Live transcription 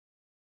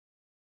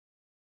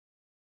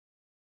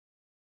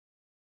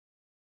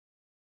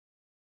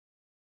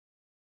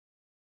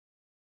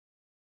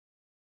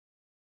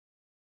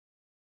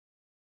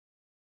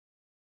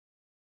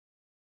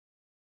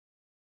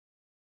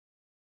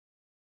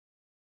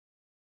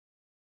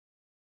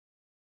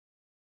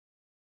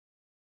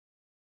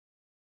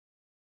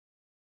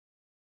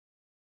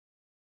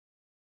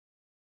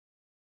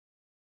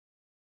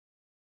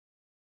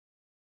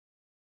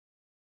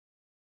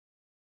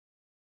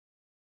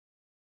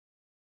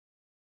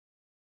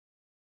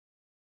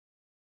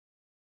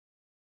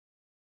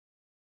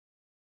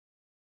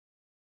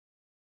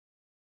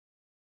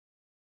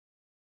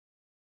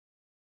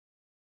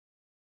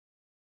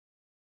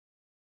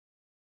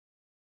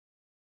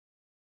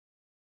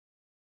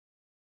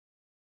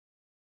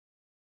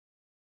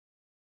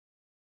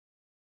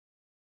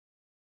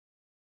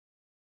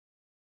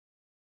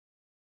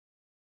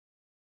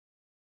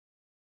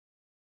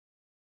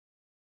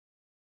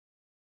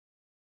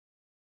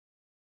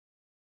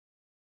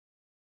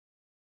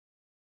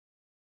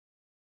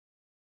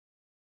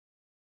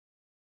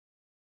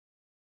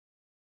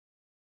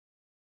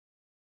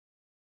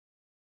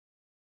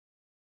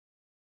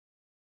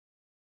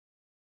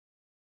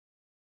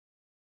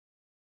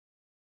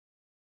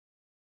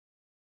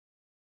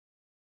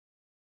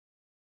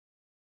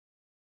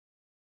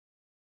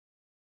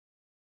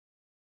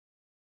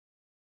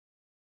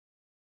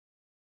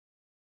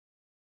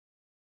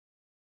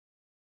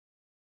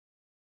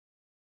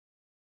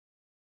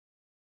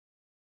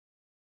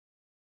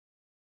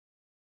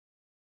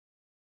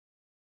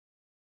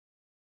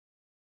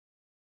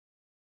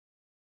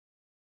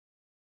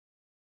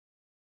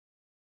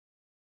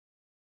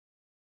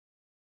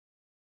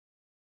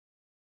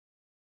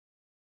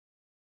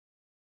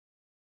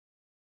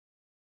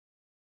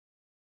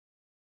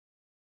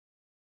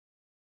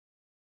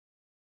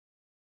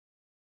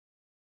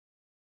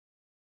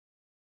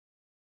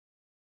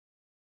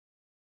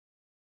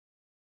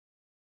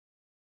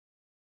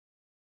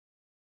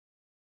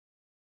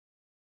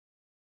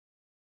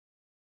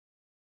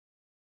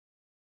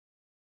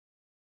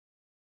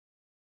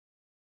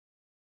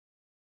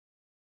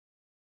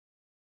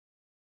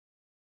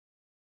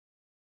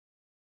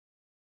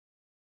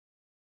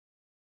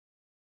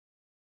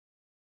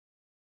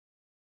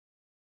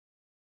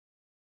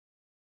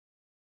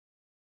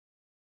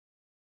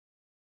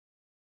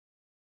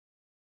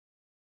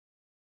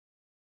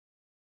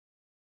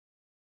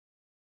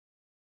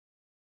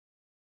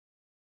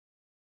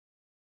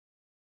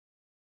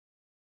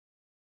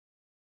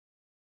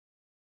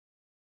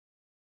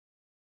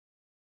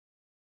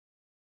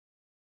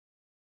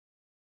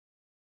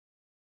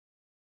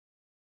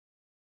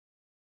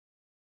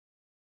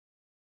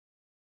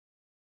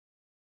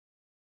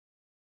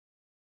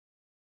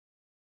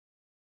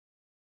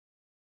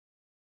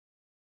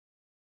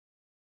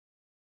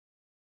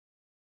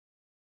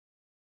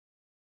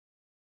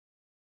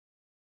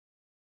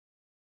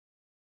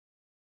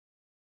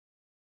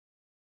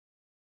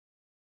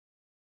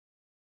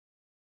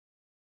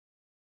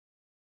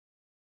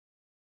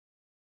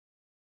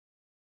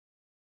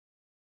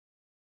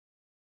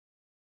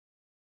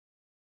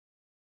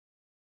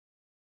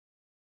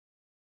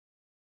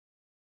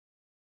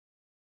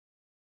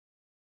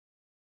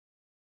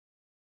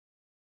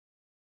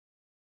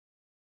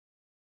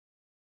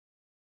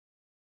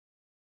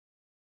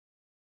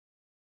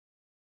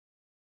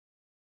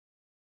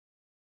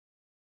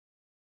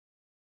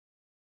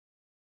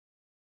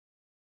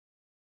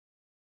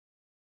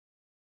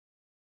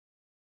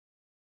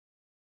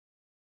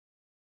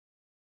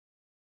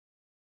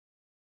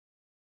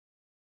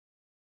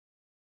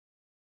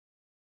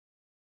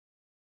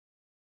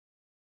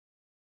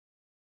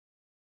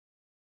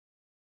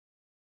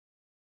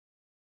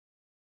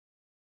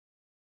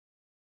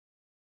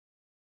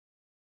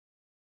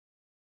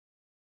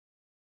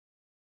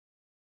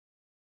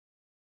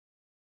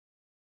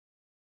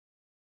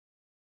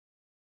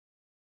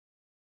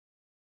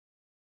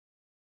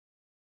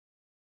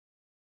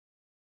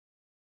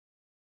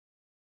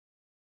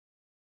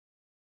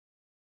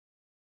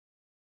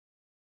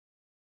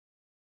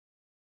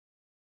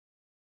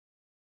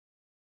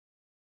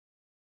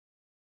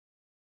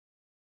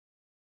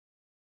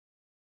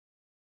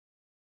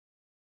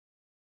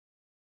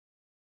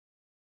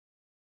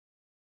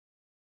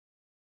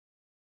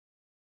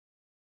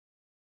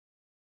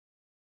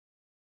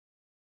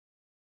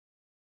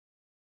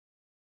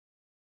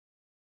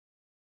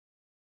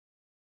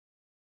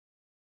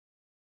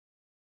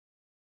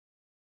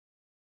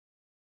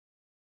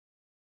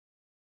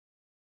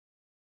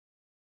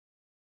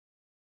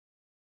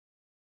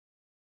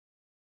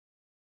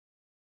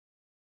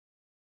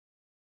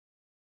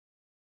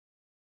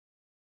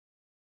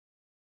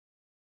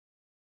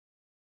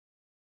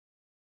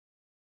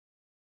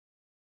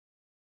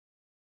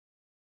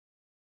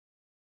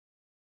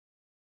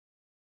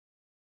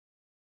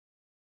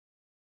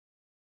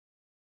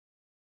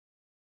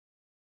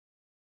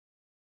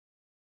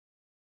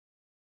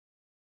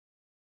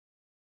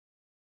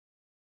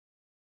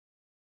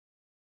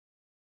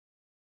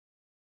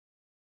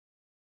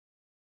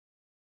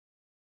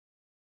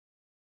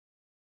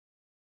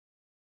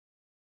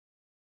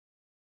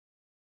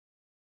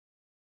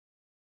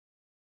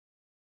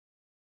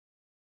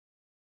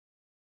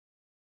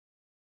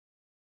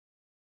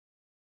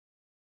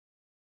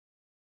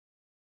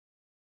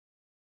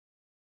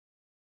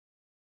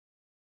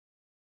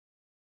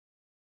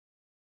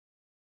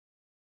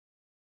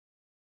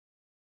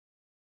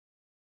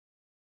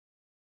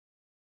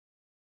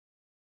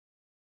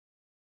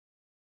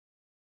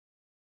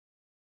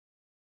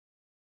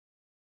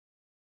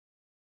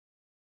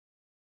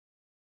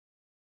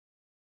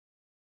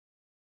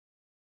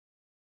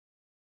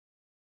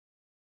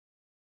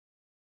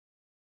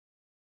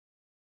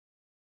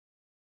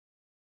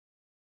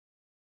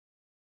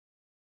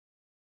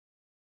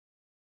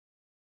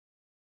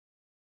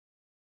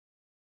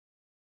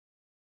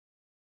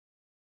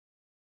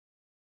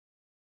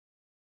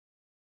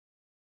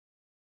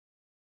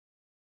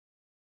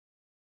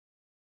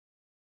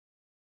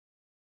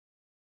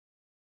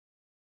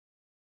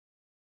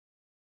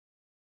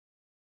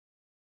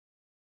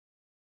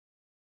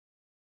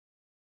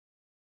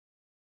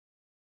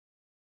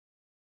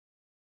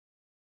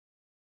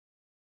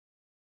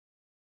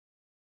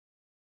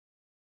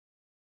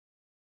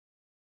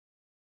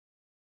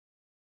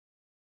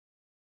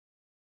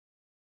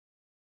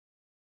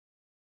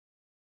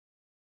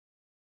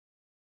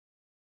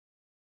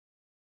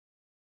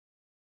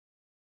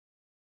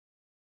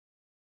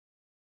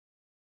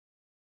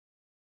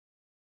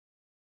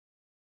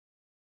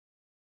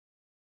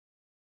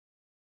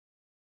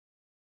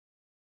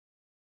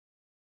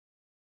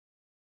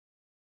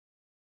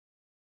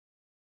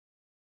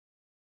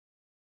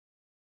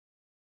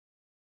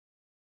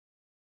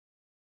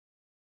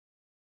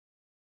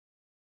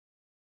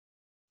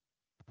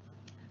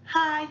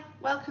Hi,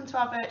 welcome to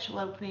our virtual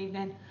open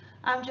evening.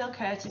 I'm Jill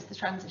Curtis, the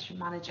Transition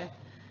Manager.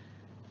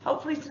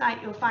 Hopefully tonight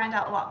you'll find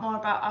out a lot more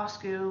about our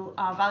school,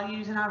 our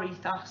values and our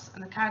ethos,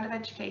 and the kind of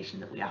education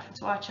that we offer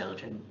to our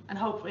children and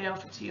hopefully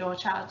offer to your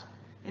child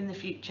in the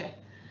future.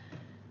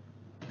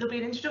 There'll be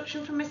an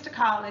introduction from Mr.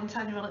 Carlin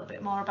telling you a little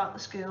bit more about the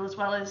school, as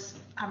well as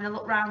having a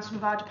look around some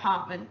of our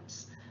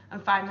departments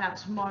and finding out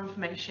some more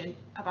information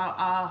about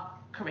our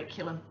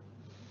curriculum.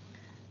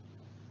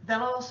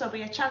 There'll also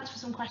be a chance for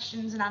some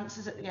questions and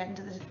answers at the end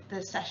of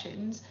the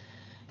sessions.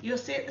 You'll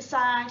see at the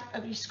side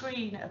of your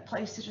screen a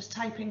place to just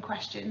type in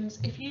questions.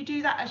 If you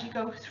do that as you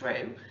go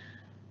through,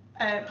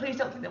 please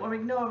don't think that we're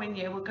ignoring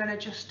you. We're going to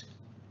just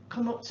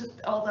come up to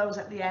all those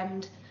at the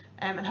end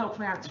and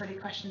hopefully answer any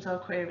questions or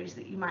queries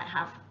that you might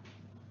have.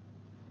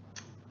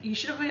 You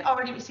should have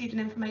already received an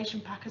information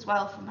pack as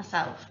well from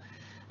myself.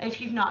 If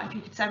you've not, if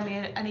you could send me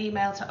an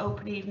email to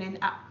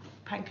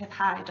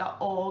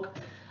openevening@penkethhigh.org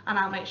and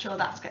I'll make sure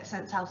that gets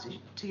sent out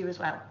to you as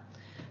well.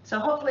 So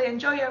hopefully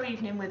enjoy your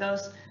evening with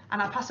us,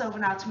 and I'll pass over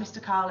now to Mr.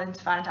 Carlin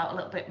to find out a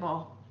little bit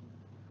more.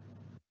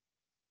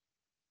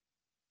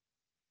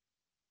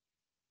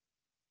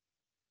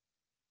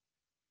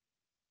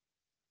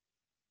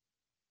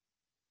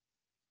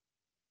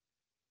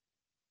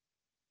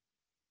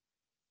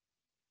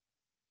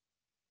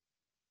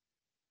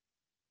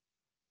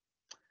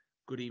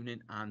 Good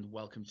evening and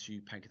welcome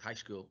to Penketh High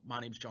School. My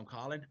name is John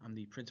Carlin. I'm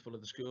the principal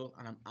of the school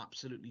and I'm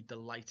absolutely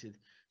delighted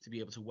to be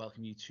able to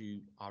welcome you to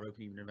our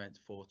open evening event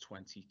for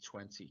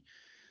 2020.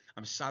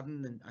 I'm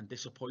saddened and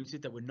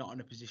disappointed that we're not in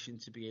a position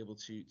to be able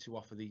to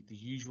offer the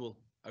usual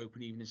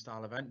open evening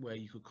style event where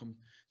you could come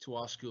to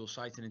our school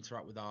site and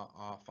interact with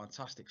our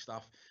fantastic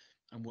staff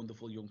and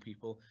wonderful young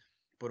people.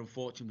 But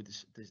unfortunately,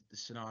 with the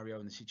scenario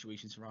and the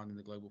situation surrounding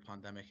the global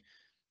pandemic,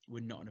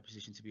 we're not in a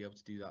position to be able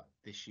to do that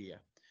this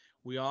year.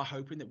 We are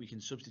hoping that we can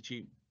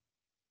substitute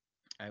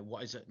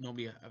what is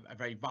normally a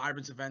very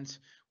vibrant event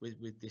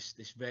with this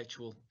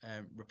virtual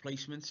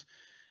replacement.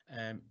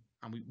 And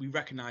we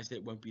recognise that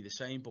it won't be the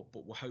same, but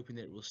we're hoping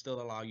that it will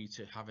still allow you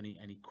to have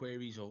any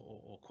queries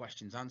or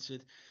questions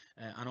answered,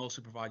 and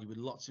also provide you with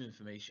lots of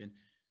information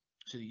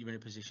so that you're in a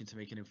position to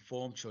make an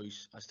informed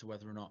choice as to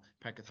whether or not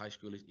Penketh High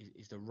School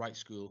is the right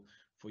school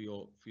for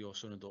your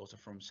son and daughter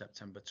from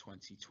September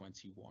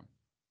 2021.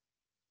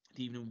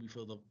 The evening will be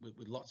filled up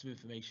with lots of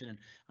information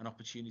and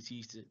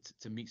opportunities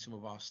to meet some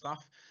of our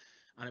staff,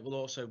 and it will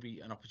also be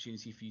an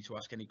opportunity for you to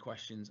ask any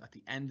questions at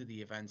the end of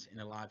the event in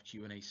a live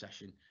Q&A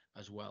session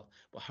as well,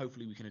 but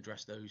hopefully we can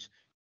address those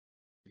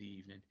in the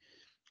evening.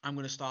 I'm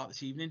going to start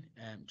this evening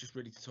just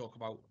really to talk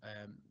about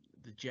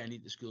the journey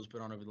that the school's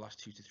been on over the last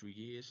 2 to 3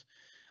 years.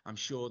 I'm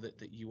sure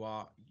that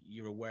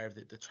you're aware of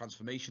the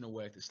transformational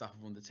work that staff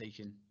have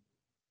undertaken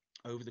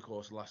over the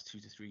course of the last 2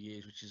 to 3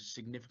 years, which has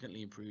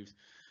significantly improved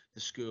the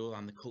school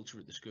and the culture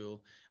at the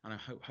school, and I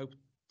hope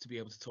to be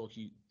able to talk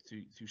you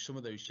through some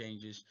of those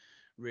changes,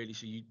 really,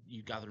 so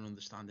you gather an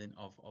understanding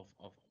of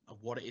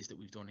what it is that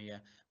we've done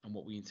here and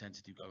what we intend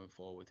to do going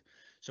forward.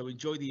 So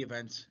enjoy the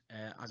event.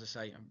 As I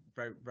say, I'm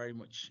very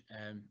much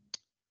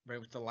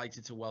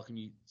delighted to welcome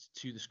you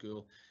to the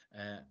school,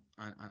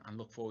 and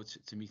look forward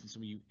to meeting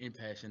some of you in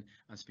person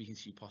and speaking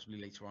to you possibly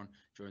later on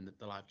during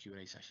the live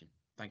Q&A session.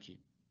 Thank you.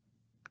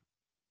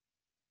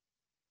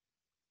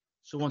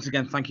 So once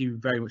again, thank you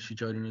very much for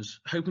joining us.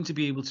 Hoping to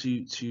be able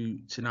to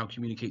now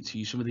communicate to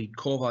you some of the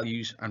core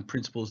values and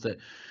principles that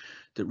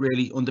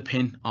really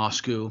underpin our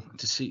school,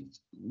 to see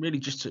really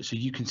just so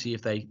you can see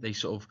if they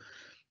sort of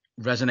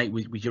resonate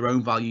with your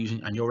own values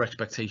and your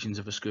expectations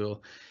of a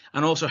school,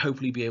 and also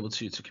hopefully be able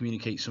to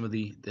communicate some of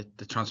the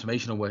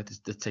transformational work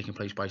that's taken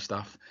place by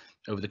staff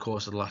over the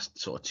course of the last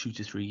sort of 2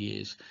 to 3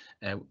 years,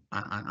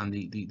 and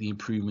the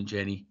improvement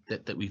journey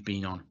that we've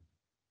been on.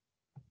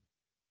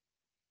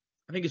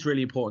 I think it's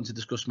really important to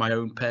discuss my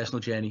own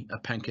personal journey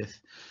at Penketh,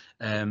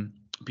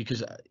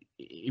 because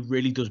it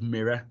really does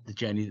mirror the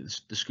journey that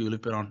the school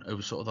have been on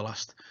over sort of the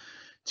last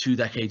 2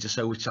 decades or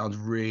so, which sounds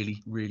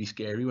really, really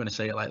scary when I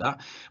say it like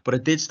that. But I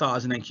did start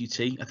as an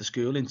NQT at the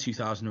school in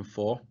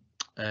 2004,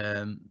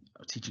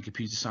 teaching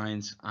computer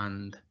science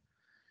and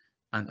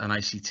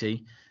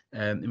ICT.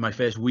 In my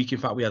first week, in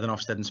fact, we had an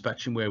Ofsted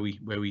inspection where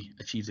we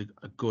achieved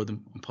a good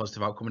and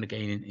positive outcome, and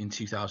again in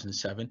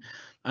 2007.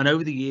 And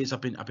over the years,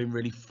 I've been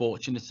really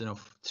fortunate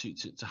enough to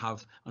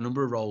have a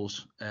number of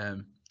roles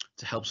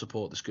to help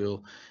support the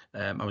school.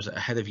 I was a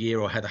head of year,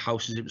 or head of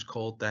house as it was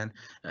called then,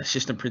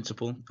 assistant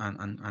principal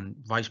and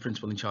vice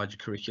principal in charge of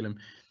curriculum,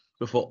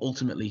 before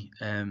ultimately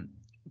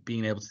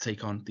being able to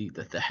take on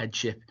the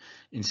headship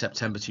in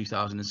September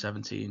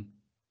 2017.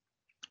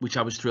 Which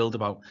I was thrilled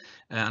about,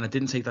 and I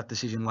didn't take that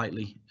decision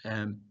lightly,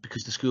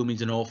 because the school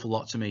means an awful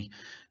lot to me.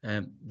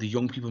 The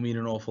young people mean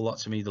an awful lot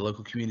to me, the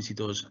local community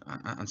does,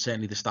 and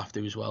certainly the staff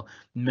do as well,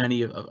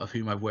 many of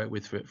whom I've worked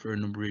with for a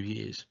number of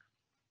years.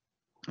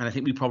 And I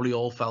think we probably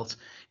all felt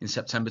in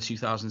September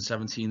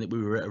 2017 that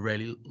we were at a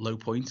really low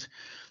point.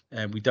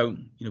 We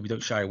don't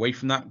shy away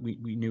from that.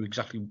 We knew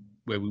exactly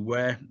where we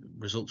were.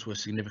 Results were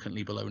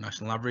significantly below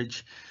national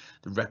average.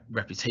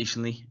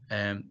 Reputationally,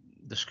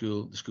 the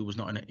school was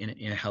not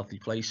in a healthy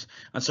place,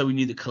 and so we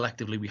knew that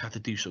collectively we had to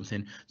do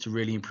something to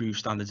really improve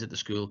standards at the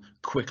school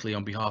quickly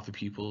on behalf of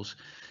pupils.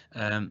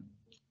 And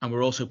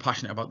we're also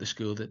passionate about the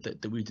school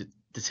that we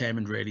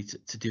determined really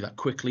to do that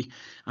quickly,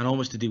 and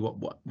almost to do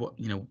what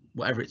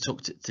whatever it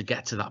took to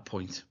get to that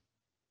point.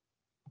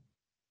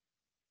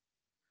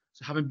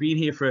 So having been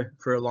here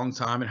for a long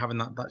time and having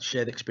that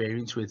shared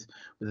experience with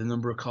a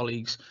number of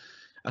colleagues,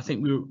 I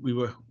think we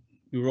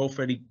were all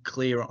fairly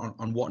clear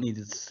on what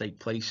needed to take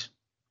place.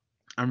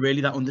 And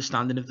really that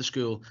understanding of the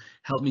school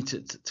helped me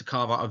to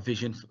carve out a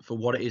vision for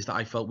what it is that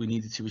I felt we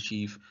needed to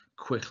achieve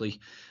quickly.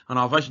 And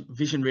our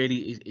vision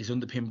really is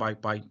underpinned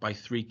by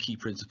three key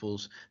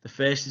principles. The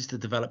first is to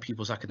develop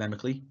pupils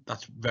academically.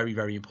 That's very,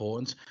 very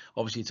important.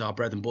 Obviously, it's our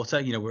bread and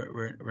butter.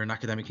 We're an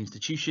academic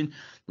institution,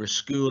 we're a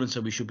school, and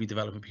so we should be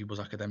developing pupils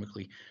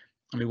academically.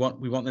 And we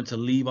want them to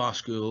leave our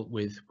school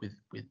with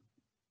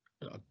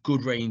a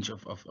good range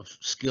of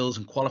skills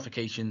and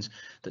qualifications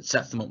that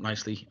sets them up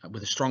nicely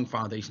with a strong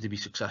foundation to be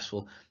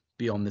successful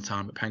beyond the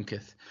time at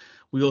Penketh.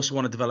 We also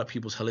want to develop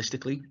pupils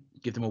holistically,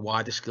 give them a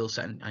wider skill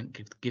set,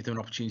 and give them an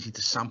opportunity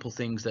to sample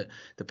things that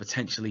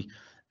potentially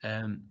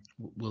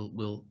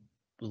will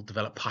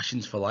develop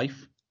passions for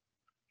life.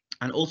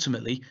 And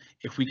ultimately,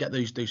 if we get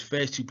those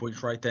first 2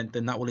 points right, then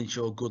that will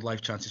ensure good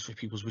life chances for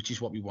pupils, which is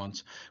what we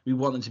want. We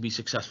want them to be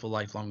successful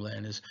lifelong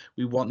learners.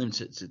 We want them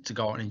to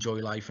go out and enjoy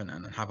life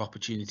and have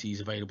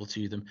opportunities available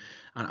to them.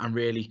 And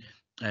really,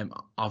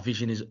 our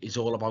vision is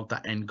all about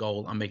that end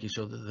goal and making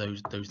sure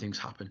that those things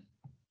happen.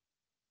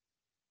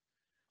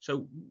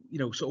 So,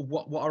 sort of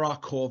what are our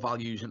core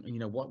values, and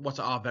what's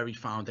our very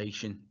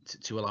foundation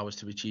to allow us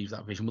to achieve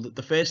that vision? Well,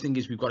 the first thing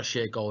is we've got a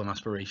shared goal and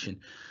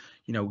aspiration.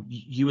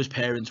 You as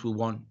parents will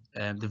want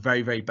the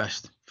very, very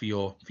best for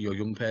your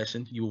young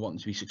person. You will want them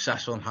to be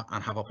successful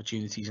and have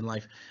opportunities in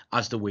life,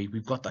 as do we.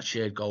 We've got that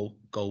shared goal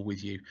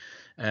with you.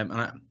 And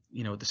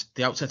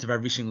the outset of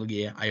every single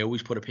year, I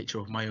always put a picture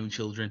of my own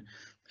children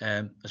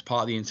as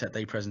part of the Inset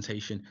Day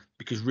presentation,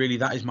 because really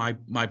that is my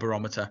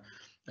barometer.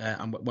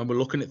 And when we're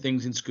looking at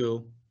things in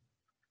school,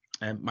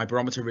 my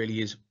barometer really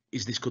is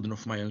this good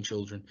enough for my own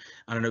children?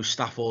 And I know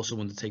staff also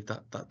undertake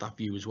that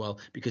view as well,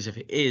 because if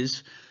it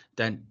is,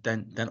 then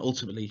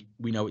ultimately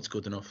we know it's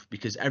good enough,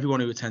 because everyone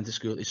who attends the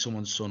school is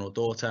someone's son or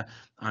daughter,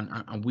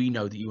 and we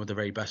know that you want the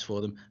very best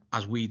for them,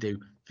 as we do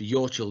for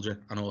your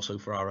children and also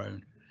for our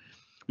own.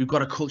 We've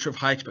got a culture of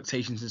high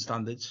expectations and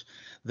standards.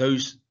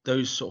 Those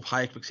sort of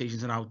high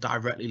expectations are now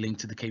directly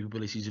linked to the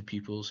capabilities of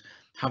pupils.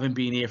 Having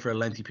been here for a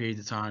lengthy period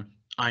of time,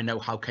 I know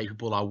how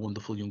capable our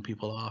wonderful young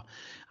people are,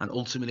 and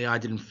ultimately I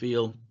didn't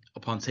feel,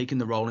 upon taking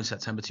the role in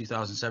September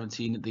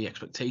 2017, that the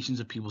expectations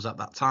of pupils at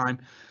that time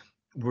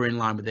were in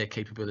line with their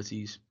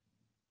capabilities.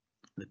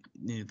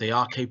 They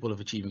are capable of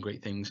achieving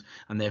great things,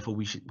 and therefore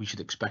we should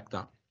expect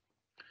that.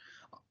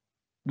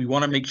 We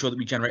want to make sure that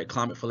we generate a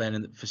climate for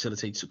learning that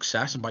facilitates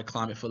success, and by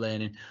climate for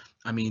learning,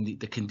 I mean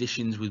the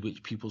conditions with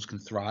which pupils can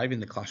thrive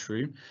in the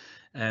classroom.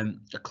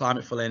 A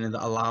climate for learning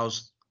that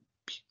allows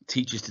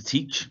teachers to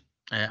teach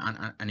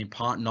and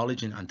impart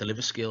knowledge and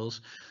deliver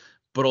skills,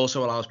 but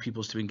also allows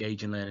pupils to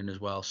engage in learning as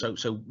well.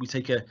 So we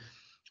take a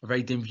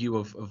very dim view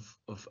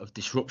of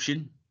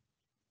disruption,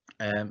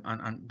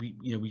 and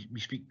we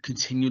speak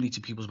continually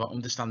to pupils about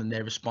understanding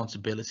their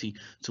responsibility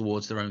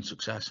towards their own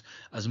success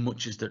as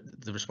much as the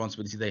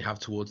responsibility they have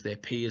towards their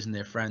peers and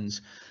their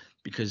friends,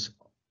 because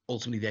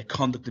ultimately their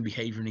conduct and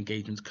behaviour and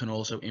engagements can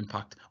also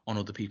impact on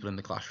other people in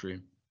the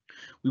classroom.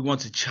 We want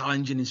to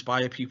challenge and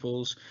inspire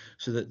pupils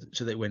so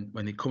that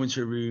when they come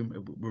into a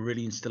room, we're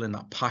really instilling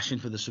that passion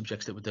for the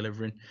subjects that we're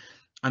delivering.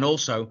 And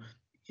also,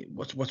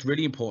 what's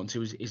really important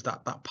too is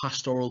that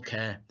pastoral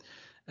care,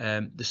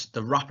 the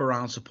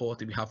wraparound support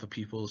that we have for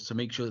pupils to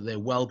make sure that their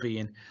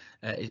well-being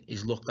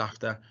is looked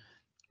after,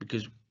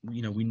 because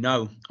we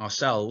know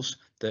ourselves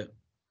that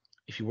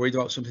if you're worried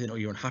about something or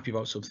you're unhappy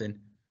about something,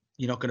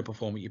 you're not going to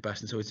perform at your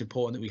best. And so it's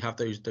important that we have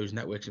those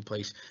networks in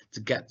place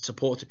to get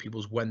support to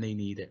pupils when they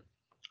need it.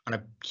 And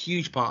a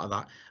huge part of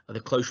that are the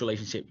close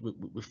relationship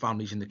with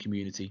families in the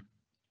community.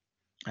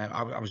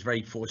 I was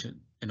very fortunate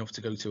enough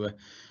to go to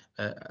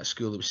a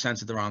school that was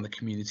centered around the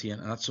community,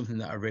 and that's something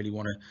that I really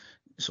want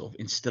to sort of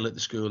instill at the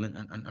school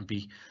and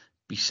be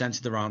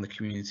centered around the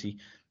community.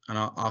 And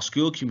our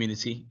school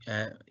community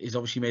is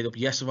obviously made up,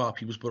 yes, of our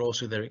pupils, but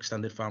also their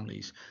extended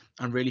families.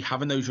 And really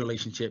having those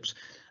relationships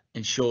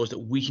ensures that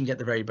we can get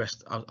the very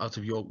best out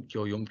of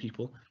your young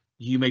people.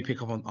 You may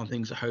pick up on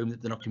things at home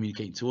that they're not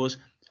communicating to us.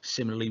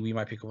 Similarly, we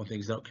might pick up on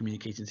things they're not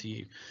communicating to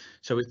you.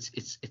 So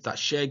it's that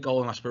shared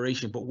goal and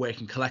aspiration, but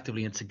working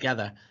collectively and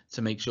together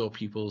to make sure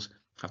pupils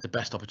have the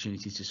best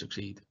opportunities to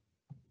succeed.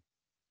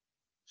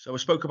 So I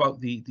spoke about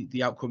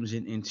the outcomes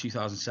in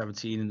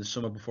 2017, in the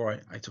summer before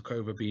I took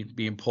over,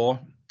 being poor.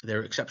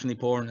 They're exceptionally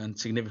poor and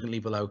significantly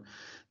below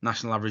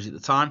national average at the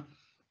time.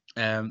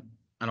 And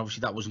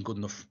obviously that wasn't good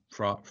enough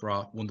for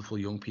our wonderful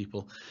young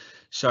people.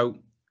 So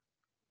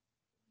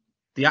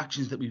the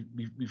actions that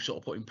we've sort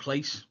of put in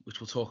place, which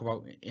we'll talk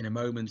about in a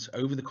moment,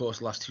 over the course of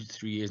the last 2 to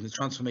 3 years, and the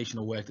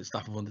transformational work that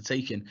staff have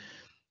undertaken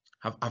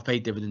have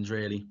paid dividends,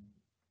 really.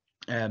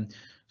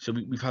 So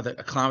we've had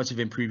a climate of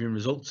improving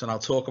results, and I'll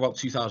talk about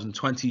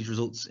 2020's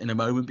results in a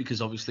moment,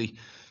 because obviously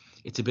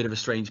it's a bit of a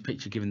strange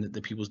picture given that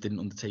the pupils didn't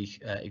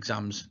undertake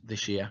exams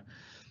this year.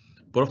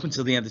 But up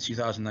until the end of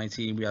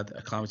 2019, we had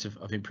a climate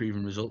of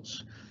improving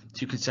results,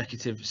 2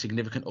 consecutive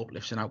significant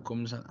uplifts in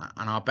outcomes, and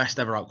our best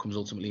ever outcomes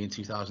ultimately in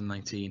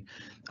 2019.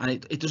 And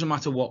it doesn't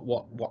matter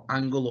what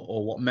angle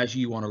or what measure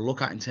you want to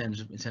look at in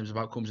terms of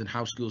outcomes and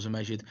how schools are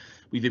measured.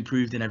 We've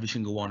improved in every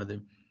single one of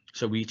them.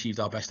 So we achieved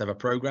our best ever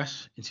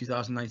progress in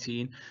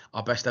 2019,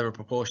 our best ever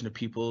proportion of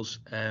pupils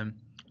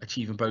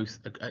achieving both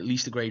at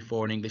least a grade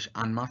 4 in English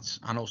and maths,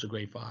 and also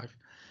grade 5.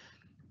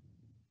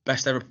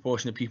 Best ever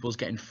proportion of pupils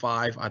getting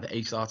 5, either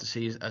A star to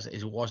C as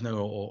it was now,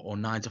 or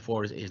 9 to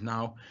 4 as it is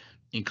now,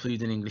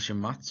 including English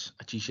and maths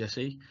at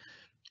GCSE.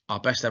 Our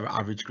best ever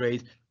average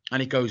grade,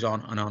 and it goes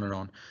on and on and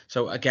on.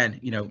 So again,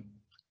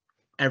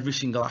 every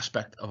single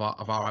aspect of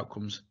our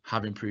outcomes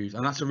have improved,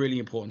 and that's a really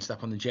important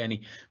step on the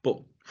journey.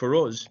 But for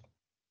us,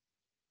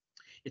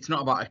 it's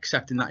not about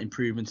accepting that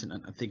improvement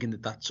and thinking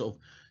that that's sort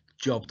of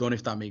job done,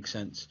 if that makes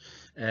sense.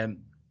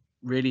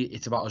 Really,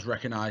 it's about us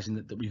recognizing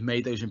that we've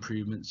made those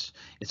improvements.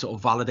 It sort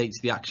of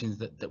validates the actions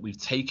that we've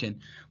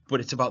taken, but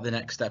it's about the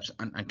next steps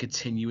and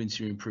continuing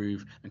to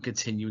improve and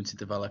continuing to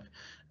develop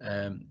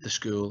the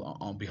school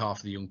on behalf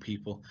of the young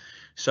people.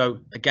 So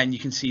again, you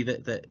can see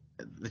that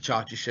the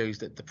chart just shows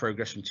that the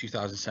progress from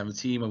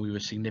 2017, when we were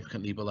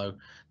significantly below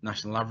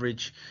national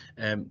average,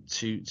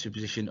 to a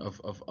position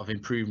of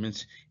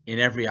improvement in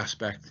every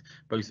aspect,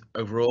 both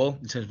overall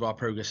in terms of our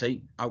Progress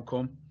 8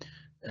 outcome,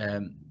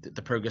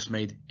 the progress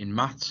made in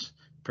maths,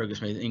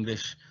 progress made in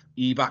English,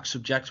 EBAC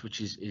subjects,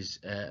 which is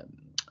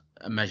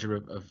a measure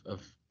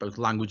of both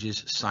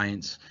languages,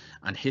 science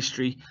and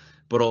history,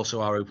 but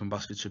also our open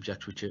basket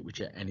subject, which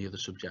are any other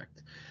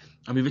subject.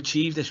 And we've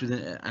achieved this with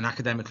an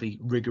academically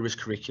rigorous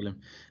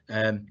curriculum.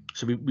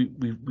 So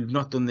we've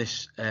not done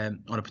this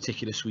on a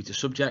particular suite of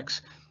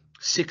subjects.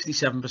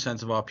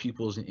 67% of our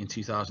pupils in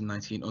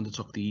 2019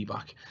 undertook the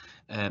EBAC,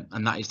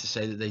 and that is to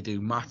say that they do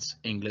maths,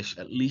 English,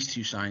 at least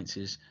 2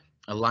 sciences,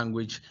 a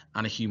language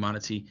and a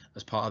humanity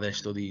as part of their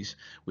studies,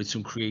 with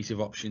some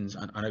creative options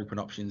and open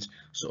options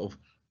sort of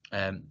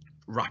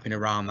wrapping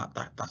around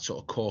that sort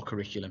of core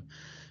curriculum.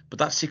 But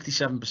that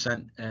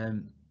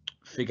 67%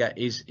 figure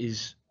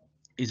is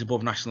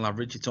above national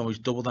average. It's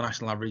almost double the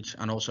national average,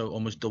 and also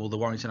almost double the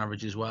Warrington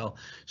average as well.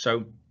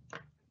 So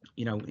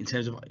in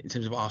terms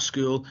of our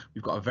school,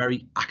 we've got a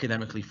very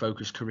academically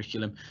focused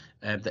curriculum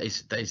that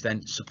is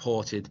then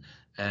supported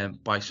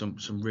by some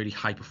really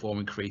high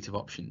performing creative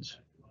options.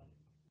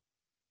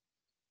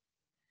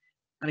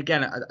 And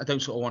again, I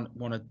don't sort of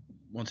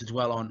want to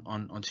dwell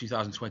on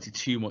 2020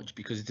 too much,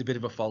 because it's a bit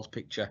of a false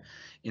picture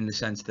in the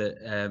sense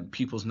that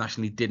pupils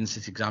nationally didn't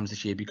sit exams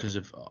this year because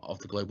of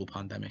the global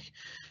pandemic.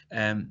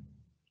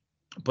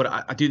 But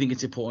I do think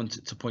it's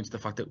important to point to the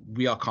fact that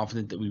we are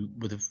confident that we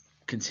would have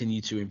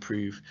continued to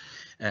improve,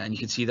 and you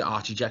can see that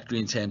our trajectory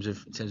in terms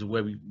of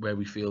where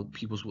we feel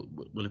pupils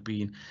will have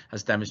been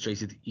has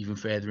demonstrated even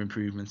further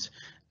improvements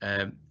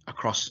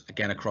across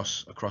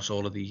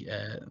all of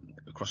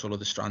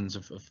the strands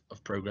of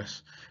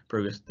progress,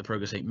 the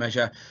Progress 8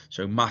 measure.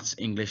 So maths,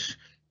 English,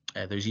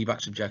 those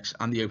EBAC subjects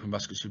and the open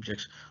basket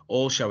subjects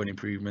all showing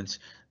improvements,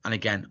 and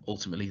again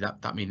ultimately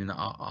that meaning that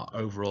our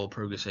overall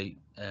Progress 8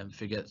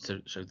 figure,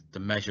 so the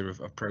measure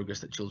of progress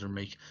that children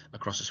make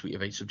across a suite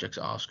of 8 subjects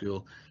at our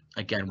school,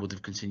 again would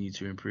have continued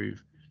to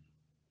improve.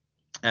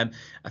 I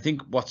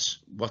think what's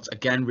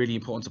again really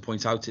important to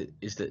point out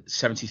is that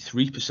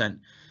 73%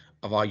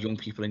 of our young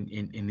people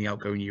in the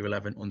outgoing year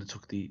 11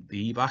 undertook the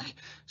EBAC.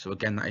 So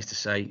again, that is to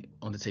say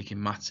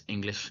undertaking maths,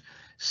 English,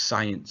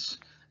 science,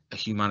 a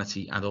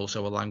humanity and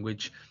also a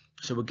language.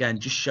 So again,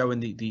 just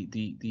showing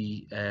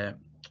the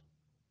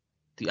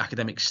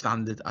academic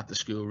standard at the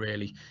school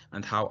really,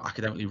 and how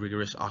academically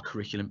rigorous our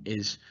curriculum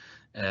is,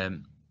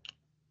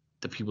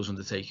 the pupils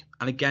undertake.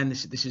 And again,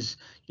 this is,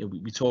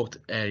 we talked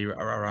earlier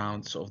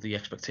around sort of the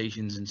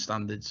expectations and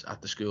standards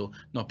at the school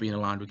not being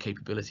aligned with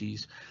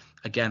capabilities.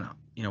 Again,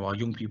 our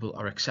young people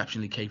are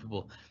exceptionally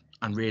capable,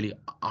 and really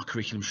our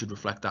curriculum should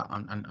reflect that,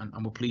 and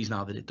we're pleased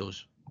now that it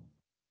does.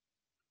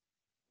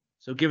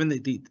 So given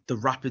the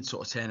rapid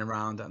sort of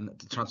turnaround and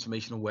the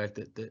transformational work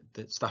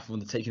that staff have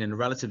undertaken in a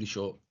relatively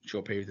short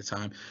period of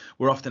time,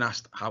 we're often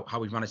asked how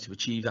we've managed to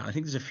achieve that. And I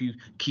think there's a few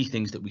key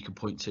things that we can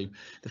point to.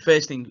 The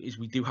first thing is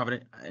we do have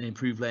an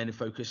improved learning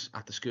focus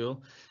at the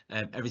school.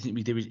 Everything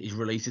we do is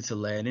related to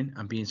learning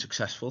and being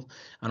successful,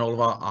 and all of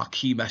our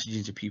key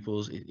messaging to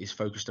pupils is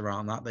focused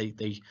around that.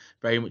 They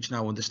very much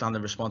now understand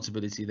the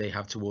responsibility they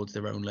have towards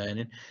their own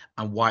learning,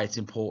 and why it's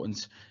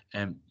important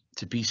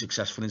to be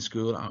successful in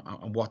school,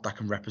 and what that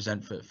can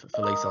represent for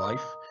later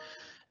life.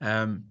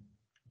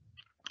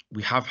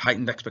 We have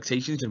heightened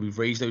expectations, and we've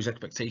raised those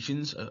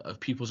expectations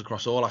of pupils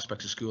across all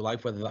aspects of school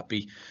life, whether that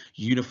be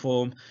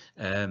uniform,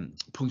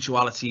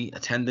 punctuality,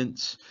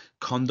 attendance,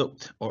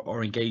 conduct,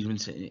 or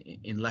engagement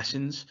in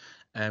lessons.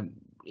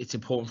 it's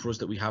important for us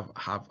that we have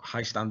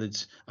high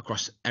standards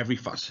across every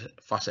facet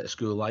of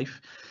school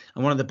life.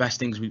 And one of the best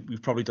things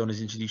we've probably done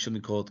is introduce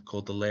something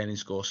called the Learning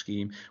Score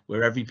Scheme,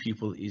 where every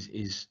pupil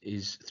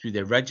is through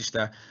their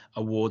register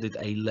awarded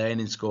a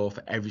learning score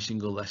for every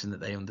single lesson that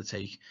they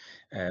undertake,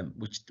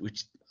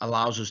 which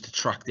allows us to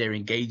track their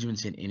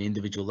engagement in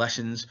individual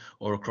lessons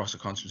or across a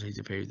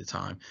concentrated period of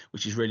time,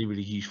 which is really,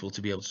 really useful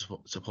to be able to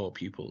support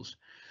pupils.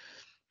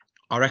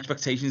 Our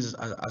expectations,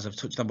 as I've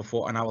touched on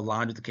before, are now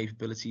aligned with the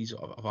capabilities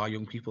of our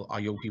young people. Our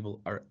young people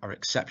are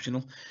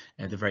exceptional,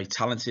 they're very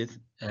talented,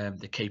 they're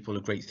capable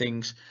of great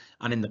things,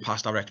 and in the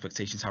past our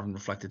expectations haven't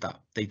reflected that.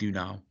 They do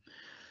now.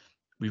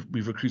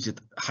 We've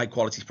recruited high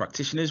quality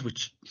practitioners,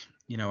 which,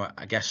 you know,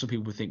 I guess some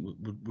people would think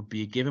would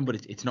be a given,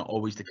 but it's not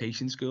always the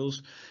case in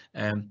schools.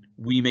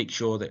 We make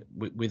sure that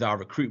with our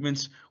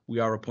recruitment, we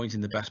are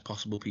appointing the best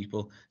possible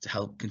people to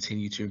help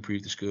continue to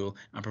improve the school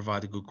and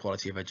provide a good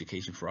quality of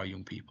education for our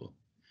young people.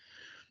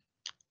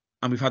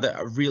 And we've had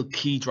a real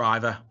key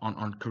driver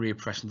on career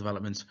professional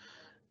development,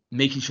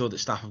 making sure that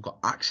staff have got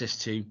access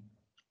to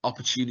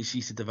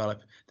opportunities to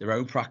develop their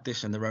own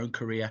practice and their own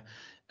career.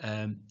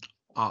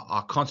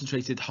 Our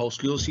concentrated whole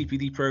school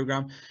CPD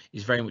program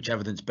is very much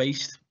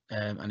evidence-based,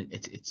 and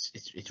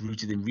it's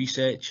rooted in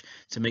research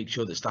to make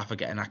sure that staff are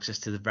getting access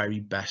to the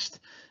very best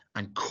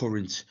and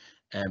current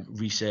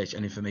research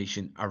and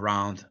information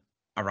around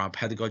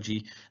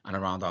pedagogy and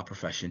around our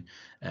profession,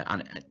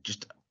 and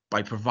just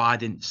by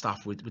providing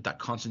staff with that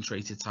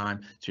concentrated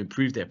time to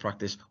improve their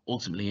practice,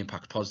 ultimately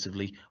impacts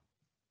positively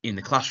in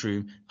the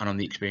classroom and on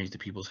the experience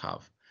that pupils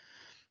have.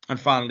 And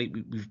finally,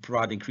 we've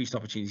provided increased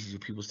opportunities for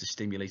pupils to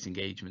stimulate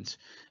engagement.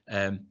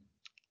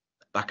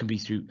 That can be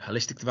through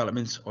holistic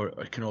development, or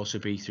it can also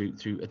be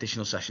through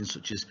additional sessions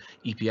such as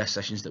EPS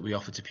sessions that we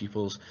offer to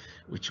pupils,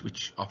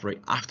 which operate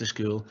after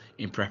school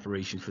in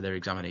preparation for their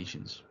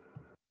examinations.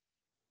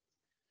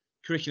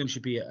 Curriculum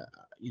should be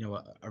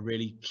a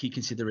really key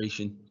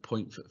consideration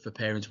point for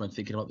parents when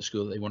thinking about the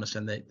school that they want to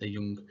send their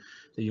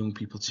young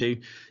people to.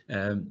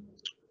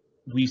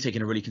 We've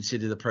taken a really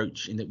considered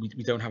approach in that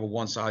we don't have a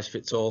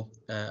one-size-fits-all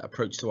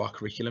approach to our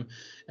curriculum.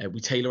 We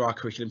tailor our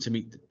curriculum to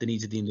meet the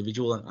needs of the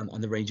individual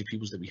and the range of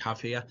pupils that we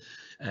have here.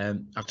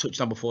 I've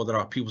touched on before that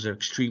our pupils are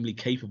extremely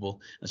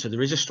capable, and so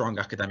there is a strong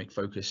academic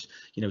focus.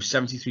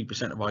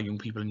 73% of our young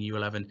people in Year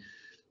 11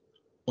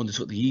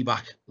 undertook the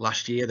EBAC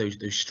last year,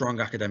 those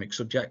strong academic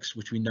subjects,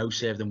 which we know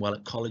serve them well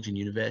at college and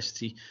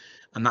university.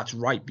 And that's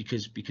right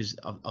because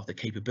of the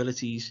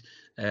capabilities,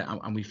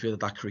 and we feel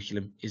that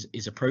curriculum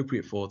is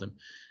appropriate for them.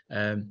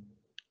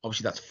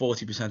 Obviously, that's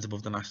 40%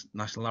 above the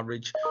national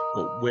average,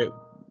 but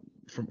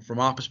from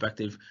our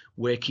perspective,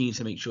 we're keen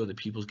to make sure that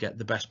pupils get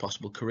the best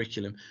possible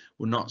curriculum.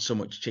 We're not so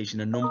much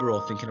chasing a number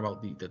or thinking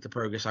about the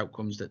progress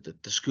outcomes that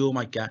the school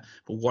might get,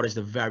 but what is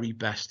the very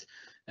best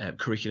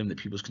curriculum that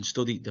pupils can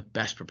study that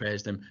best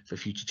prepares them for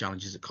future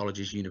challenges at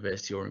colleges,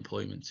 university, or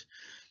employment.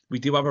 We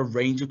do have a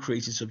range of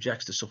creative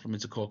subjects to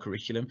supplement a core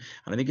curriculum,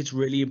 and I think it's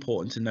really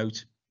important to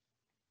note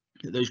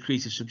that those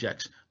creative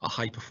subjects are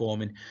high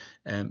performing.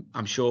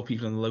 I'm sure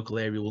people in the local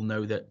area will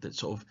know that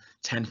sort of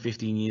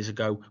 10-15 years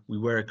ago we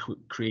were a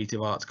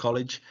creative arts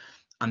college,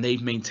 and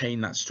they've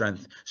maintained that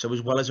strength. So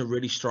as well as a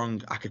really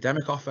strong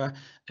academic offer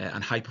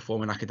and high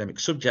performing academic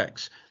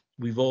subjects,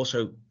 we've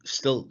also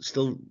still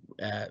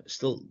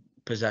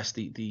possess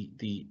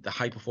the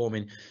high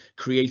performing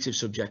creative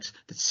subjects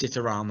that sit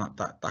around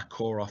that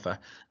core offer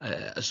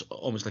as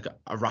almost like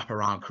a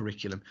wraparound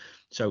curriculum.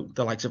 So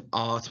the likes of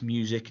art,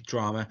 music,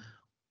 drama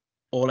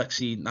all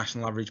exceed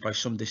national average by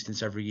some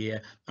distance every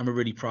year, and we're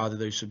really proud of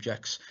those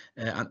subjects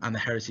and the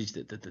heritage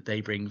that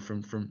they bring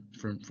from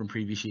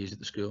previous years at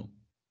the school.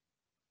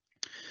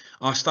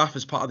 Our staff,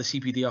 as part of the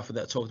CPD offer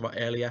that I talked about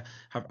earlier,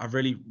 have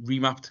really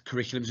remapped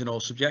curriculums in all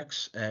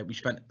subjects. We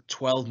spent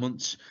 12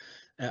 months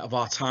of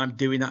our time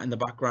doing that in the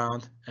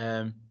background,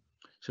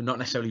 so not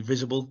necessarily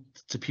visible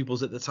to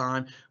pupils at the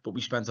time, but we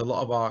spent a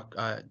lot of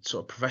our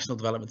sort of professional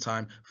development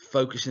time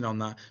focusing on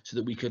that, so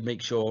that we could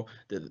make sure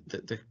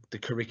that the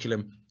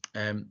curriculum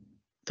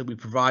that we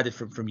provided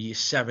from year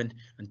 7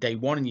 and day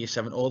 1 in year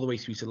 7 all the way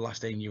through to the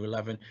last day in year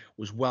 11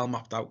 was well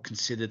mapped out,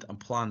 considered and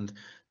planned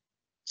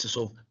to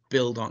sort of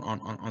build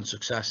on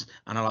success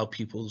and allow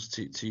pupils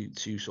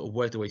to sort of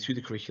work their way through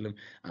the curriculum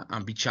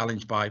and be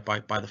challenged by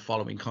the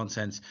following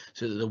content,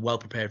 so that they're well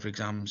prepared for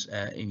exams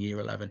in year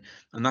 11.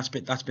 And that's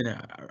been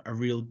a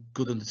real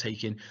good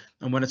undertaking.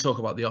 And when I talk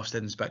about the Ofsted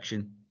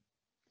inspection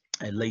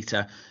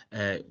later,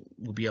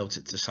 we'll be able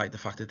to cite the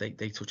fact that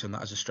they touch on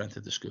that as a strength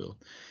of the school.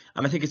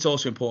 And I think it's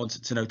also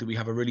important to note that we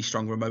have a really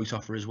strong remote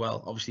offer as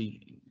well. Obviously,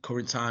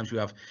 current times we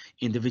have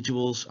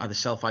individuals either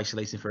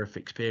self-isolating for a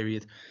fixed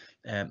period,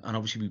 and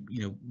obviously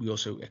we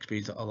also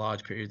experience a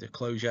large period of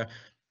closure.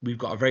 We've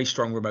got a very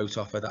strong remote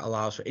offer that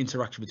allows for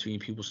interaction between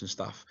pupils and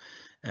staff,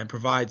 and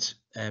provides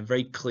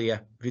very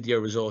clear video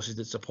resources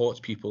that supports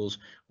pupils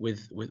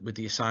with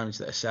the assignments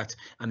that are set,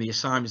 and the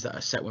assignments that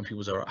are set when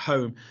pupils are at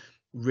home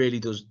really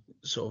does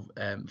sort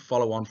of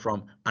follow on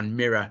from and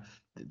mirror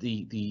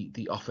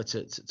the offer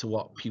to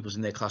what pupils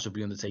in their class will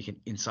be undertaking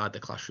inside the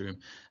classroom.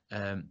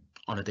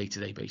 on a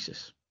day-to-day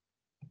basis.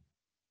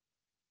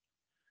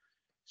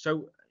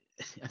 So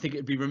I think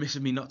it'd be remiss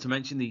of me not to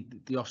mention the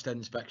Ofsted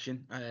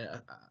inspection.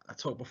 I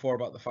talked before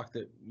about the fact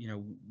that, you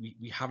know,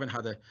 we haven't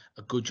had a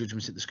good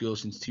judgment at the school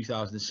since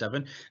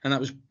 2007, and that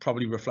was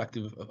probably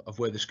reflective of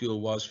where the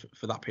school was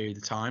for that period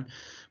of time.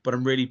 But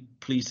I'm really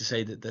pleased to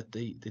say that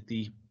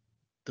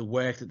the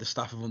work that the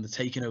staff have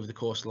undertaken over the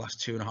course of the last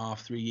 2.5,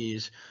 3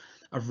 years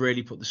have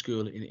really put the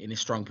school in a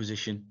strong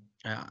position.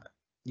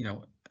 You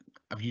know,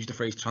 I've used the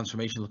phrase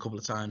transformational a couple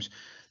of times.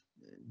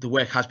 The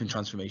work has been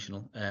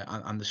transformational,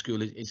 and the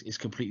school is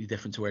completely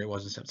different to where it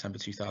was in September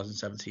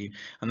 2017,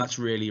 and that's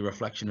really a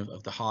reflection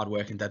of the hard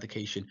work and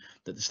dedication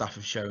that the staff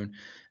have shown,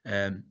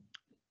 and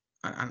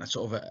a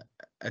sort of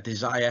a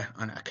desire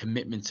and a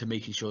commitment to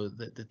making sure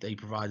that they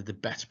provided the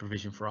best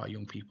provision for our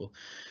young people.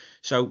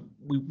 So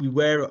we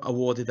were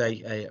awarded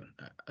a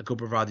good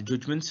provider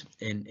judgment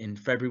in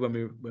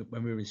February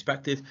when we were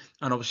inspected,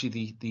 and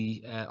obviously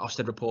the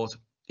Ofsted report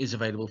is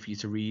available for you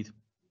to read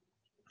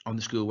on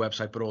the school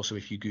website, but also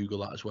if you Google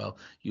that as well,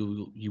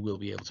 you will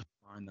be able to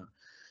find that.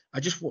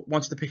 I just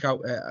wanted to pick out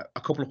a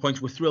couple of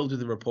points. We're thrilled with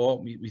the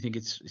report. We think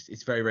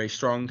it's very, very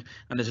strong,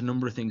 and there's a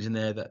number of things in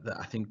there that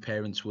I think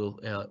parents will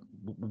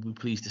be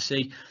pleased to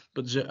see.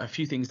 But there's a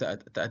few things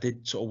that I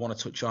did sort of want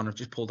to touch on. I've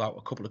just pulled out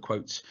a couple of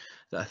quotes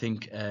that I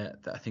think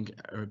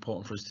are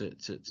important for us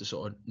to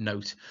sort of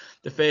note.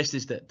 The first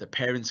is that the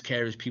parents,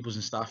 carers, pupils,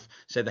 and staff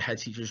say the head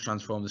teacher has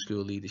transformed the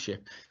school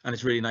leadership, and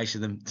it's really nice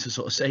of them to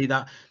sort of say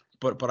that.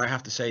 But I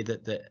have to say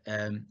that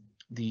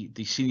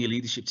the senior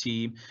leadership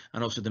team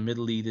and also the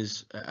middle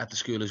leaders at the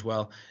school as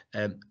well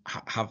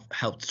have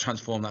helped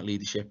transform that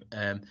leadership.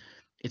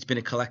 It's been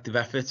a collective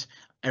effort.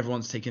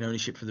 Everyone's taken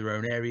ownership for their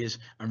own areas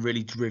and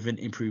really driven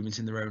improvements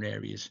in their own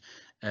areas.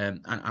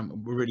 And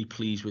we're really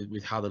pleased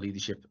with how the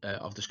leadership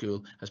of the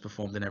school has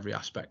performed in every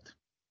aspect.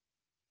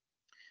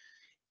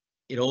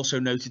 It also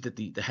noted that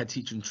the head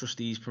teacher and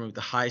trustees promote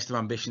the highest of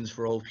ambitions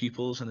for all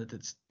pupils and that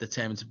it's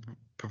determined to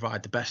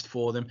provide the best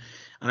for them.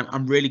 And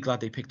I'm really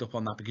glad they picked up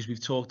on that, because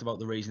we've talked about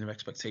the raising of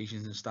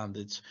expectations and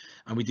standards,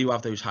 and we do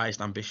have those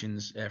highest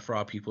ambitions for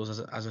our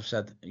pupils. As I've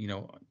said, you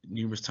know,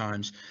 numerous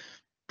times,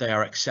 they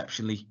are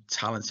exceptionally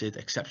talented,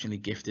 exceptionally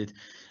gifted,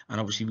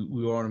 and obviously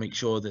we want to make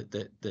sure that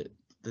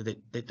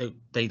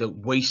they don't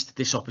waste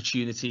this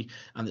opportunity,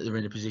 and that they're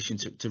in a position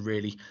to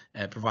really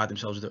provide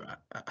themselves with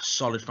a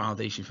solid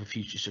foundation for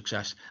future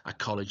success at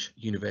college,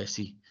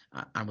 university,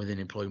 and within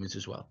employment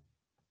as well.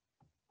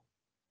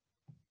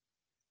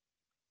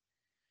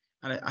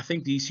 And I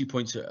think these 2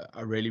 points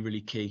are really,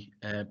 really key.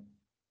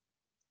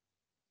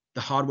 The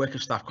hard work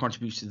of staff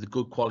contributes to the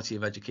good quality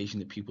of education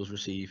that pupils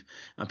receive,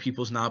 and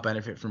pupils now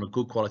benefit from a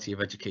good quality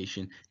of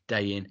education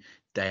day in,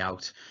 day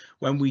out.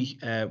 When we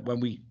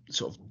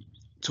sort of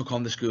took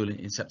on the school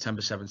in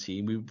September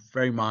 17, we were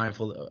very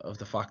mindful of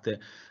the fact that,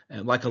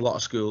 like a lot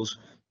of schools,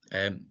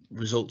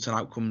 results and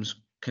outcomes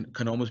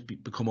can almost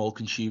become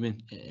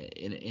all-consuming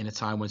in a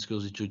time when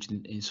schools are judged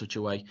in such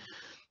a way.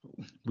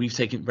 We've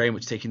very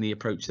much taken the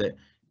approach that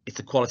it's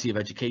the quality of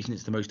education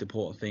that's the most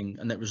important thing,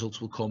 and that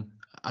results will come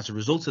as a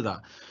result of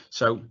that.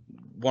 So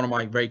one of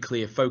my very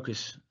clear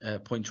focus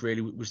points really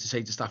was to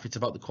say to staff, it's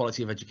about the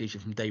quality of education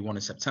from day one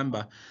in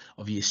September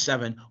of year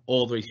 7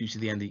 all the way through to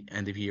the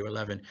end of year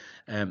 11.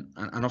 And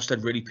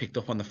Ofsted really picked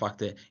up on the fact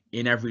that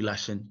in every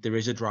lesson there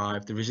is a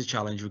drive, there is a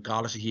challenge,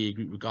 regardless of year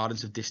group,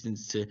 regardless of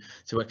distance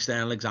to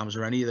external exams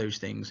or any of those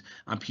things,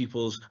 and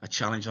pupils are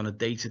challenged on a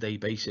day-to-day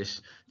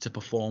basis to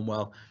perform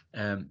well.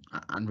 And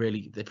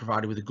really they're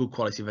provided with a good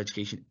quality of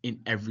education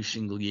in every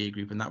single year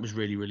group, and that was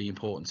really, really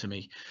important to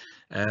me.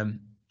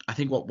 I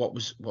think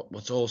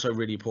what's also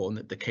really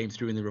important that came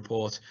through in the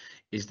report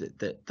is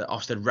that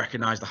Ofsted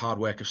recognised the hard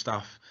work of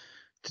staff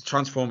to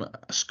transform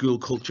a school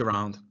culture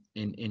around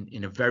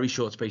in a very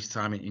short space of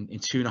time, in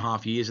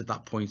 2.5 years at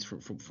that point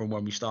from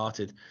when we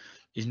started,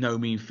 is no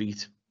mean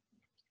feat.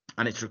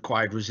 And it's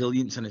required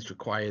resilience, and it's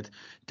required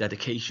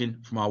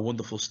dedication from our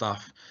wonderful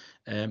staff.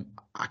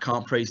 I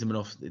can't praise them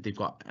enough. They've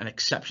got an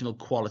exceptional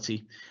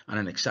quality and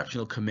an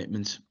exceptional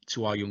commitment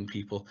to our young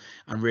people,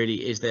 and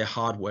really is their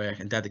hard work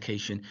and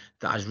dedication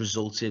that has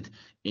resulted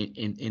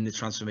in the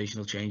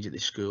transformational change at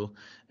this school.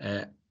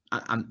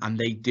 And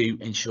they do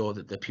ensure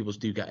that the pupils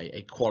do get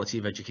a quality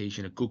of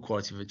education, a good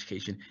quality of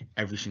education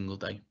every single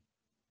day.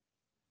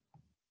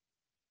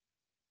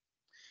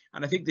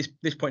 And I think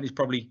this point is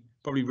probably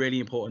really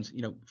important,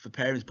 you know, for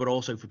parents, but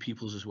also for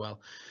pupils as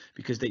well,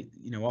 because they,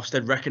 you know,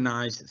 Ofsted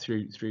recognised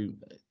through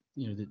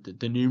you know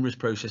the numerous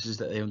processes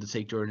that they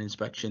undertake during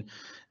inspection,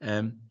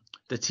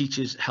 the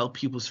teachers help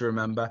pupils to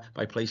remember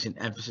by placing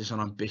emphasis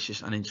on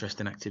ambitious and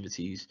interesting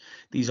activities.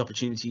 These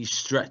opportunities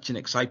stretch and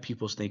excite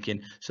pupils'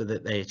 thinking so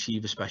that they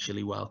achieve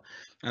especially well.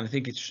 And I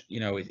think it's, you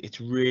know,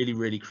 it's really,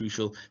 really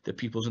crucial that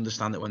pupils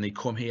understand that when they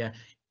come here,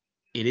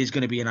 it is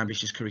going to be an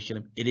ambitious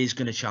curriculum. It is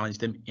going to challenge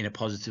them in a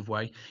positive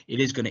way.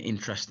 It is going to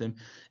interest them.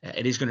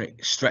 It is going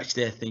to stretch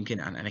their thinking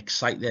and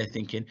excite their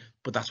thinking.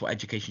 But that's what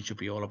education should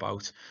be all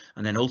about.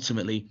 And then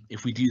ultimately,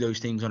 if we do those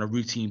things on a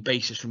routine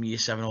basis from year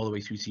 7 all the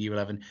way through to year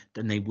 11,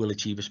 then they will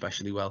achieve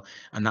especially well.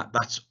 And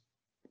that's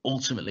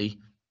ultimately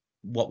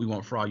what we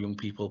want for our young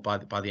people by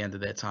the end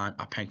of their time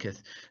at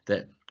Penketh,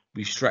 that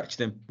we've stretched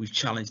them, we've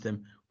challenged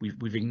them,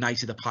 we've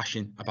ignited a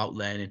passion about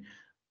learning,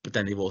 but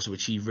then they've also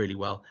achieved really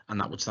well, and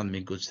that would stand them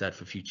in good stead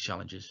for future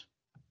challenges.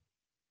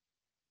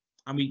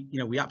 And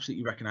we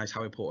absolutely recognise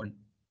how important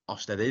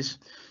Ofsted is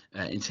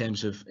in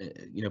terms of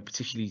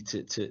particularly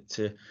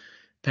to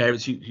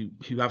parents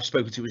who have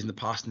spoken to us in the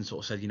past and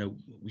sort of said,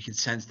 we can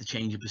sense the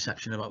change in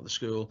perception about the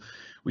school,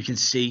 we can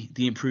see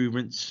the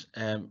improvements,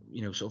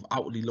 sort of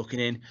outwardly looking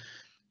in.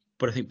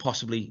 But I think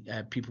possibly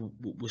people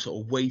were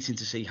sort of waiting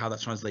to see how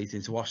that translated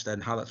into Ofsted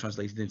and how that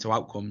translated into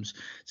outcomes,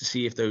 to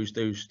see if those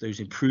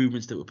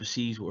improvements that were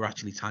perceived were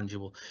actually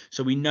tangible.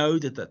 So we know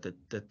that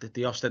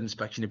the Ofsted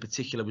inspection in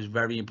particular was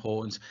very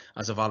important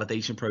as a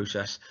validation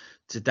process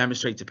to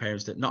demonstrate to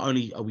parents that not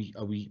only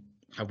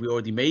have we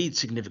already made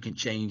significant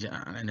change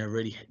and in a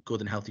really good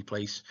and healthy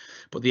place,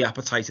 but the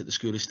appetite at the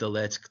school is still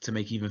there to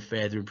make even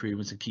further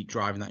improvements and keep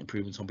driving that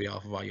improvement on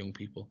behalf of our young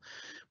people.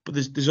 But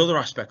there's other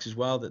aspects as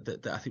well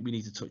that I think we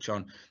need to touch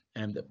on,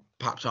 that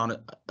perhaps aren't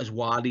as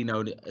widely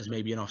known as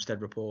maybe an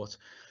Ofsted report.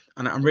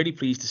 And I'm really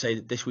pleased to say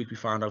that this week we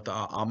found out that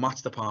our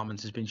maths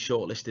department has been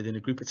shortlisted in a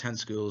group of 10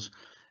 schools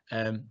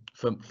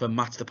for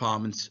maths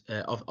departments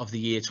of the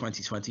year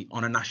 2020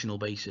 on a national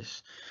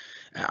basis.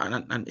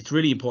 And it's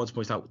really important to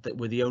point out that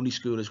we're the only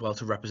school as well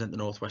to represent the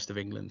northwest of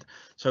England.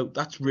 So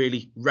that's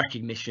really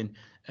recognition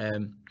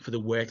for the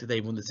work that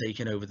they've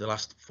undertaken over the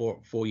last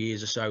four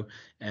years or so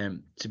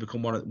to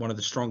become one of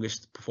the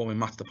strongest performing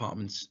maths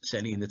departments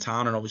certainly in the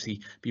town, and obviously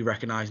be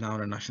recognised now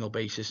on a national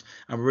basis.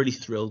 And we're really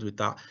thrilled with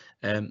that.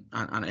 And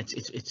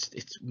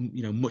it's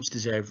much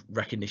deserved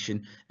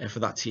recognition for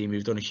that team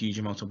who've done a huge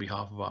amount on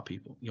behalf of our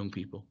young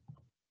people.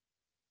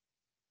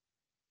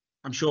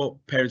 I'm sure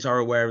parents are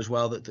aware as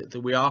well that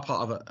we are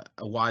part of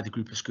a wider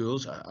group of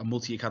schools, a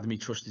multi-academy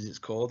trust as it's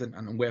called,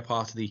 and we're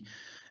part of the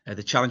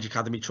Challenge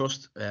Academy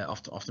Trust,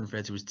 often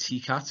referred to as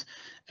TCAT.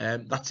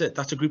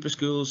 That's a group of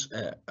schools,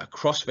 a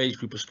cross-phase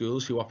group of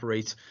schools who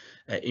operate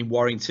in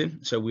Warrington.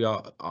 So we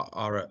are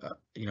a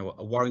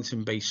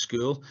Warrington-based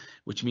school,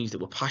 which means that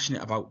we're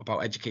passionate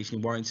about education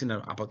in Warrington,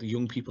 about the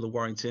young people of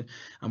Warrington,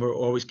 and we're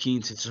always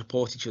keen to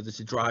support each other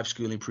to drive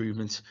school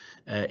improvement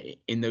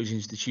in those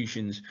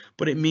institutions.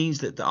 But it means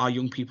that our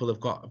young people have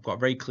got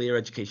very clear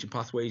education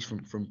pathways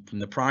from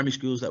the primary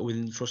schools that are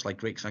within the trust, like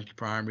Great Sankey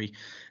Primary,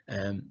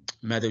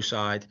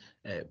 Meadowside,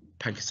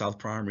 Penketh South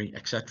Primary,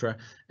 etc.,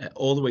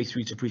 all the way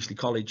through to Priestley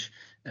College,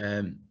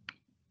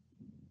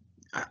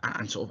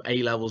 and sort of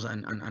A levels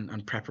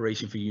and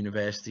preparation for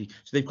university.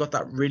 So they've got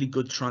that really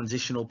good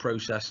transitional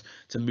process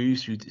to move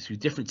through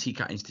different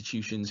TCAT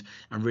institutions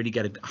and really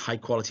get a high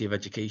quality of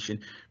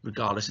education,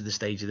 regardless of the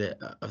stage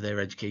of their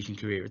education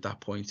career at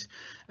that point.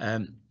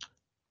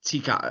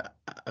 TCAT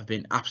have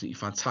been absolutely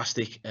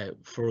fantastic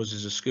for us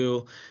as a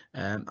school,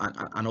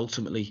 and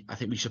ultimately I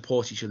think we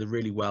support each other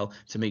really well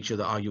to make sure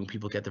that our young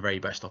people get the very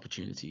best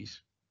opportunities.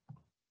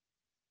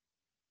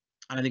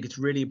 And I think it's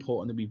really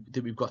important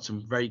that we've got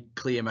some very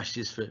clear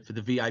messages for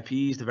the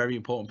VIPs, the very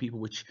important people,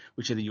 which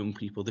are the young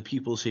people, the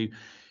pupils who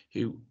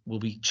will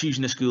be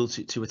choosing a school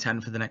to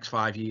attend for the next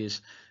 5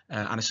 years,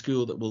 and a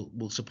school that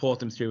will support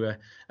them through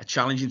a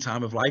challenging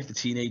time of life, the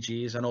teenage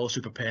years, and also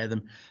prepare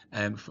them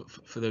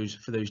for those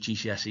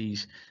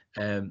GCSEs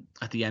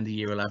at the end of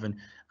year 11,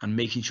 and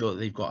making sure that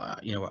they've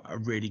got a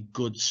really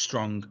good,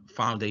 strong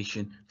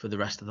foundation for the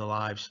rest of their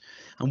lives.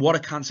 And what I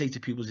can say to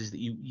pupils is that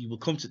you will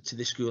come to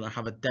this school and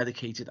have a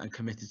dedicated and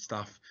committed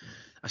staff,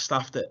 a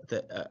staff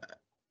that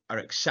are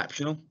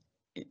exceptional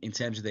in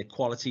terms of their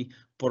quality,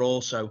 but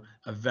also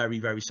are very,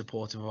 very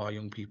supportive of our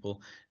young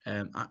people,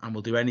 and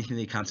will do anything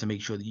they can to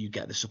make sure that you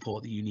get the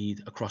support that you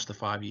need across the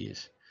 5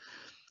 years.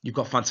 You've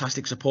got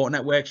fantastic support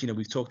networks.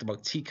 We've talked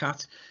about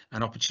TCAT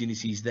and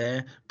opportunities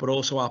there, but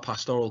also our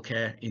pastoral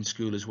care in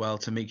school as well,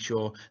 to make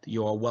sure that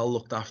you are well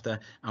looked after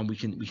and we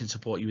can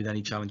support you with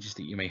any challenges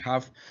that you may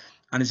have.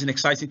 And it's an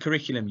exciting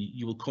curriculum.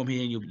 You will come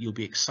here and you'll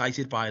be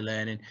excited by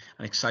learning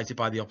and excited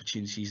by the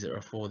opportunities that are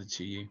afforded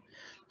to you.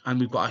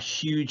 And we've got a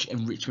huge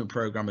enrichment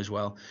program as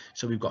well.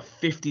 So we've got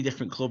 50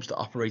 different clubs that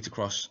operate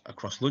across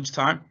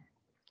lunchtime,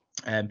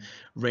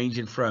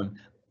 ranging from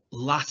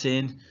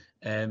Latin,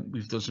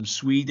 we've done some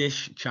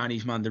Swedish,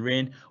 Chinese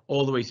Mandarin,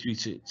 all the way through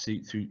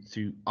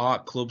to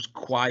art clubs,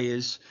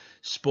 choirs,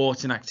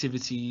 sporting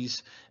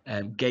activities,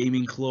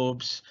 gaming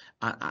clubs,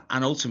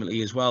 and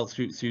ultimately as well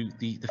through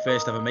the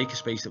first ever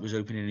makerspace that was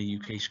open in a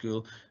UK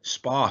school,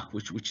 Spark,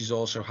 which is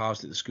also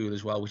housed at the school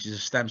as well, which is a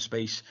STEM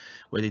space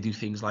where they do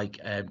things like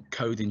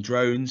coding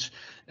drones,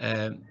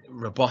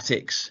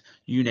 robotics,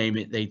 you name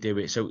it, they do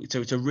it. So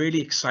it's a really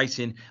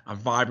exciting and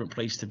vibrant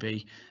place to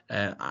be,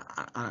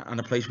 and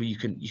a place where you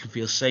can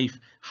feel safe,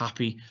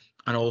 happy,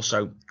 and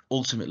also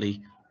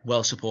ultimately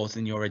well supported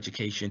in your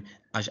education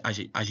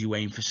as you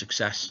aim for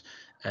success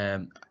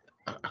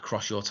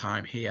across your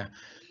time here.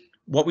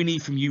 What we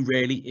need from you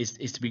really is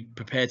to be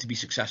prepared to be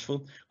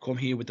successful. Come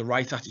here with the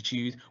right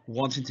attitude,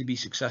 wanting to be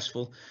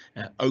successful,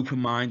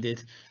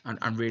 open-minded,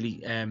 and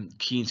really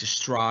keen to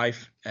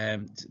strive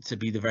to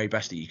be the very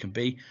best that you can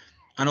be.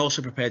 and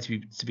also prepared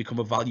to become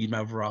a valued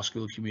member of our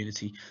school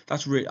community.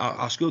 That's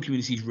our school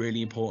community is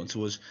really important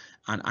to us,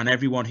 and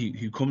everyone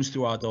who comes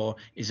through our door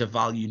is a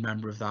valued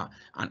member of that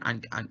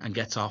and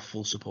gets our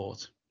full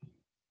support.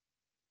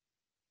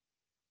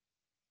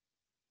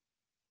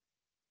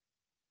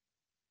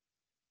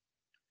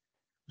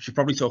 We should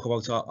probably talk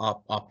about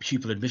our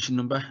pupil admission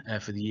number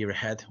for the year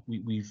ahead.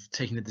 We've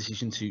taken the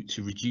decision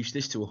to reduce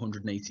this to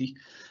 180,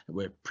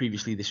 where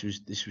previously this was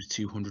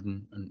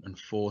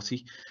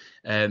 240.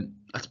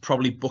 That's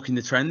probably bucking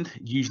the trend.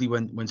 Usually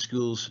when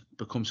schools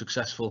become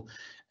successful,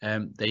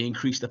 they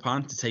increase the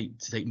pan to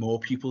take more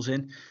pupils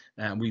in,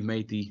 and we've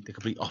made the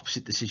complete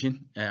opposite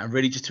decision. And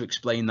really just to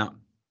explain that,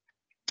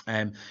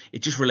 it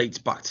just relates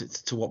back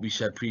to what we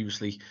said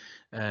previously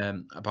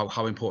about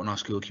how important our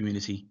school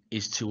community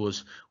is to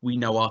us. We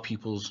know our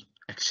pupils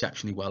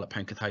exceptionally well at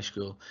Penketh High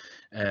School,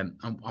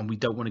 and we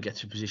don't want to get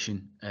to a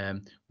position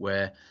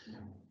where,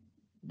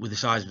 with the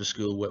size of a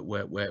school,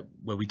 where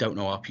we don't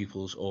know our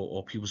pupils,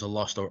 or pupils are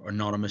lost or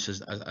anonymous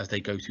as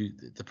they go through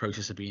the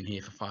process of being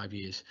here for 5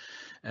 years.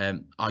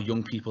 Our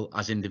young people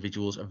as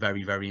individuals are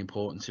very, very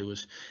important to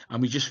us,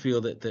 and we just feel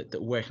that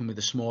working with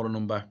a smaller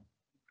number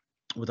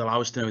would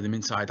allow us to know them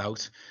inside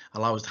out,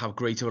 allow us to have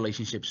greater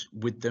relationships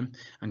with them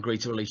and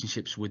greater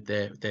relationships with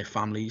their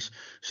families,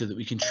 so that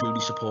we can truly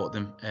support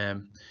them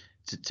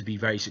to be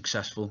very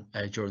successful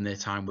during their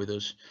time with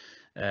us.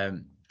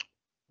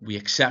 We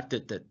accept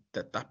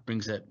that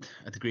brings a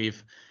degree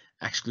of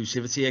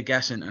exclusivity, I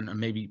guess, and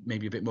maybe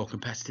a bit more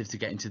competitive to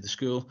get into the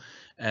school,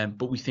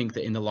 but we think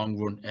that in the long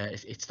run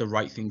it's the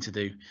right thing to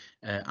do,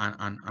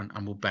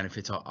 and will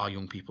benefit our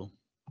young people.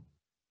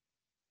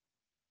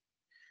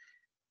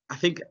 I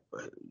think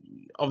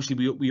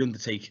obviously we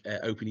undertake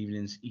open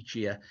evenings each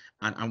year,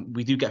 and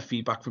we do get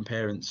feedback from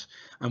parents,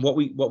 and what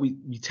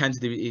we tend to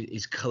do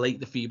is collate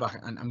the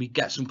feedback, and we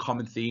get some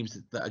common themes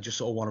that I just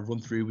sort of want to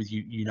run through with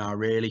you now,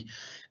 really.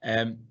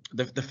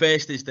 The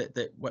first is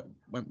that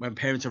when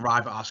parents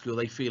arrive at our school,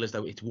 they feel as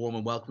though it's warm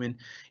and welcoming.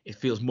 It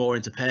feels more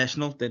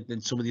interpersonal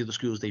than some of the other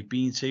schools they've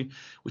been to,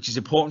 which is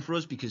important for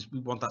us because we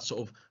want that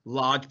sort of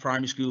large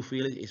primary school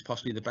feeling. It's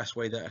possibly the best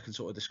way that I can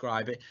sort of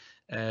describe it.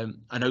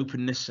 An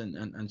openness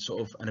and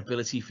sort of an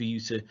ability for you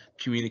to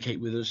communicate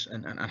with us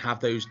and have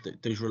those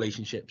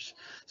relationships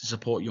to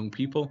support young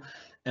people,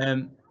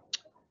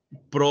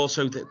 but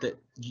also that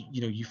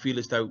you feel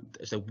as though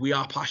we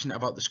are passionate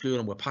about the school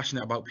and we're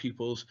passionate about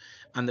pupils,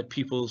 and that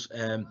pupils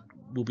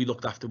will be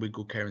looked after with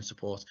good care and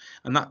support.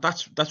 And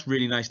that's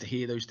really nice to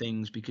hear those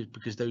things,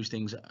 because those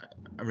things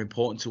are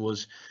important to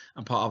us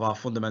and part of our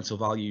fundamental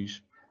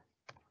values.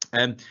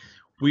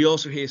 We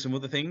also hear some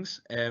other things,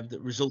 that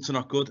results are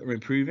not good or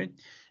improving.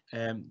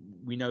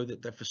 We know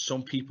that for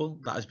some people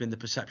that has been the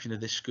perception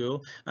of this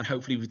school, and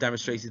hopefully we've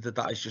demonstrated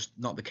that is just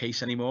not the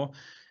case anymore.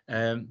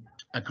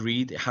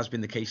 Agreed, it has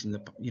been the case in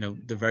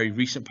the very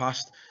recent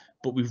past,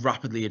 but we've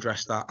rapidly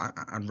addressed that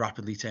and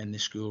rapidly turned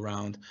this school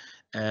around,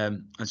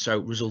 and so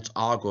results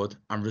are good,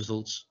 and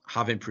results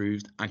have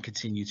improved and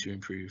continue to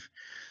improve.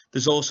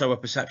 There's also a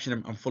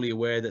perception, I'm fully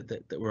aware,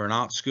 that we're an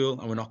art school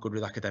and we're not good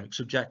with academic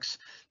subjects.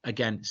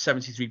 Again,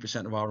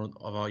 73% of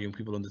our young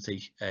people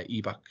undertake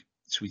EBAC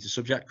suite of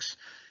subjects,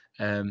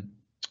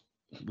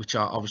 which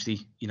are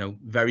obviously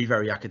very,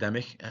 very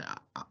academic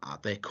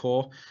at their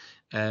core,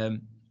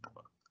 and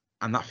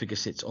that figure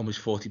sits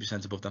almost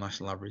 40% above the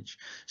national average.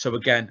 So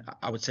again,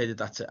 I would say that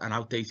that's an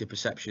outdated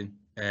perception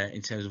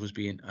in terms of us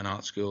being an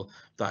art school.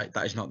 That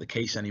is not the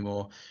case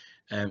anymore.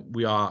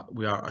 We are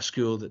a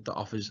school that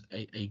offers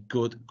a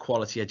good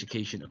quality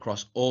education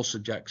across all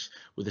subjects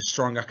with a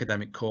strong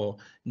academic core.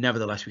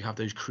 Nevertheless, we have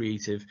those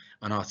creative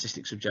and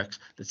artistic subjects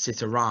that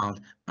sit around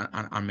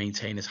and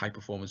maintain as high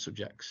performance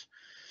subjects.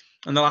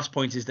 And the last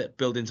point is that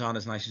buildings aren't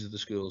as nice as other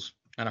schools,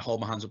 and I hold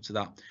my hands up to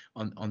that.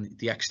 On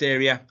the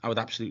exterior, I would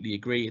absolutely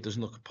agree. It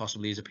doesn't look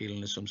possibly as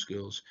appealing as some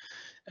schools.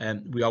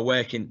 We are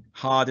working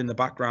hard in the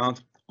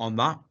background on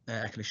that,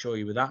 I can assure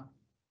you with that.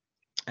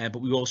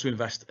 But we also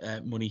invest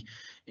money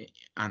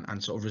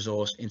and sort of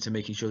resource into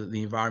making sure that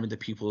the environment that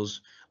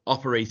pupils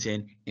operate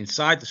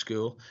inside the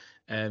school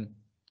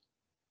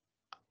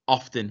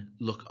often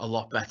look a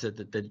lot better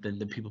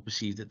than people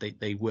perceive that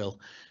they will,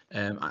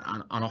 and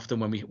often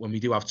when we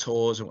do have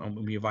tours and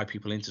when we invite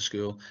people into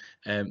school,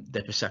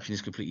 their perception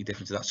is completely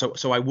different to that.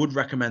 So I would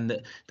recommend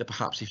that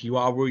perhaps if you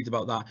are worried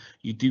about that,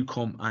 you do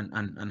come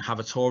and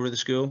have a tour of the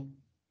school.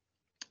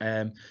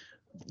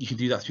 You can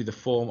do that through the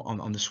form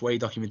on the Sway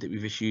document that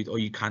we've issued, or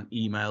you can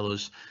email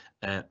us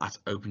at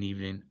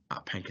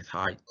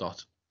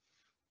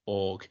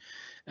openevening@penkethhigh.org.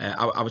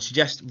 I would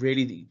suggest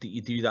really that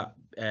you do that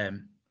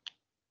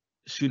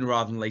sooner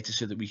rather than later,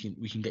 so that we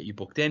can get you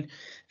booked in.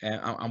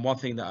 And one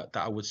thing that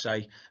I would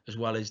say as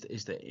well is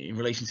that in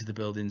relation to the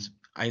buildings,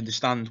 I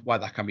understand why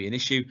that can be an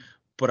issue,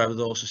 but I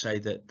would also say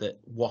that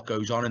what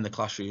goes on in the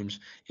classrooms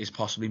is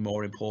possibly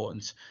more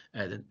important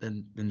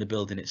than the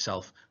building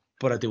itself.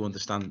 But I do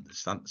understand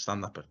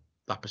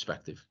that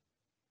perspective.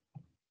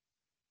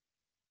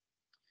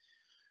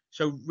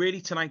 So really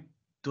tonight,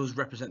 does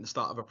represent the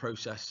start of a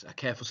process, a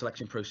careful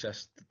selection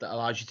process that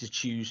allows you to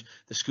choose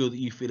the school that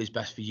you feel is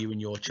best for you and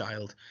your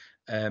child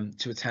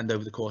to attend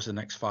over the course of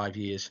the next 5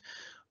 years.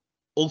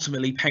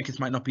 Ultimately, Penketh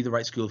might not be the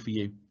right school for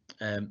you,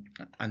 and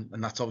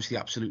that's obviously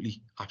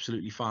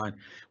absolutely fine.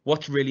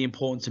 What's really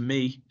important to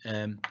me,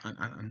 and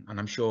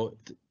I'm sure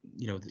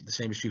the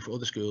same is true for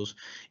other schools,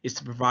 is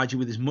to provide you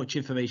with as much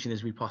information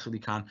as we possibly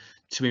can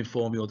to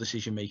inform your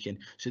decision making,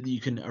 so that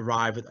you can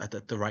arrive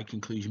at the right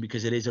conclusion,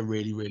 because it is a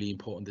really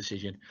important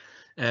decision.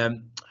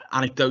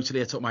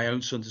 Anecdotally, I took my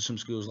own son to some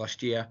schools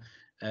last year.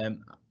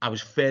 I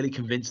was fairly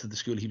convinced of the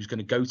school he was going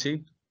to go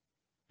to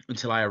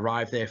until I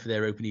arrived there for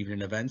their open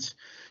evening events.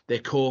 Their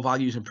core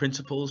values and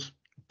principles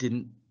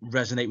didn't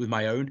resonate with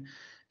my own.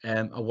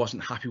 I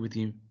wasn't happy with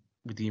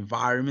the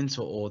environment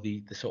or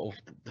the sort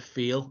of the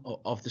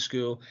feel of the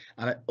school,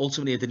 and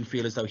ultimately I didn't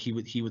feel as though he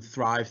would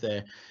thrive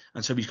there,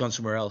 and so he's gone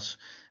somewhere else.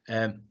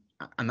 And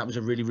that was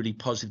a really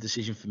positive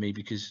decision for me,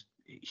 because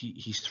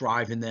he's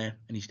thriving there,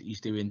 and he's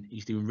doing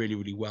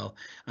really well,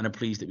 and I'm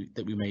pleased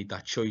that we made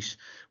that choice.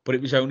 But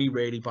it was only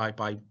really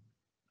by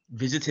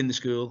visiting the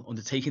school,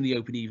 undertaking the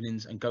open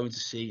evenings, and going to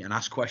see and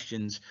ask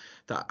questions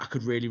that I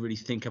could really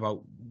think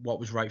about what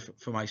was right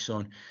for my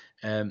son,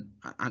 and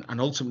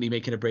ultimately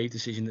making a brave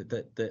decision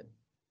that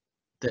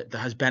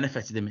has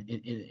benefited him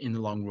in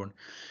the long run.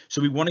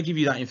 So we want to give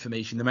you that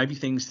information. There may be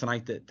things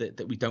tonight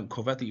that we don't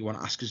cover that you want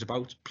to ask us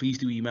about. Please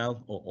do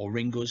email or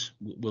ring us.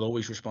 We'll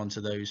always respond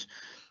to those.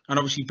 And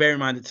obviously bear in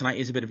mind that tonight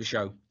is a bit of a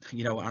show,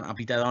 and I'll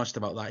be dead honest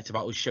about that. It's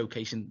about us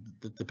showcasing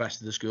the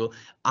best of the school,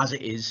 as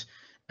it is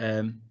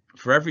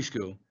for every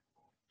school.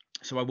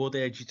 So I would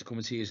urge you to come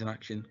and see us in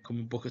action, come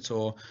and book a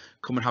tour,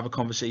 come and have a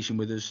conversation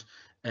with us,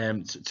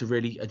 to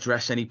really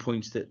address any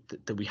points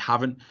that we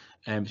haven't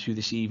through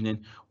this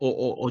evening,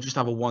 or just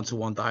have a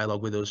one-to-one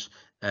dialogue with us,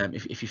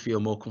 if you feel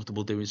more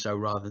comfortable doing so,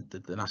 rather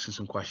than asking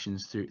some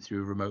questions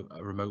through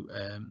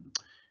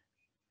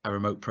a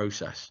remote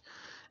process.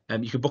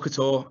 You can book a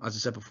tour, as I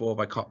said before,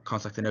 by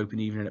contacting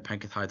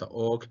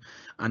openevening@penkethhigh.org.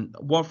 And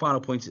one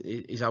final point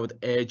is I would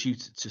urge you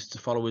to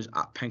follow us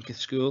at Penketh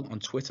School on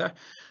Twitter.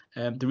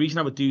 The reason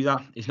I would do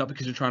that is not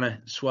because we're trying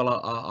to swell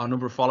our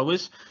number of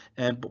followers,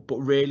 but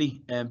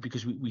really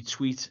because we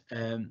tweet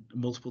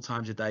multiple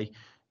times a day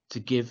to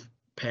give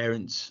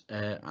parents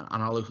and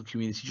our local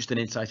community just an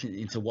insight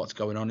into what's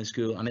going on in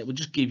school, and it will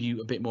just give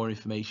you a bit more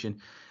information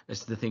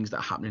as to the things that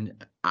are happening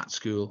at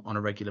school on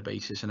a regular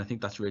basis. And I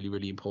think that's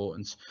really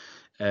important.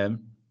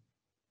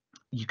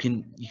 You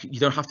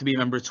don't have to be a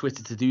member of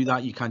Twitter to do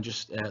that. You can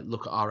just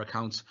look at our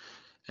account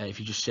if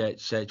you just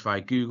search via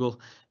Google,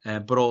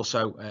 but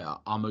also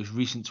our most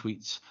recent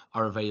tweets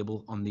are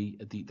available on the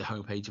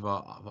homepage of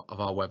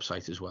our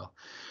website as well.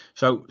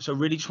 So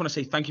really just want to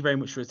say thank you very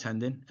much for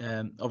attending.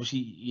 Obviously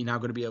you're now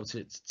going to be able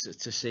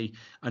to see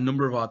a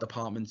number of our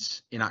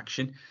departments in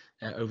action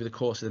over the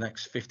course of the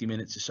next 50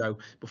 minutes or so,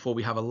 before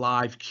we have a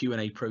live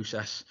Q&A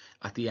process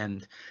at the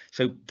end.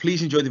 So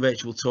please enjoy the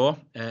virtual tour,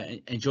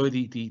 enjoy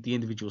the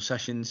individual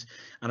sessions,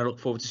 and I look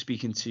forward to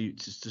speaking to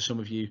some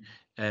of you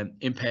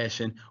in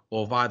person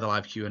or via the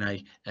live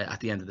Q&A at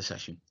the end of the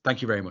session.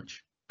 Thank you very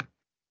much.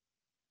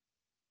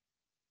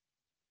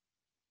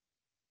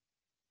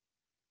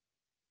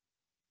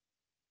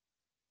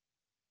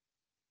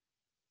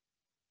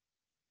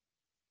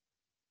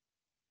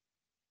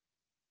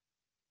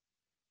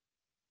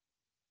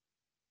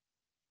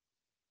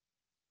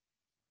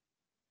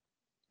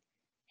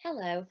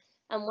 Hello,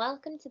 and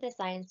welcome to the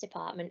Science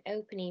Department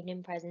Open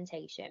Evening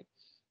presentation.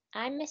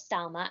 I'm Miss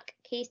Dalmack,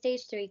 Key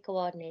Stage 3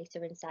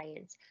 Coordinator in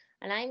Science,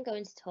 and I'm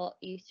going to talk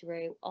you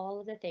through all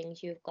of the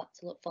things you've got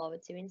to look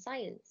forward to in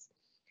science.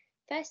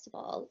 First of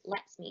all,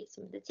 let's meet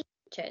some of the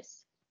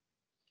teachers.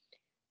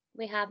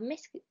 We have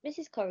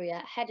Mrs.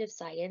 Courier, Head of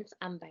Science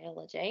and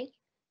Biology.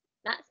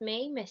 That's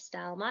me, Miss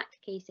Dalmack,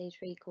 Key Stage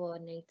 3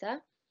 Coordinator.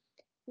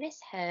 Miss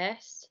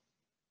Hurst,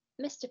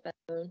 Mr.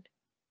 Bone,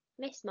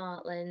 Miss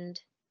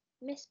Martland,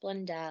 Miss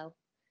Blundell,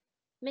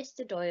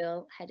 Mr.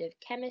 Doyle, Head of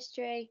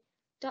Chemistry,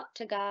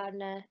 Dr.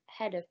 Gardner,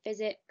 Head of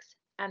Physics,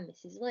 and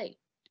Mrs. Lee.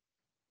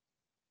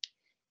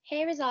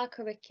 Here is our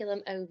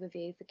curriculum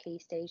overview for Key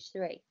Stage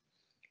 3.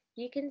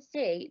 You can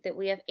see that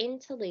we have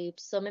interleaved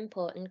some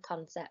important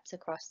concepts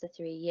across the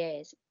 3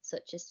 years,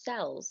 such as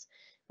cells,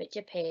 which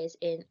appears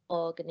in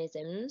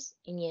organisms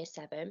in Year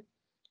 7,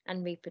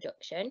 and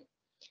reproduction,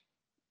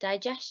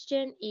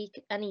 digestion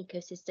and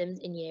ecosystems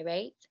in Year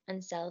 8,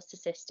 and cells to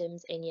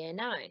systems in Year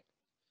 9.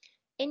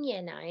 In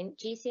Year 9,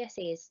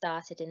 GCSE is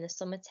started in the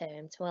summer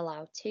term to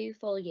allow 2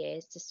 full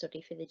years to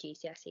study for the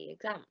GCSE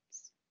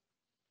exams.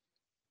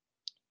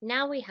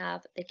 Now we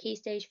have the Key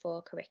Stage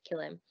 4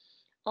 curriculum.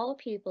 All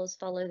pupils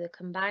follow the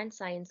combined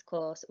science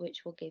course,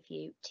 which will give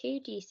you 2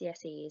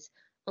 GCSEs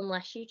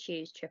unless you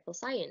choose triple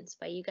science,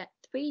 where you get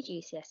 3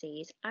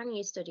 GCSEs and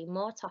you study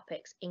more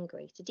topics in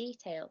greater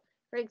detail.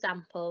 For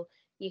example,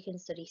 you can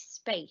study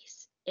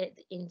space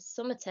in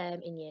summer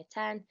term in Year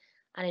 10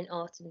 and in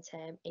autumn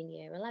term in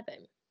Year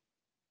 11.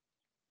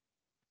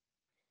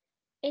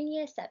 In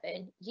Year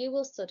 7, you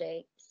will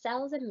study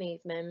cells and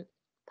movement,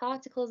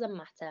 particles and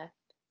matter,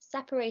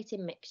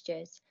 separating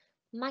mixtures,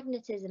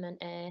 magnetism and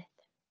earth,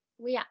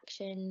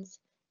 reactions,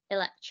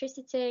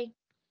 electricity,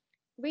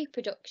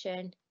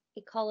 reproduction,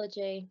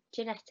 ecology,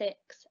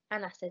 genetics,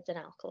 and acids and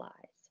alkalis.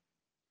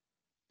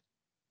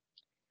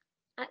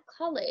 At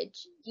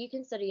college, you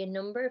can study a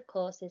number of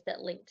courses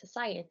that link to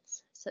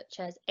science, such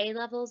as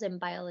A-levels in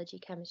biology,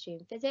 chemistry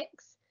and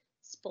physics,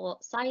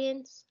 sports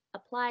science,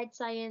 applied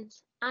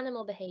science,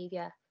 animal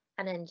behaviour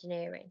and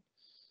engineering.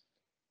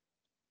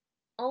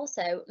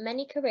 Also,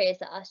 many careers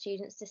that our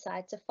students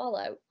decide to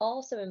follow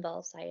also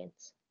involve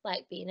science,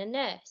 like being a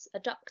nurse, a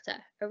doctor,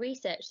 a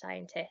research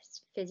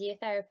scientist,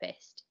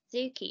 physiotherapist,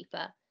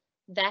 zookeeper,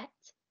 vet,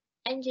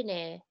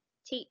 engineer,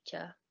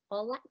 teacher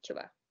or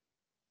lecturer.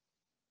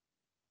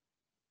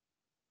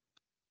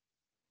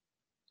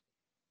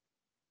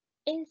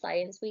 In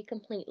science, we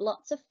complete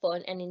lots of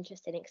fun and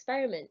interesting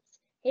experiments.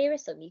 Here are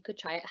some you could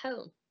try at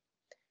home.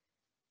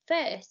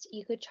 First,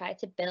 you could try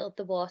to build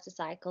the water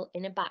cycle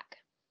in a bag.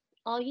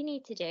 All you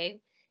need to do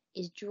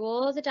is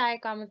draw the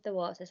diagram of the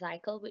water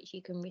cycle, which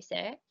you can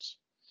research,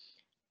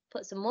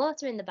 put some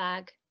water in the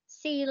bag,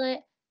 seal it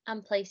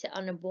and place it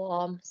on a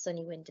warm,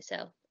 sunny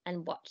windowsill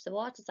and watch the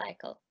water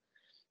cycle.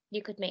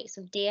 You could make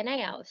some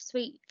DNA out of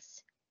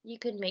sweets. You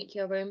could make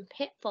your own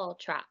pitfall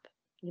trap.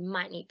 You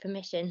might need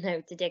permission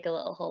though to dig a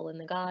little hole in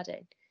the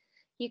garden.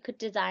 You could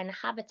design a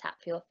habitat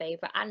for your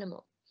favourite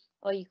animal,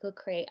 or you could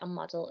create a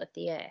model of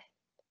the earth.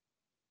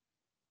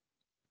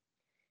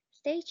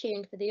 Stay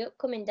tuned for the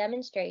upcoming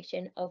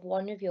demonstration of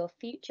one of your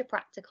future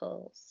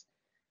practicals.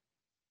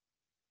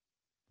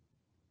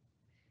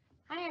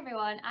 Hi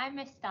everyone, I'm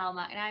Miss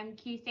Stelma and I'm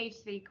Key Stage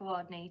 3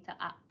 Coordinator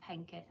at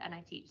Penketh and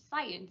I teach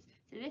science.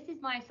 So this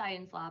is my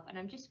science lab and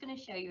I'm just going to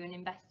show you an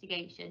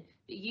investigation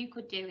that you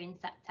could do in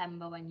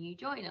September when you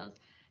join us.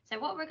 So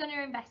what we're going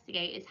to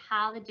investigate is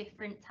how the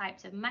different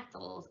types of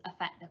metals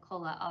affect the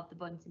colour of the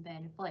Bunsen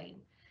burner flame.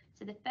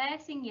 So the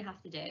first thing you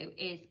have to do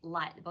is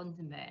light the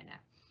Bunsen burner.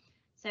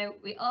 So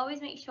we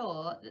always make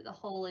sure that the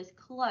hole is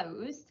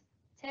closed,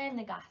 turn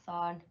the gas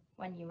on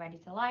when you're ready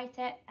to light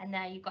it, and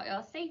there you've got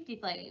your safety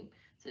flame.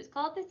 So it's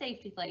called the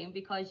safety flame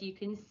because you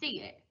can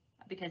see it,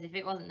 because if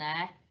it wasn't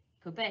there,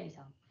 you could burn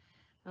yourself.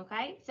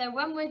 Okay, so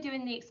when we're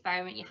doing the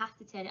experiment, you have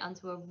to turn it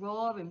onto a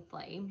roaring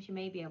flame, which you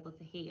may be able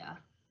to hear.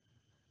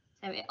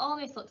 So it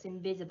almost looks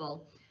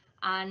invisible.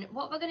 And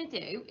what we're going to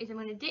do is I'm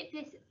going to dip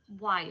this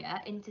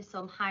wire into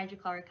some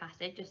hydrochloric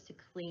acid just to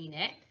clean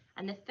it.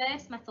 And the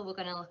first metal we're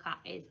going to look at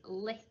is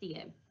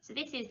lithium. So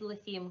this is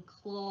lithium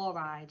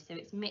chloride, so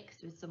it's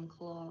mixed with some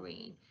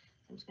chlorine.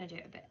 So I'm just going to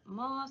do it a bit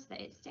more so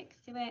that it sticks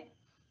to it.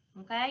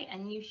 Okay,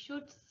 and you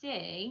should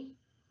see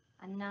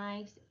a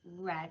nice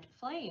red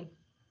flame.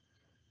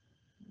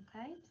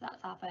 Okay, so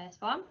that's our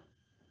first one.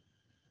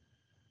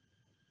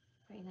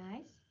 Pretty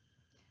nice.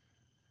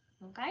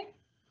 Okay.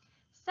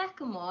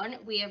 Second one,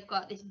 we have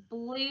got this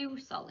blue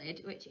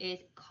solid, which is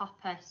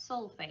copper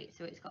sulfate.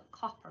 So it's got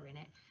copper in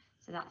it.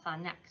 So that's our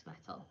next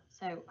metal.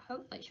 So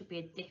hopefully it should be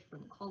a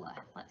different colour.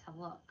 Let's have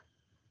a look.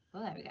 Oh,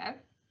 there we go.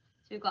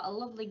 So we've got a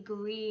lovely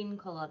green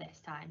colour this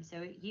time.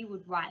 So you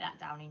would write that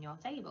down in your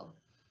table.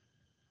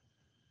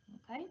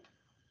 Okay.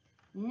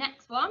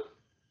 Next one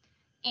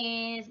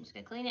is, I'm just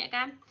going to clean it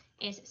again,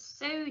 is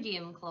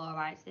sodium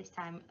chloride. So this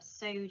time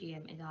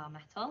sodium is our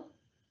metal.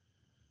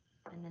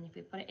 And then if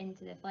we put it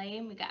into the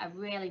flame, we get a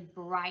really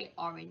bright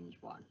orange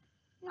one.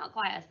 Not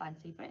quite as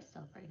fancy, but it's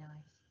still pretty nice.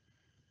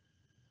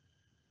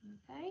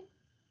 Okay.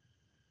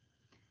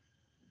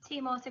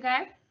 2 more to go.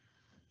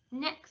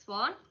 Next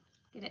one,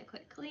 give it a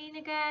quick clean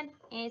again,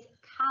 is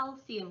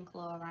calcium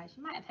chloride.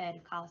 You might have heard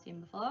of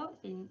calcium before.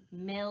 It's in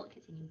milk,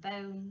 it's in your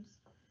bones.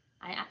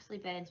 And it actually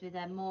burns with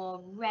a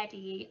more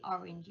reddy,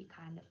 orangey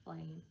kind of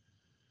flame.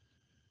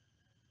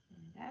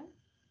 There we go.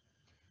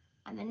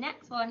 And the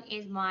next one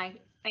is my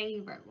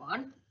favourite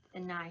one, the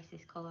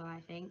nicest colour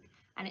I think,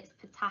 and it's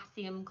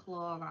potassium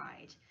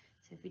chloride.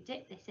 So if we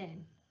dip this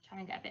in, try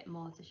and get a bit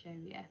more to show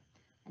you,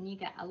 and you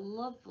get a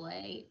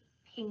lovely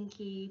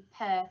pinky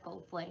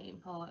purple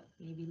flame, or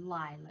maybe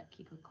lilac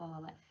you could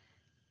call it.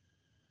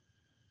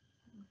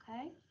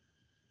 Okay,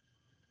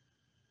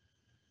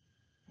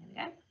 there we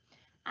go.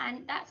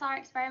 And that's our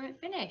experiment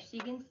finished. So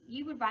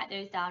you would write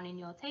those down in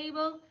your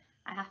table.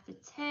 I have to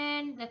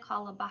turn the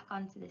collar back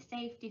onto the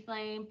safety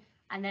flame,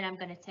 and then I'm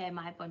going to turn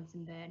my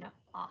Bunsen burner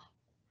off.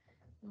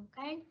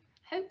 Okay,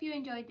 hope you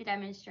enjoyed the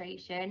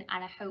demonstration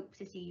and I hope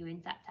to see you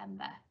in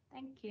September.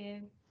 Thank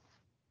you.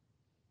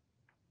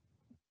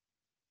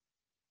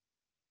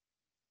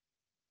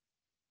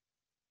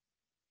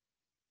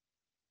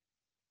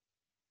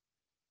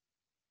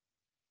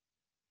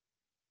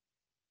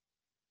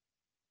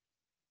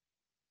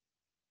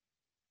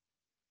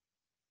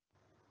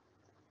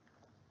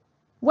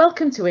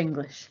 Welcome to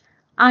English.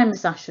 I'm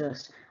Miss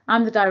Ashurst.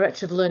 I'm the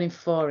Director of Learning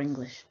for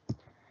English.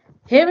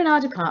 Here in our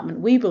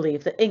department, we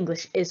believe that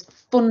English is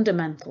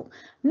fundamental,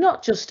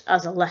 not just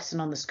as a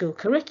lesson on the school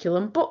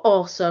curriculum, but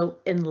also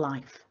in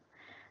life.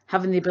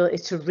 Having the ability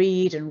to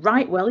read and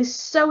write well is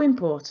so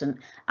important,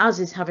 as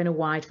is having a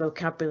wide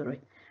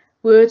vocabulary.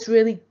 Words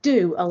really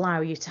do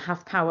allow you to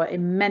have power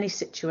in many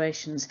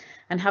situations,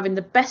 and having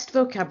the best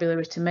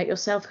vocabulary to make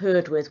yourself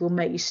heard with will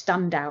make you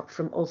stand out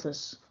from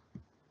others.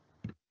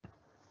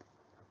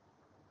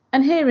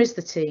 And here is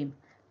the team.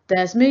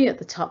 There's me at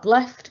the top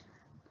left,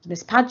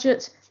 Miss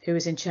Paget, who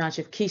is in charge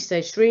of Key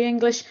Stage 3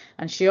 English,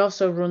 and she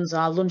also runs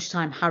our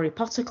lunchtime Harry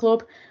Potter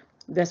club.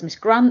 There's Miss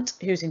Grant,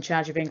 who's in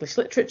charge of English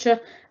literature,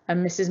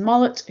 and Mrs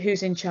Mollett,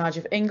 who's in charge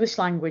of English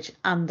language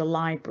and the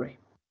library.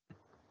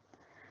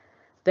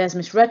 There's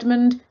Miss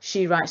Redmond,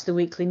 she writes the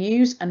weekly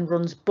news and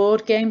runs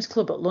Board Games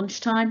Club at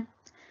lunchtime.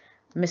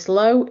 Miss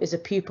Lowe is a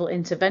pupil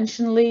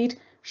intervention lead.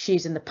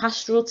 She's in the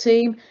pastoral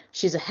team,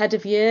 she's a head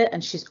of year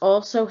and she's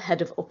also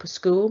head of upper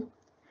school.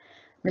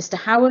 Mr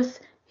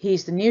Howarth,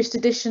 he's the newest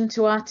addition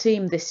to our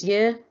team this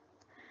year.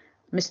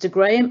 Mr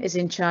Graham is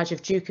in charge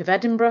of Duke of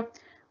Edinburgh,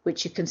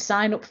 which you can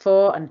sign up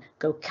for and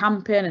go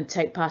camping and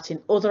take part in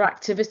other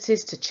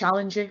activities to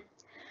challenge you.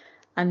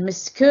 And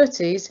Mrs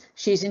Curtis,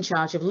 she's in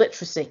charge of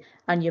literacy,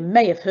 and you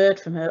may have heard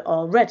from her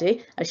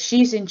already as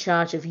she's in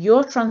charge of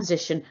your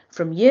transition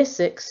from Year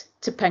 6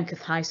 to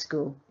Penketh High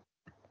School.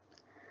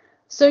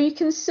 So you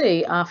can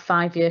see our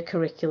 5-year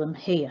curriculum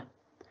here.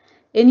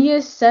 In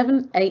Years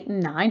 7, 8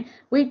 and 9,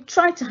 we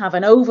try to have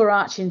an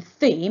overarching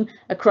theme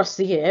across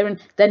the year, and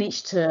then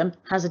each term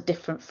has a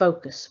different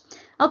focus.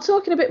 I'll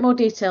talk in a bit more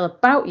detail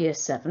about Year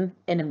 7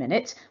 in a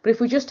minute, but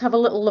if we just have a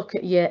little look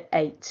at Year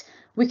 8,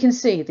 we can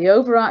see the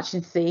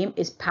overarching theme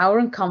is power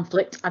and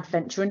conflict,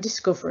 adventure and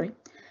discovery.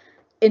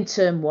 In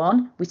term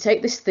 1, we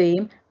take this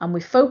theme and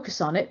we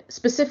focus on it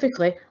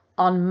specifically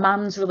on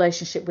man's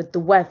relationship with the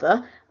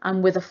weather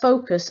and with a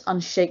focus on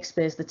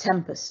Shakespeare's The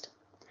Tempest.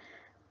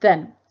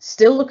 Then,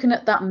 still looking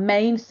at that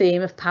main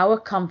theme of power,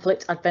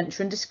 conflict,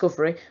 adventure and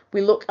discovery,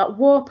 we look at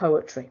war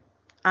poetry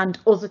and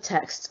other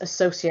texts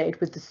associated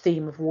with the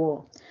theme of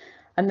war.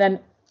 And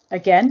then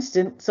again,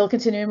 still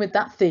continuing with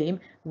that theme,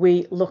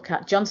 we look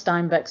at John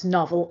Steinbeck's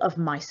novel of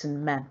Mice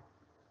and Men.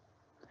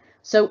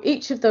 So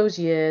each of those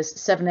years,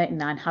 7, 8 and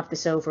 9, have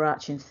this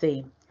overarching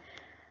theme.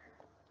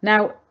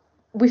 Now,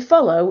 we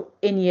follow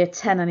in year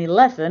 10 and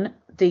 11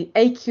 the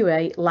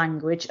AQA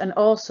language and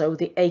also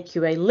the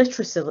AQA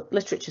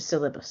literature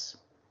syllabus.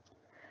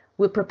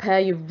 We'll prepare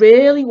you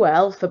really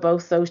well for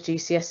both those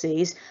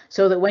GCSEs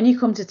so that when you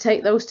come to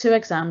take those 2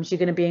 exams, you're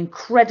going to be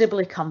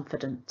incredibly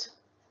confident.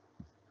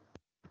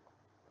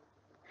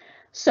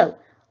 So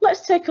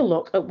let's take a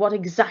look at what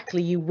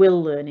exactly you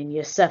will learn in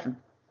year 7.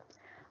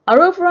 Our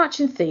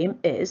overarching theme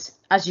is,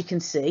 as you can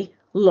see,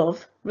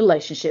 love,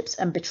 relationships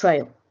and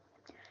betrayal.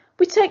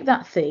 We take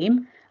that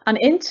theme and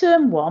in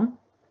term 1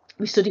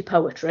 we study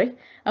poetry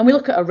and we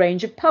look at a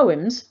range of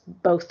poems,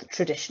 both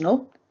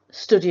traditional,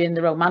 studying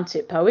the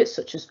romantic poets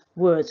such as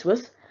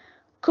Wordsworth,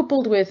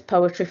 coupled with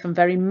poetry from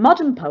very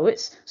modern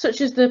poets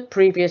such as the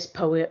previous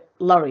poet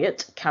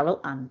laureate Carol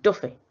Ann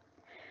Duffy.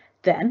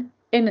 Then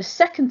in the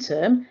second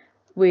term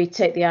we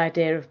take the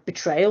idea of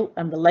betrayal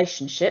and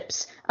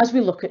relationships as we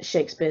look at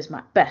Shakespeare's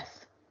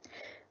Macbeth.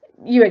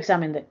 You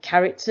examine the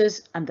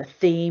characters and the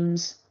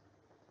themes,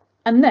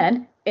 and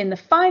then in the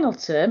final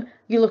term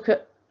you look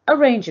at a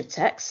range of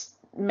texts,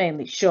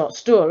 mainly short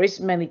stories,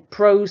 mainly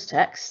prose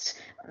texts,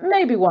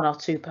 maybe 1 or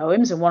 2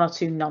 poems and 1 or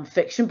 2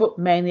 non-fiction, but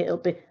mainly it'll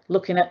be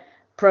looking at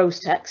prose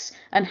texts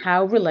and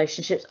how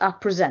relationships are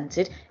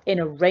presented in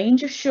a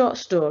range of short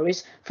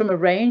stories from a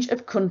range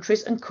of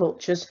countries and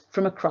cultures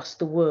from across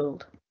the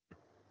world.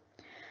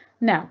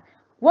 Now,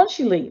 once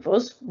you leave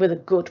us with a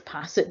good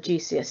pass at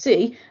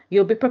GCSE,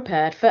 you'll be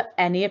prepared for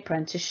any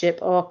apprenticeship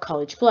or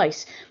college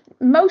place.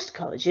 Most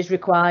colleges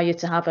require you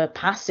to have a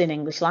pass in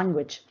English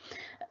language.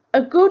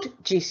 A good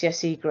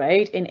GCSE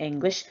grade in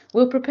English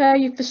will prepare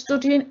you for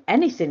studying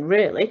anything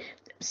really,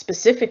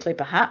 specifically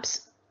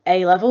perhaps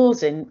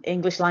A-levels in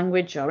English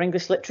language or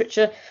English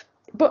literature,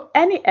 but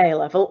any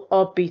A-level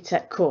or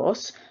BTEC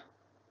course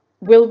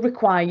will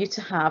require you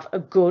to have a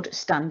good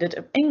standard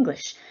of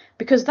English,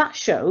 because that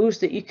shows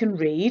that you can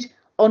read,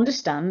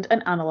 understand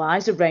and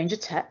analyse a range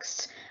of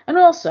texts, and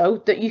also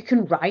that you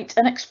can write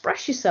and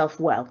express yourself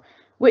well,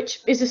 which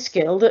is a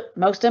skill that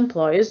most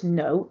employers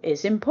know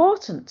is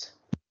important.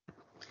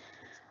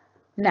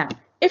 Now,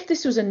 if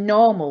this was a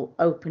normal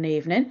open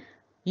evening,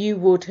 you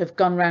would have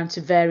gone round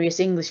to various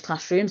English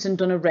classrooms and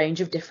done a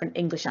range of different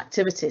English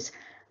activities.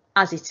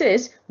 As it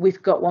is,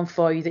 we've got one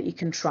for you that you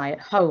can try at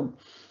home.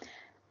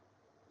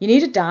 You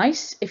need a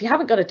dice. If you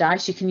haven't got a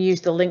dice, you can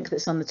use the link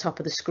that's on the top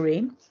of the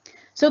screen.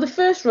 So the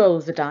first roll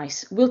of the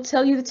dice will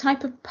tell you the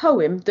type of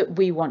poem that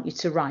we want you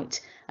to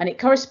write, and it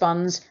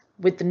corresponds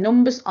with the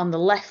numbers on the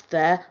left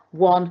there,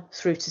 1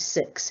 through to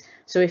 6.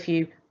 So if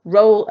you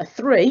roll a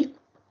 3,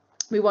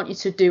 we want you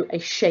to do a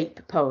shape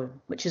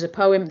poem, which is a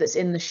poem that's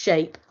in the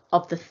shape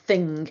of the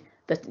thing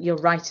that you're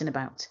writing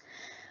about.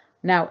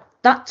 Now,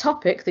 that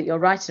topic that you're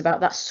writing about,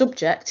 that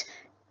subject,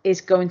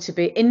 is going to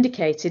be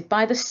indicated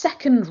by the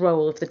second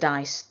roll of the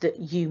dice that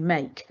you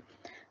make.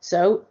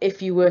 So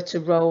if you were to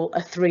roll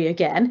a 3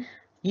 again,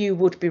 you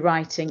would be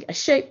writing a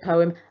shape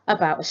poem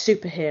about a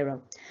superhero.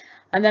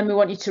 And then we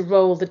want you to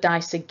roll the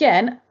dice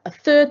again a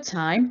 3rd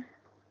time,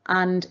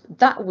 and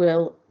that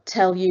will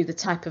tell you the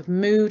type of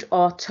mood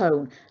or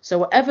tone. So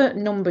whatever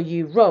number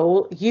you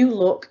roll, you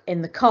look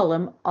in the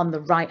column on the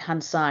right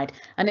hand side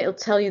and it'll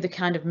tell you the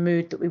kind of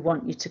mood that we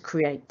want you to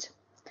create.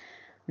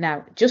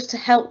 Now, just to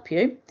help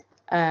you,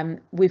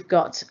 we've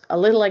got a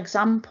little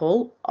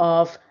example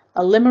of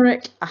a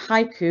limerick, a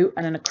haiku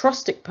and an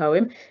acrostic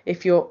poem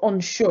if you're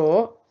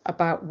unsure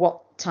about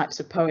what types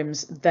of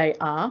poems they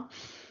are.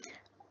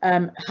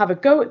 Have a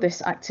go at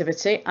this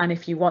activity, and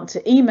if you want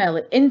to email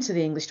it into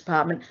the English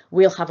department,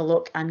 we'll have a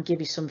look and give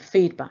you some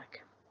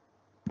feedback.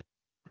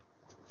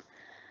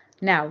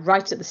 Now,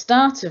 right at the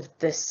start of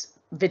this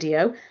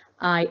video,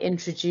 I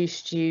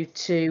introduced you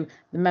to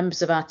the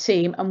members of our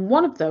team, and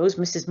one of those,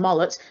 Mrs.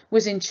 Mollett,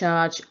 was in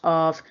charge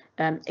of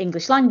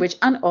English language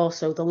and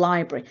also the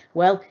library.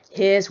 Well,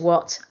 here's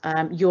what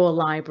your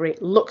library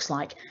looks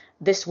like.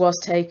 This was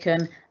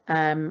taken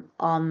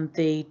on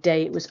the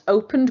day it was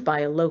opened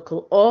by a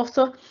local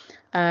author.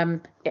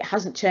 It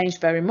hasn't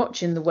changed very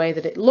much in the way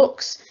that it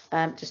looks,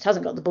 just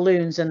hasn't got the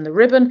balloons and the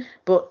ribbon,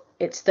 but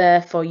it's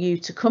there for you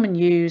to come and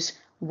use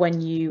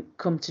when you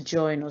come to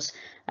join us.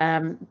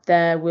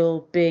 There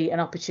will be an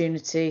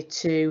opportunity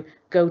to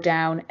go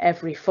down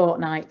every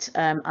fortnight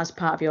as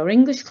part of your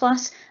English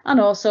class, and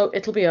also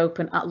it'll be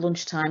open at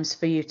lunchtimes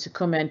for you to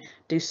come in,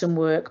 do some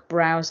work,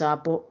 browse our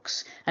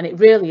books, and it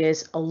really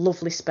is a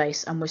lovely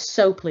space and we're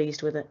so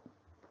pleased with it.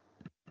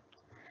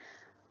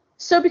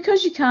 So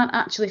because you can't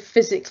actually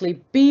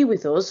physically be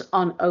with us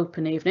on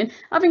Open Evening,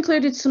 I've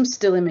included some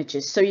still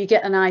images so you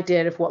get an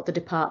idea of what the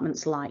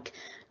department's like.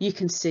 You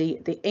can see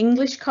the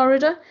English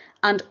corridor,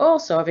 and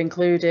also I've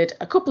included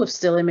a couple of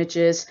still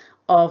images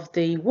of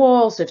the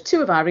walls of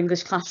two of our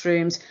English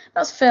classrooms.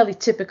 That's fairly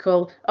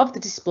typical of the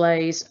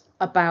displays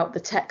about the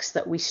text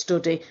that we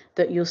study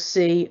that you'll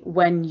see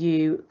when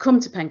you come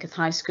to Penketh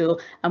High School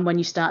and when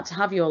you start to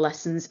have your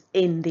lessons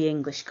in the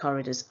English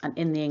corridors and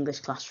in the English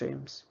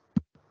classrooms.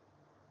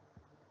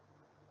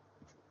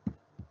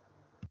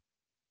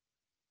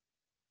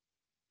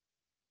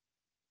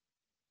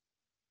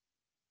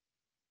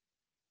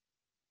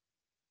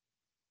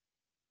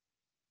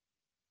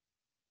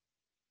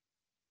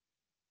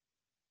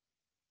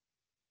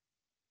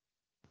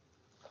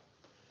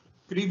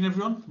 Good evening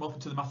everyone, welcome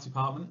to the Maths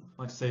Department. I'd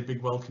like to say a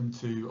big welcome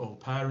to all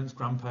parents,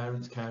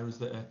 grandparents, carers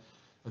that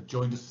have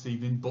joined us this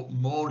evening, but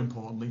more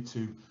importantly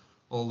to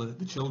all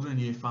the children in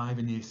Year 5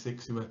 and Year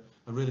 6 who are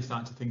really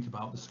starting to think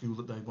about the school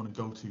that they want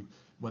to go to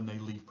when they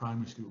leave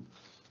primary school.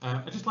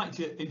 I'd just like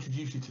to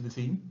introduce you to the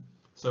team.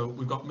 So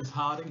we've got Miss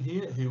Harding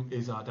here, who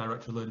is our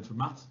Director of Learning for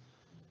Maths.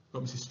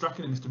 We've got Mrs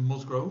Strachan and Mr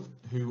Musgrove,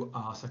 who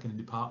are second in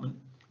department,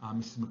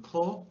 and Mrs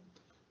McClaw.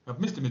 We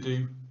have Mr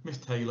Madu, Miss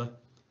Taylor,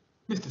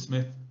 Mr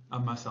Smith,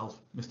 and myself,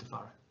 Mr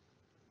Farrer.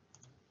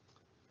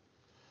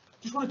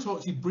 Just want to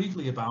talk to you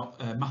briefly about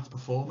maths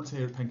performance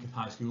here at Penketh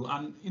High School,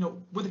 and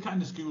we're the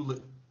kind of school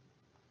that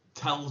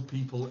tells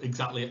people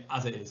exactly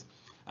as it is.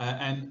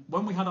 And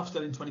when we had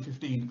Ofsted in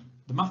 2015,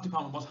 the maths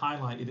department was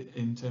highlighted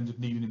in terms of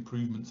needing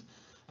improvements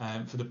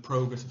for the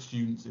progress of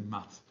students in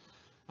maths.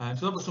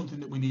 So that was something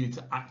that we needed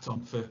to act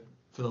on for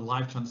the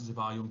life chances of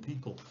our young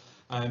people.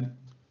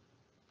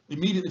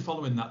 Immediately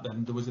following that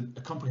then, there was a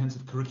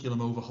comprehensive curriculum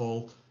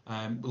overhaul,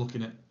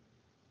 looking at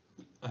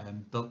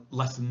the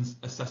lessons,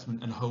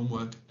 assessment and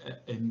homework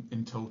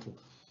in total.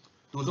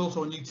 There was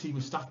also a new team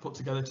of staff put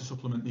together to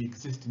supplement the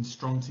existing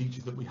strong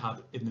teachers that we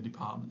had in the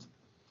department.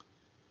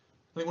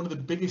 I think one of the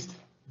biggest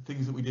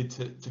things that we did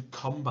to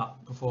combat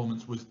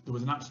performance was there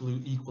was an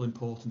absolute equal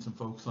importance and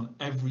focus on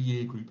every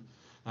year group.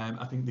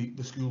 I think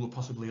the school were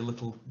possibly a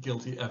little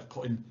guilty of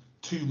putting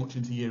too much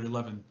into Year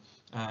 11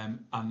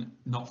 and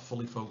not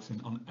fully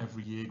focusing on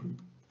every year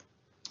group.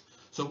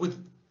 So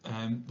with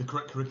the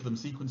correct curriculum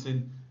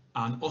sequencing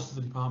and us as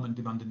a department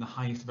demanding the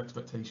highest of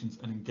expectations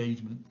and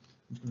engagement,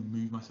 I'm just going to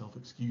move myself,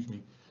 excuse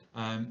me,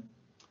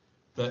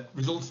 the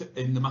results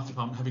in the maths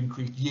department have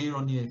increased year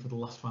on year for the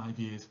last 5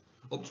 years,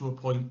 up to a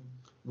point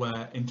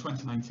where in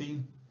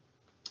 2019,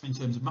 in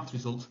terms of maths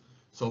results,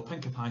 saw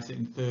Penketh High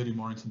sitting third in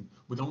Warrington,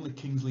 with only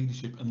King's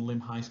Leadership and Lim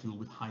High School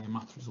with higher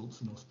maths results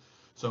than us.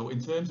 So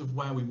in terms of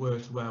where we were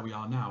to where we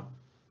are now,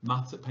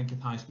 maths at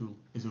Penketh High School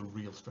is a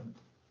real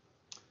strength.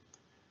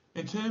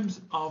 In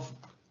terms of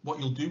what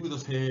you'll do with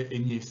us here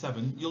in Year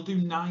 7, you'll do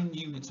 9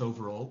 units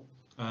overall,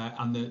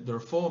 and there are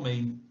 4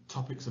 main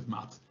topics of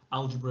maths: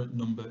 algebra,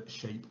 number,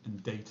 shape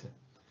and data.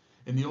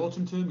 In the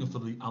autumn term, you'll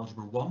study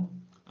Algebra 1.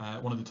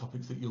 One of the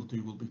topics that you'll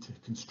do will be to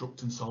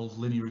construct and solve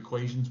linear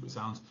equations, which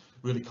sounds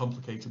really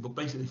complicated, but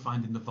basically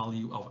finding the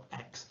value of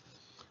x.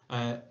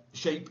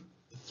 Shape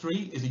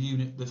 3 is a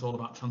unit that's all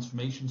about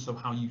transformation, so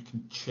how you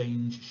can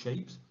change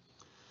shapes.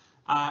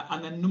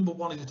 And then number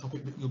 1 is a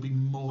topic that you'll be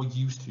more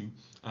used to,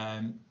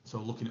 so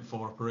looking at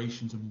 4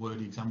 operations and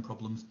wordy exam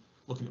problems,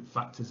 looking at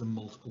factors and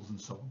multiples and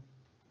so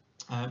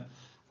on.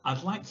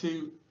 I'd like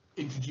to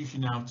introduce you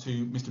now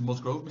to Mr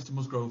Musgrove. Mr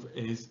Musgrove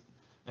is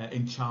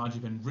in charge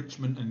of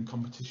enrichment and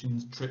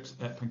competitions trips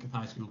at Penketh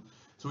High School,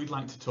 so we'd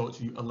like to talk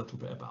to you a little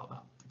bit about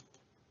that.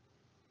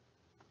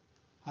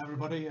 Hi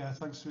everybody,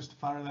 thanks to Mr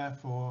Farrer there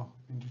for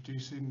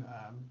introducing.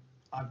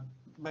 I've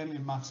mainly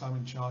in maths, I'm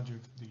in charge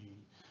of the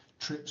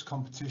trips,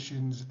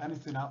 competitions,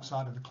 anything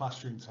outside of the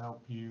classroom to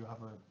help you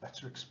have a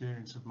better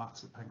experience of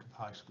maths at Penketh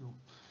High School.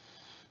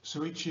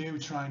 So each year we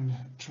try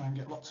and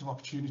get lots of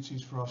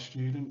opportunities for our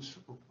students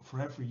for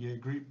every year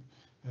group.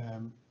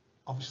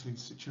 Obviously the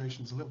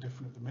situation is a little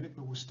different at the minute,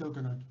 but we're still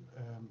going to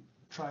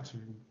try to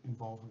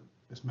involve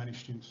as many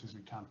students as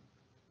we can.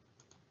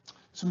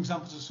 Some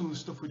examples of some of the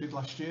stuff we did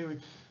last year,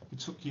 we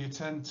took year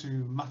 10 to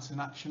Maths in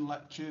Action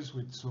lectures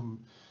with some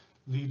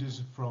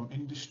leaders from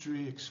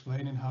industry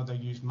explaining how they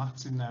use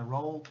maths in their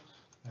role.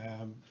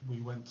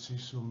 We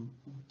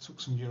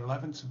took some year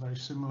 11 to a very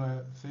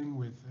similar thing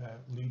with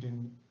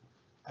leading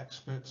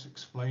experts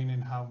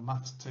explaining how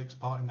maths takes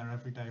part in their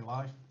everyday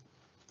life.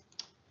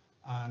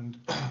 And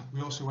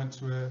we also went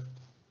to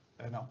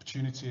an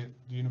opportunity at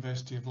the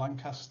University of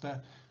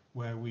Lancaster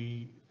where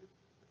we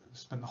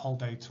spent the whole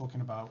day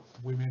talking about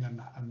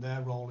women and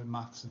their role in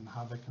maths and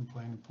how they can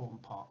play an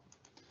important part.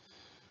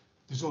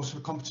 There's also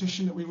a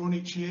competition that we run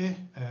each year.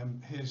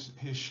 Here's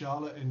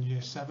Charlotte in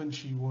year 7.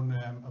 She won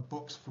a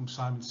book from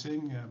Simon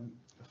Singh,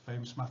 a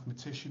famous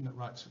mathematician that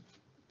writes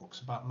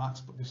books about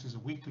maths, but this is a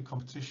weekly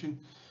competition.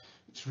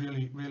 It's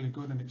really, really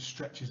good and it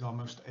stretches our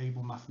most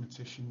able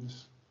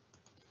mathematicians.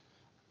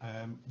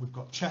 We've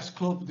got Chess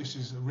Club. This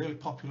is a really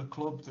popular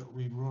club that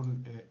we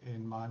run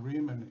in my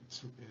room, and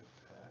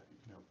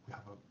we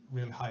have a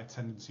really high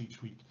attendance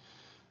each week.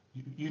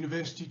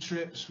 University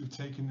trips, we've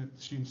taken the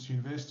students to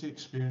university,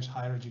 experience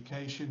higher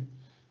education,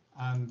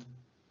 and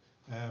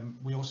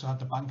we also had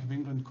the Bank of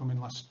England come in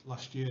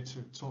last year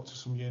to talk to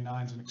some year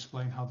 9s and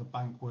explain how the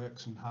bank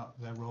works and how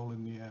their role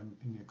in the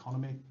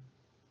economy.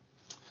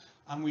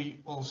 And we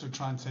also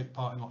try and take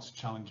part in lots of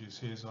challenges.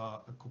 Here's a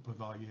couple of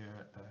our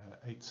year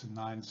 8s and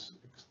 9s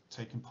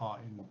taking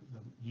part in the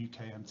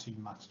UKMT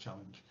Maths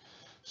Challenge.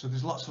 So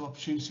there's lots of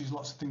opportunities,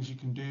 lots of things you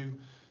can do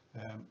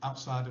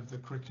outside of the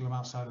curriculum,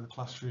 outside of the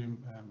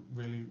classroom.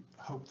 Really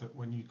hope that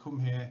when you come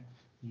here,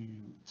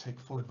 you take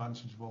full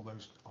advantage of all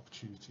those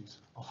opportunities.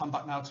 I'll hand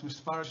back now to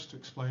Mr. Farage to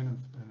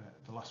explain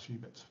the last few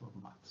bits of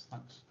maths.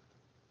 Thanks.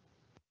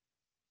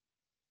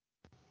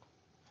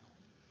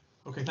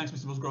 Okay, thanks,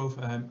 Mr. Musgrove.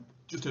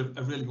 Just a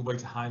really good way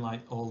to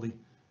highlight all the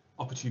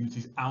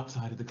opportunities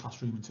outside of the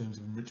classroom in terms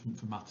of enrichment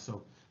for maths.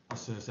 So,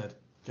 as Sir said,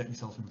 get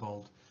yourself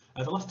involved.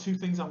 The last two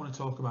things I want to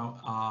talk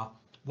about are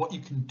what you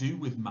can do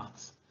with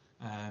maths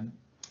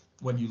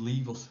when you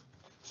leave us.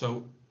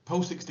 So,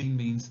 post 16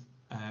 means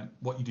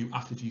what you do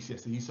after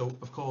GCSE. So,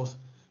 of course,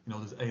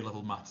 there's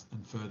A-level maths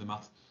and further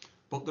maths,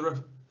 but there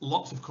are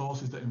lots of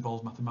courses that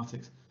involve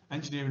mathematics.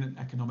 Engineering and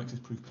economics has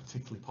proved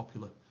particularly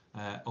popular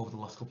over the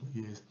last couple of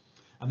years.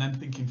 And then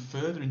thinking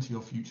further into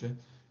your future,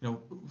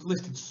 we've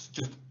listed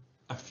just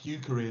a few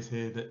careers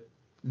here that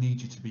need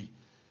you to be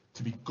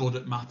good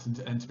at maths and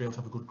to be able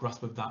to have a good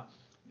grasp of that.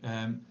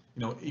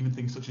 Even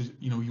things such as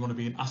you want to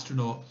be an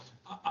astronaut.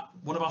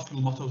 One of our school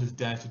mottos is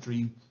Dare to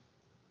Dream,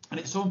 and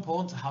it's so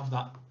important to have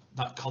that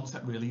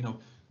concept. Really,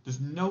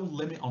 there's no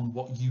limit on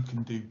what you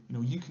can do.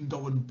 You can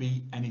go and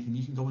be anything.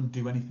 You can go and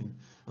do anything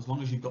as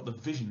long as you've got the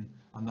vision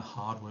and the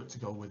hard work to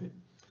go with it.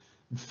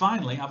 And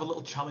finally, I have a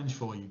little challenge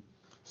for you.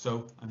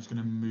 So I'm just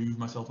going to move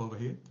myself over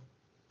here.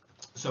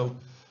 So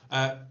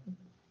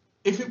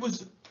if it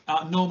was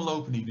a normal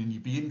open evening,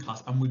 you'd be in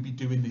class and we'd be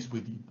doing this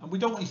with you. And we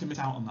don't want you to miss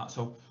out on that.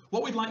 So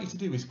what we'd like you to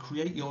do is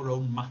create your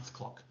own maths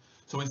clock.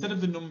 So instead of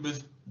the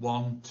numbers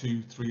 1,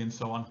 2, 3 and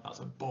so on, that's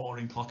a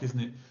boring clock, isn't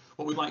it?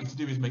 What we'd like you to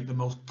do is make the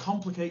most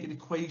complicated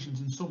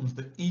equations and sums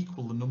that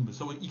equal the numbers.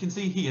 So you can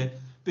see here,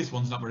 this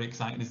one's not very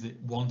exciting, is it?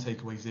 1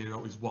 take away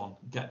 0 is 1.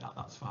 Get that,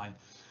 that's fine.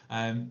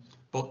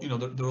 But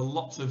there are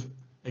lots of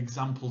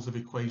examples of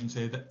equations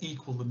here that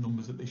equal the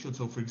numbers that they should.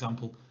 So for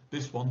example,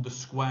 this one, the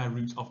square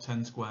root of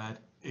 10 squared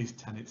is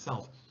 10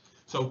 itself.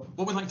 So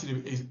what we'd like to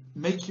do is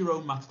make your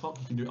own maths clock.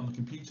 You can do it on the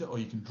computer or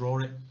you can draw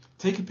it.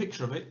 Take a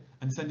picture of it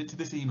and send it to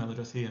this email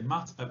address here,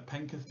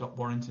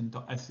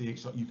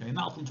 matt@penketh.warrington.sch.uk, and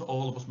that'll come to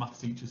all of us maths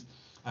teachers.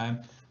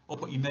 I'll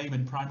put your name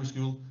in primary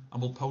school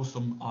and we'll post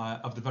some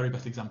of the very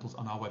best examples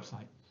on our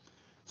website.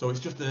 So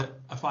it's just a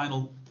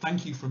final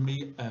thank you from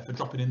me for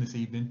dropping in this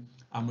evening,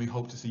 and we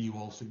hope to see you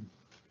all soon.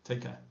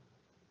 Take care.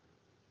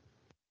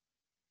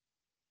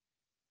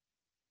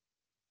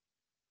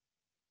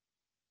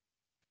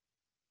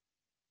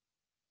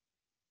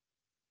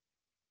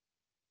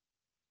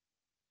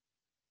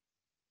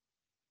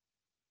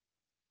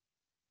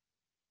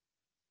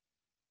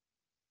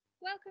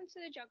 Welcome to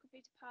the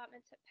Geography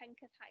Department at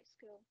Penketh High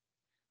School.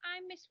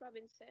 I'm Miss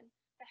Robinson,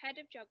 the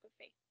Head of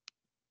Geography.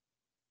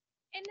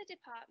 In the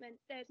department,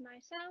 there's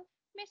myself,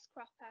 Miss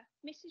Cropper,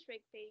 Mrs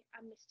Rigby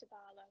and Mr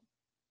Barlow.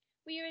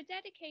 We are a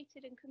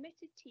dedicated and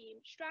committed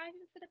team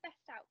striving for the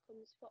best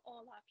outcomes for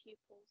all our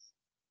pupils.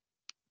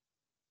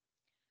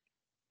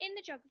 In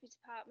the Geography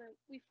Department,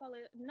 we follow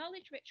a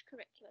knowledge-rich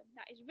curriculum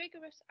that is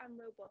rigorous and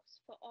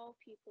robust for all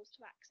pupils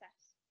to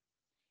access.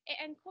 It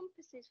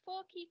encompasses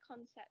 4 key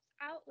concepts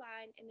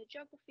outlined in the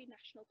Geography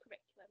National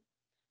Curriculum: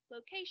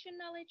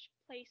 location knowledge,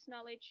 place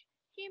knowledge,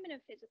 human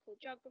and physical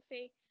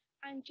geography,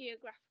 and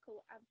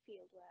geographical and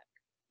fieldwork.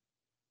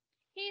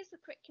 Here's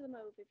the curriculum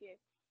overview.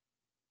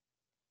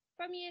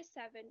 From Year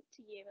 7 to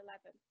Year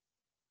 11.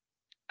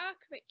 Our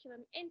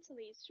curriculum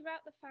interleaves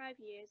throughout the 5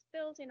 years,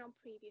 building on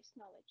previous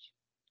knowledge.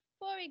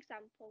 For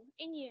example,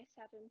 in Year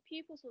 7,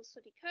 pupils will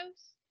study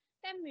coasts,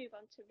 then move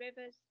on to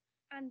rivers,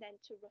 and then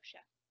to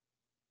Russia.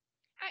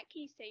 At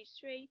Key Stage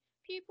 3,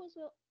 pupils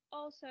will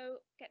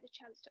also get the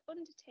chance to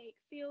undertake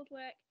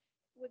fieldwork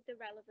with the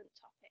relevant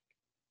topic.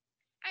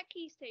 At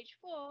Key Stage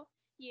 4,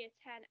 Year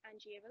 10 and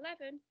Year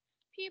 11,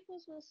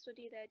 pupils will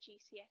study their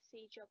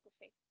GCSE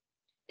geography.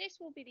 This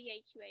will be the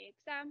AQA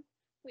exam,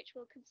 which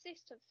will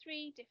consist of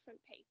 3 different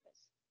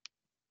papers.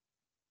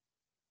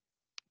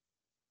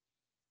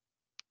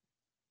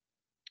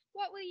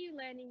 What will you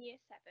learn in Year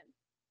 7?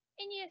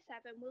 In Year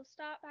 7, we'll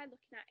start by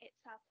looking at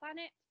It's Our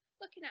Planet,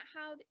 looking at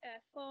how the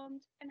Earth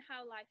formed and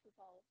how life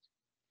evolved.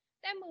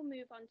 Then we'll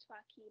move on to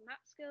our key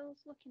map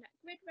skills, looking at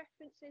grid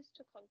references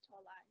to contour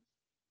lines.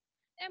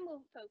 Then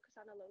we'll focus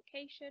on a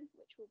location,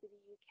 which will be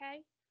the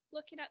UK,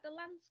 looking at the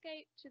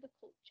landscape to the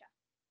culture.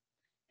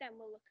 Then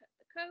we'll look at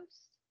the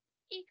coast,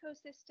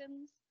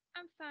 ecosystems,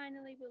 and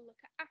finally we'll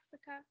look at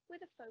Africa with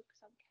a focus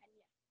on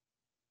Kenya.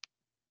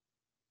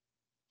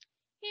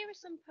 Here are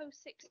some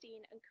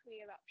post-16 and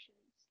career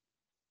options.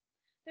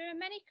 There are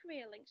many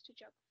career links to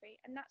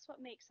geography, and that's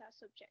what makes our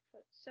subject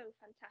so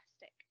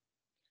fantastic.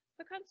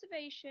 For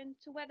conservation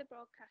to weather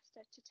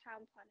broadcaster to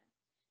town planner,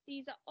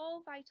 these are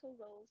all vital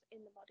roles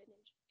in the modern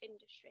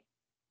industry.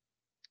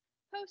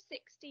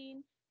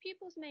 Post-16,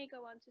 pupils may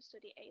go on to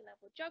study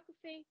A-level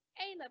geography,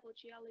 A-level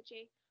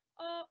geology,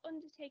 or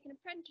undertake an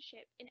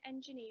apprenticeship in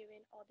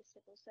engineering or the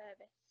civil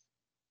service.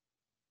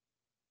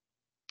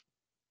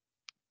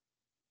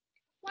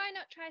 Why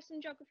not try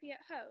some geography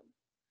at home?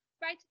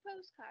 Write a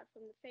postcard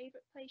from the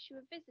favourite place you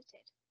have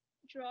visited.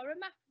 Draw a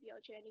map of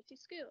your journey to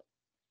school.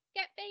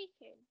 Get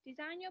baking,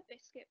 design your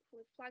biscuit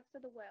with flags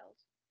of the world,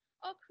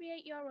 or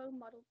create your own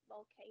model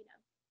volcano.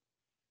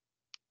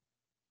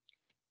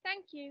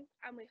 Thank you,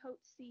 and we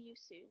hope to see you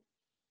soon.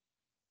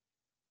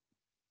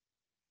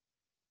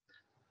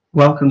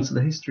 Welcome to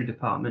the History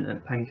Department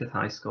at Penketh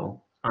High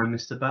School. I'm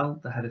Mr. Bell,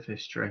 the Head of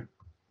History.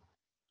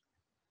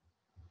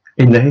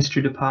 In the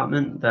History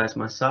Department, there's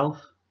myself,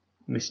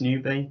 Miss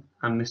Newby,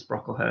 and Miss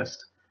Brocklehurst.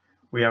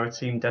 We are a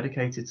team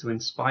dedicated to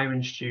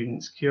inspiring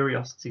students'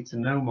 curiosity to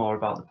know more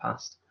about the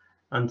past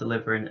and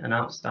delivering an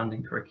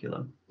outstanding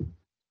curriculum.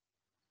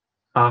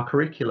 Our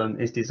curriculum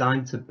is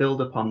designed to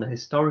build upon the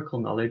historical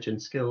knowledge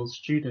and skills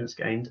students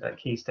gained at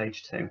Key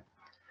Stage 2.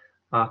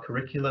 Our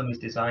curriculum is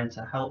designed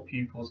to help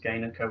pupils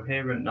gain a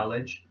coherent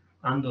knowledge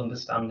and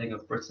understanding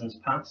of Britain's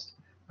past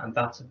and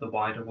that of the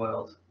wider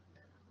world.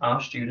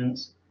 Our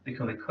students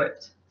become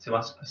equipped to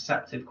ask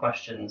perceptive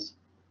questions,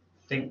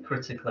 think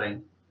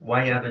critically,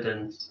 weigh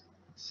evidence,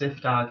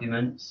 sift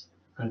arguments,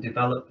 and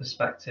develop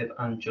perspective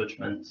and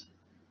judgment.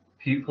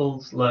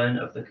 Pupils learn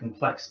of the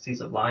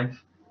complexities of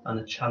life and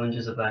the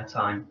challenges of their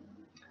time.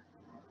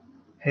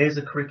 Here's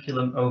a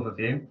curriculum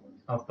overview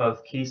of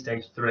both Key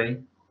Stage 3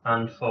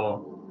 and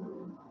 4.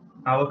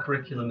 Our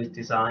curriculum is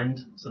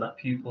designed so that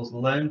pupils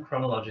learn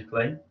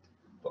chronologically,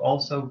 but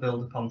also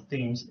build upon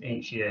themes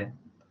each year.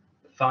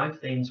 The 5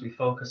 themes we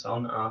focus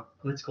on are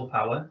political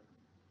power,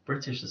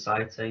 British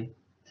society,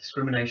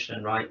 discrimination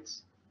and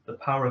rights, the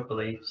power of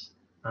beliefs,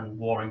 and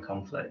war and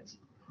conflict.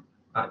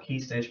 At Key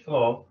Stage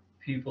 4,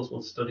 pupils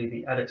will study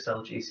the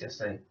Edexcel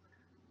GCSE.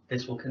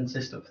 This will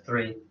consist of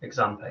 3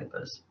 exam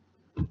papers.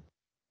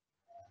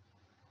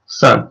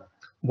 So,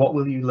 what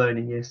will you learn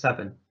in Year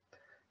 7?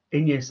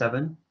 In Year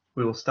 7,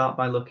 we will start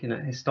by looking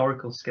at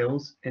historical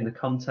skills in the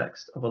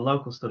context of a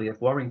local study of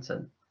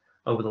Warrington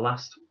over the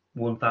last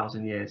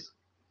 1,000 years.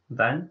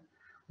 Then,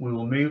 we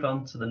will move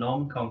on to the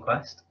Norman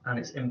Conquest and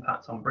its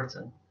impact on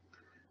Britain,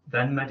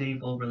 then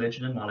medieval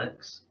religion and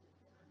monarchs,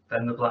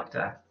 then the Black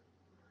Death.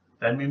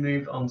 Then we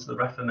move on to the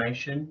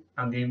Reformation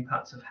and the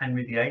impact of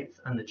Henry VIII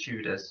and the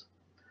Tudors.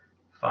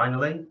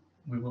 Finally,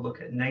 we will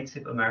look at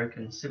Native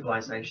American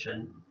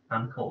civilization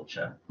and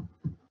culture.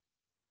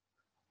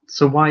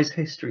 So why is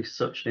history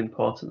such an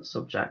important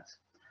subject?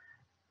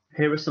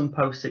 Here are some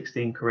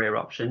post-16 career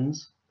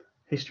options.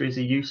 History is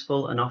a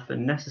useful and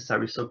often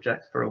necessary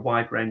subject for a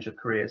wide range of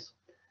careers,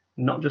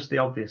 not just the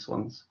obvious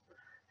ones.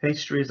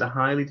 History is a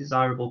highly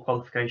desirable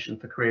qualification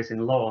for careers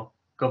in law,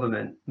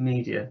 government,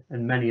 media,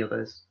 and many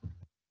others.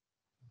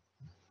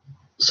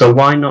 So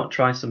why not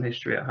try some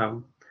history at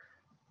home?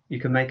 You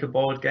can make a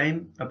board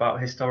game about a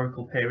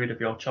historical period of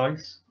your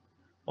choice,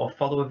 or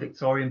follow a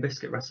Victorian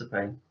biscuit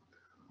recipe,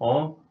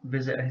 or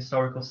visit a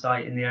historical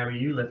site in the area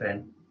you live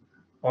in,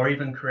 or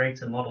even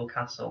create a model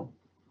castle.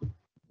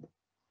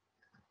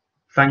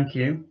 Thank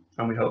you,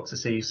 and we hope to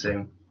see you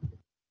soon.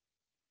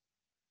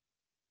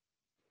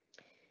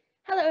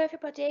 Hello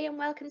everybody and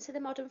welcome to the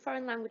Modern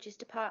Foreign Languages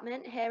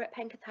Department here at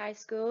Penketh High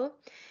School.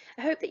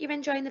 I hope that you're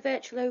enjoying the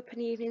virtual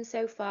open evening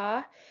so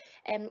far.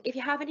 If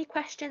you have any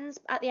questions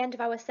at the end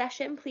of our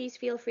session, please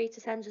feel free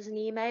to send us an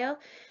email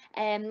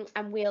and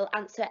we'll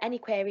answer any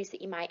queries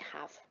that you might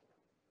have.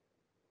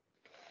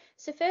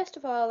 So first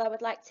of all, I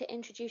would like to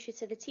introduce you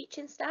to the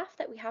teaching staff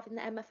that we have in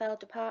the MFL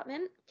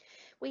department.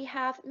 We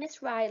have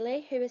Miss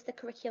Riley, who is the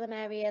curriculum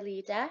area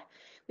leader.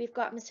 We've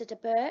got Mr. De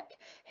Burke,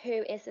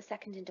 who is the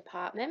second in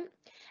department.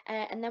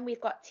 And then we've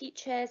got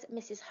teachers,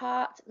 Mrs.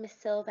 Hart, Miss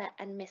Silver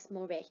and Miss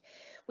Murray.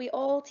 We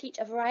all teach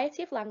a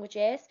variety of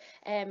languages,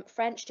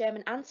 French,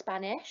 German and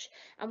Spanish,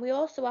 and we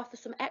also offer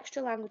some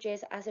extra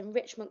languages as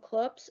enrichment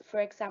clubs, for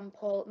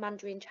example,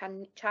 Mandarin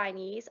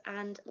Chinese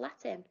and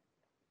Latin.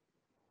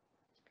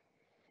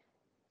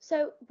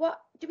 So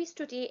what do we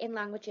study in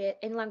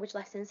language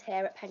lessons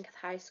here at Penketh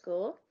High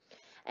School?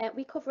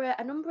 We cover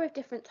a number of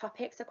different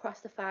topics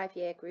across the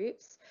 5-year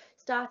groups,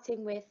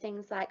 starting with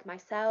things like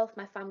myself,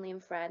 my family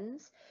and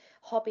friends,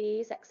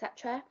 hobbies,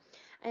 etc.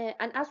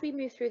 And as we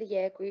move through the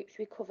year groups,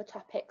 we cover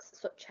topics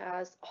such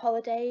as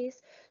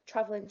holidays,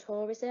 travel and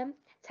tourism,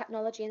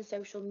 technology and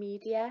social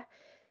media,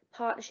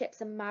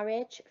 partnerships and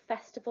marriage,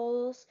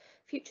 festivals,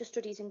 future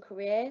studies and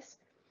careers.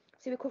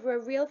 So we cover a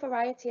real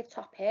variety of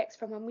topics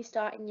from when we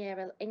start in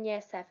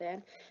year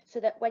 7, so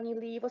that when you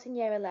leave us in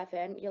year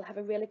 11, you'll have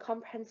a really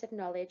comprehensive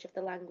knowledge of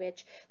the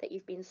language that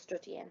you've been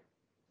studying.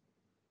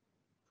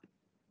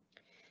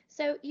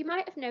 So you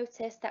might have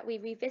noticed that we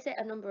revisit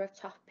a number of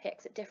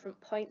topics at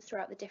different points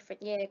throughout the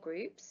different year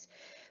groups.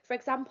 For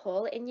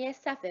example, in year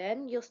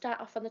 7, you'll start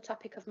off on the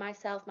topic of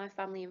myself, my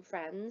family and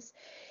friends.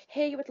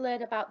 Here you would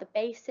learn about the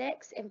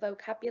basics in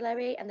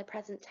vocabulary and the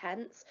present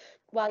tense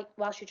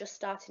whilst you're just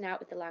starting out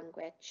with the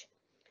language.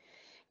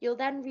 You'll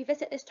then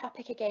revisit this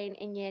topic again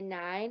in year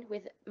 9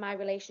 with my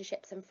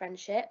relationships and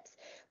friendships,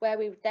 where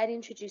we would then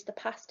introduce the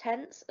past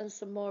tense and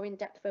some more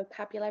in-depth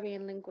vocabulary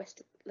and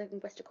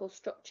linguistical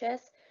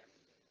structures.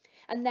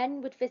 And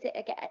then would visit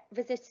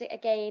it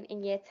again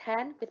in year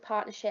 10 with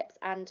partnerships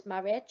and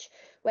marriage,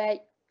 where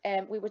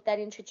we would then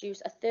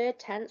introduce a third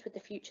tense with the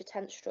future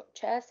tense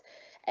structures,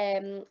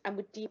 and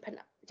would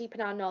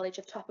deepen our knowledge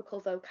of topical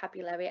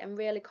vocabulary and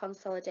really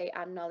consolidate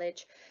our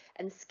knowledge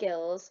and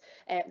skills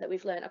that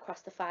we've learned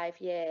across the 5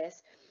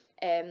 years.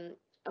 And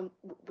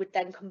would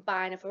then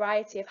combine a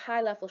variety of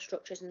high-level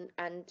structures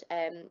and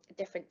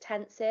different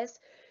tenses.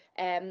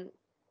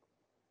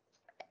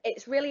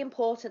 It's really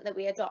important that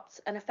we adopt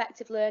an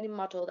effective learning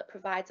model that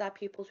provides our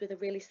pupils with a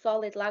really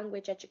solid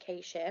language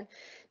education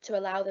to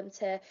allow them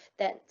to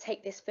then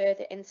take this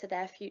further into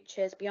their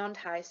futures beyond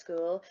high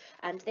school,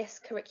 and this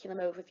curriculum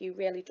overview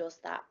really does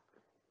that.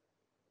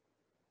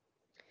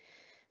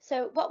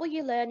 So what will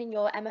you learn in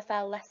your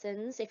MFL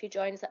lessons if you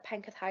join us at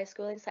Penketh High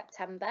School in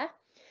September?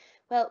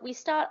 Well, we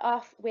start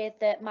off with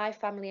the My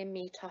Family and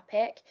Me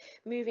topic,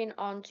 moving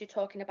on to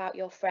talking about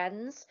your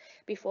friends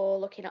before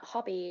looking at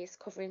hobbies,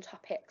 covering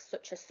topics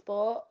such as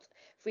sport,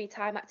 free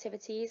time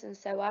activities and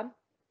so on.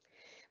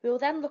 We will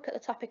then look at the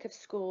topic of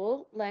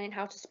school, learning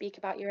how to speak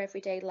about your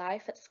everyday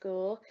life at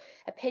school,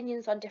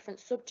 opinions on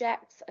different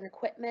subjects and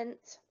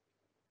equipment.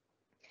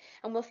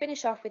 And we'll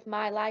finish off with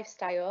My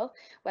Lifestyle,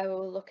 where we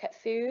will look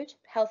at food,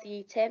 healthy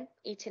eating,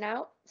 eating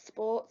out,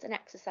 sports and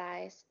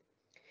exercise.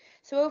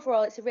 So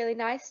overall, it's a really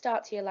nice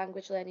start to your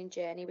language learning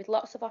journey with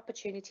lots of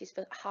opportunities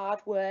for hard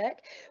work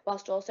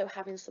whilst also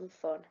having some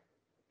fun.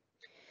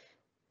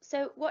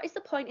 So what is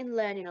the point in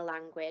learning a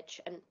language,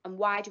 and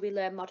why do we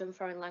learn modern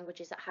foreign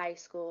languages at high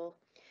school?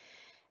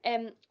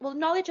 Well,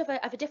 knowledge of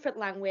a different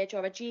language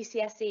or a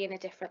GCSE in a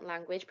different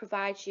language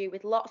provides you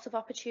with lots of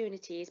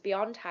opportunities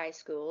beyond high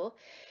school.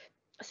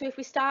 So if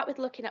we start with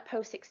looking at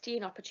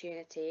post-16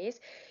 opportunities,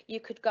 you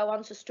could go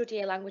on to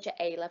study a language at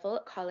A-level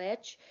at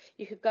college.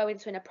 You could go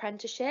into an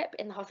apprenticeship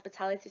in the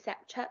hospitality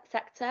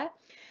sector,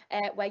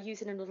 where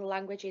using another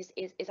language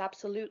is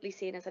absolutely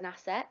seen as an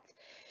asset.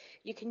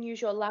 You can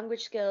use your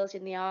language skills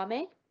in the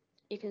army.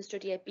 You can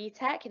study a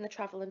BTEC in the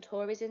travel and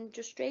tourism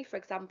industry, for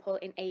example,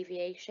 in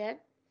aviation.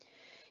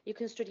 You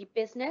can study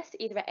business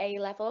either at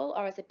A-level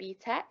or as a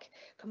BTEC,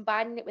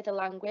 combining it with a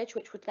language,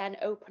 which would then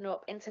open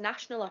up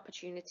international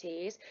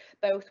opportunities,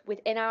 both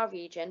within our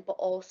region, but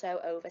also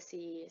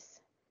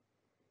overseas.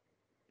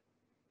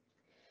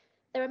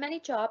 There are many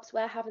jobs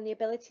where having the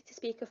ability to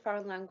speak a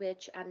foreign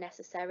language are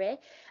necessary,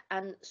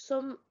 and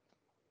some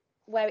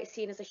where it's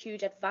seen as a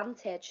huge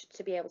advantage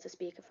to be able to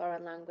speak a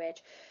foreign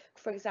language.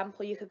 For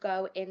example, you could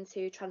go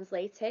into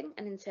translating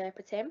and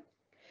interpreting.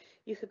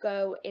 You could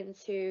go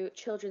into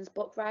children's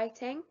book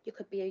writing. You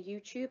could be a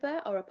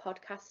YouTuber or a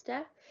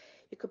podcaster.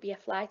 You could be a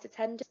flight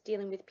attendant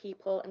dealing with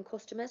people and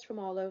customers from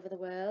all over the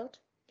world.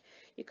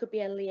 You could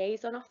be a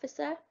liaison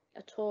officer,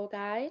 a tour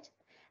guide,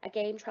 a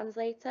game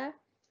translator,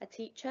 a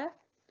teacher,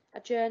 a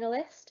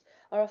journalist,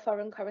 or a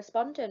foreign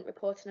correspondent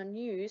reporting on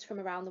news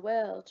from around the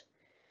world.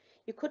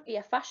 You could be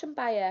a fashion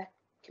buyer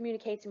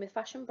communicating with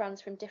fashion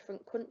brands from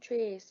different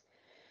countries.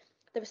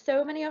 There are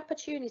so many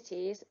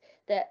opportunities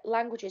that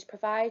languages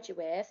provide you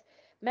with,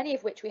 many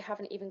of which we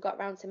haven't even got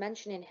round to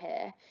mentioning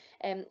here.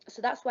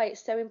 So that's why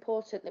it's so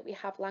important that we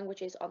have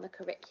languages on the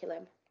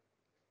curriculum.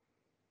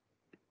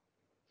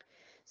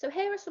 So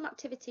here are some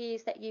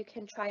activities that you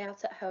can try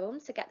out at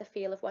home to get the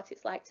feel of what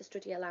it's like to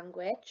study a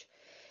language.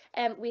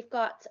 We've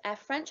got a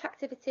French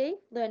activity,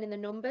 learning the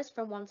numbers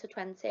from 1 to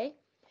 20.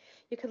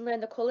 You can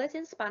learn the colours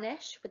in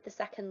Spanish with the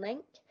second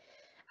link,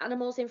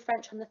 animals in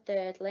French on the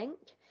third link,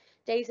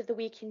 days of the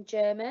week in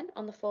German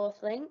on the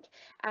 4th link,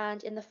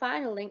 and in the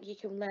final link you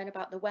can learn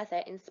about the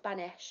weather in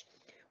Spanish.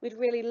 We'd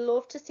really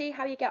love to see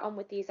how you get on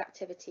with these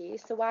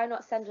activities, so why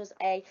not send us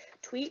a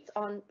tweet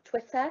on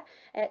Twitter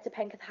to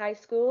Penketh High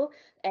School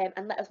and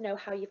let us know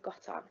how you've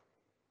got on.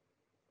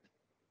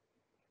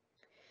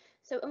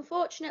 So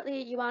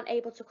unfortunately you aren't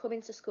able to come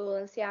into school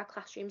and see our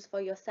classrooms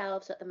for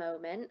yourselves at the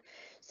moment,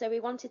 so we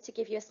wanted to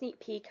give you a sneak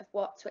peek of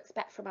what to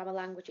expect from our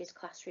languages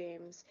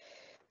classrooms.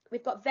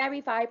 We've got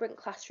very vibrant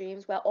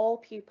classrooms where all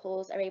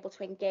pupils are able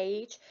to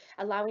engage,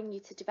 allowing you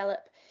to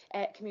develop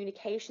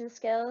communication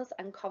skills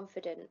and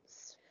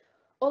confidence.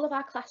 All of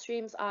our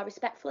classrooms are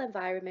respectful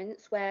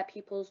environments where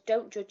pupils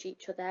don't judge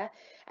each other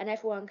and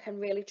everyone can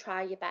really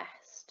try your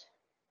best.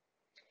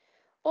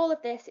 All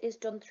of this is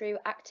done through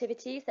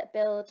activities that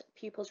build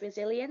pupils'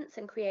 resilience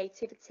and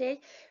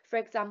creativity. For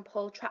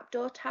example,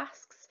 trapdoor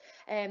tasks,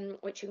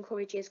 which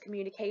encourages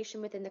communication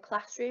within the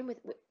classroom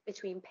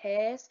between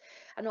peers,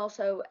 and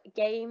also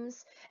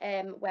games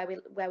where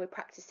we're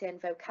practicing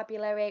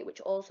vocabulary,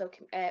 which also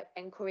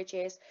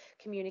encourages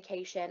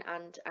communication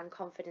and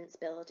confidence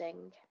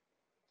building.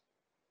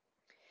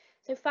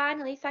 So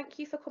finally, thank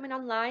you for coming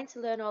online to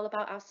learn all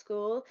about our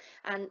school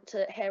and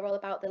to hear all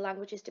about the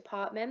languages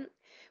department.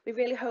 We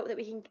really hope that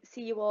we can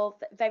see you all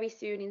very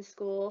soon in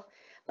school.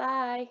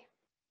 Bye.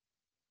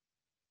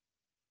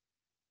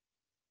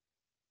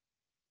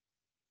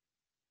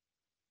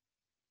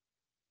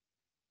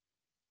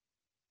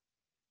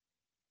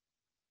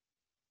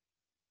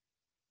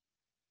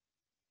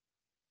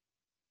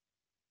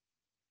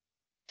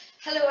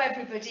 Hello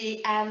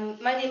everybody,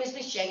 my name is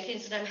Miss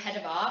Jenkins and I'm Head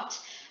of Art,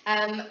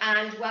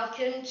 and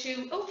welcome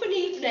to Open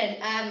Evening.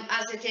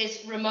 As it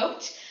is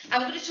remote, I'm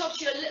going to talk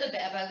to you a little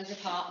bit about the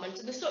department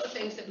and the sort of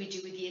things that we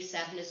do with Year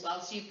 7 as well,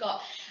 so you've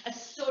got a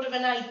sort of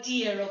an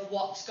idea of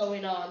what's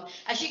going on.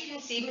 As you can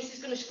see, Miss is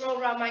going to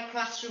scroll around my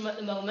classroom at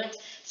the moment,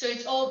 so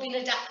it's all been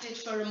adapted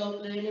for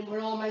remote learning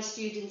where all my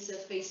students are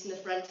facing the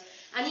front,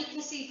 and you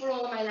can see for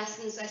all of my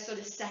lessons I sort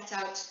of set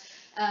out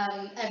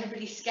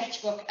everybody's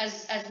sketchbook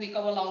as we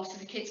go along, so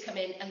the kids come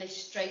in and they're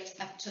straight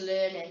up to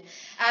learning.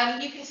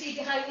 You can see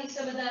behind me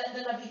some of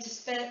the lovely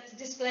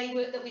display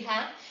work that we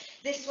have.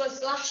 This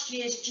was last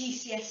year's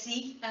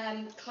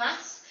GCSE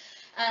class,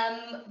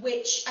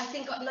 which I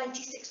think got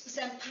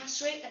 96%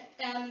 pass rate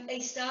at A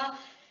star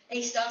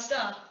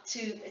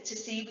to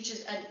C, which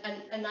is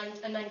a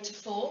 9 to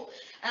 4.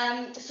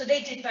 So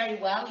they did very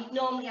well.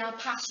 Normally our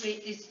pass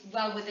rate is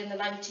well within the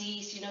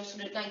 90s, you know,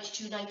 sort of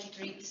 92,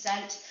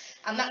 93%.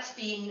 And that's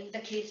been the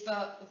case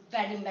for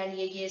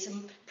many years,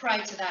 and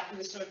prior to that it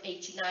was sort of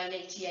 89,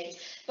 88.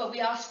 But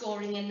we are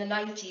scoring in the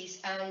 90s,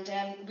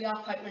 and we are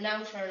quite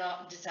renowned for our art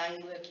and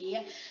design work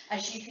here.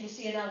 As you can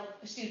see, our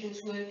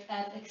students work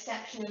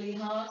exceptionally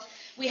hard.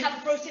 We have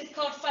a process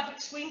called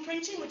fabric screen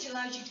printing, which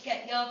allows you to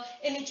get your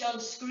image on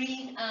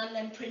screen and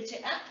then print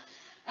it up.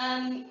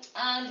 And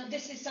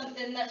this is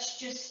something that's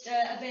just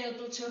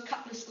available to a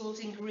couple of schools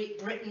in Great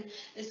Britain.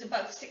 There's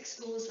about 6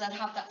 schools that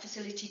have that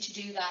facility to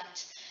do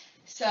that.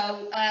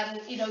 So,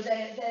 you know,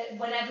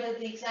 whenever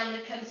the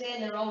examiner comes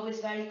in, they're always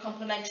very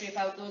complimentary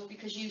about those,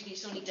 because usually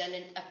it's only done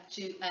up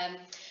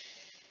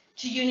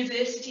to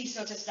university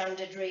sort of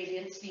standard, really,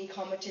 and it's been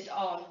commented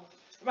on.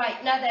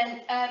 Right, now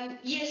then,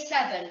 Year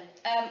 7,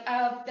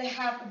 they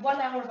have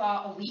 1 hour of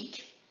art a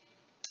week,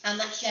 and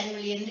that's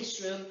generally in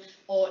this room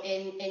or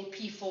in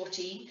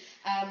P14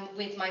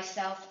 with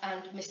myself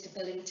and Mr.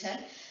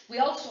 Billington. We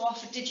also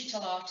offer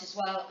digital art as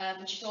well,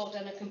 which is all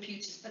done on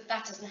computers, but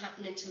that doesn't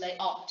happen until they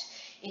opt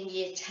in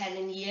Year 10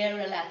 and Year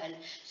 11.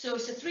 So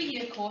it's a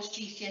 3-year course,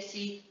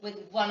 GCSE, with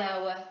 1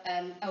 hour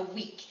a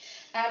week.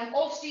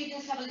 All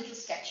students have a little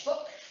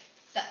sketchbook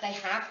that they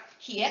have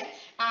here,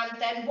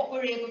 and then what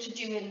we're able to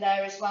do in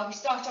there as well, we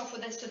start off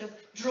with a sort of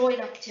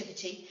drawing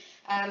activity,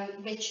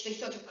 which they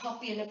sort of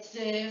copy and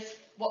observe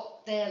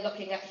what they're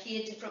looking at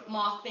here, different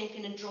mark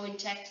making and drawing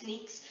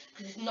techniques,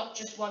 because it's not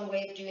just one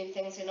way of doing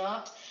things in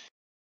art.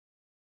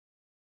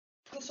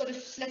 Sort of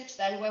slips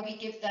then where we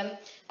give them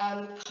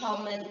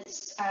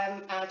comments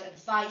and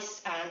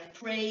advice and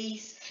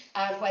praise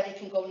and where they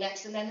can go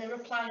next, and then they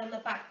reply on the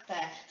back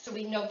there, so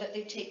we know that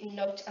they've taken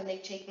note and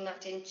they've taken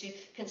that into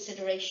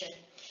consideration.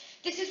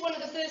 This is one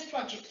of the first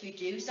projects we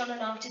do. It's on an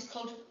artist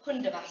called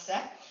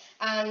Hundewasser,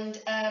 and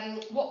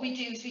what we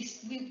do is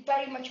we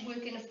very much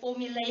work in a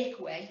formulaic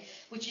way,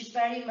 which is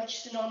very much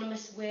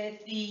synonymous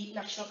with the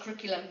national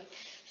curriculum.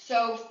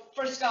 So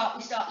for a start,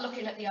 we start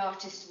looking at the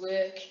artist's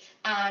work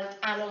and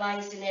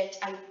analysing it,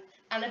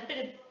 and a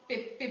bit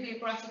of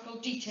bibliographical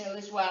detail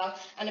as well,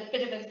 and a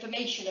bit of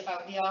information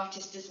about the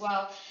artist as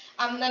well.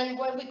 And then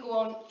where we go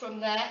on from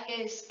there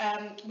is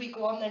we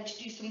go on then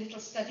to do some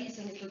little studies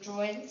and little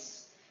drawings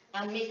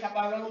and make up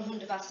our own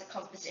Hundewasser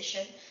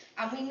composition.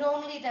 And we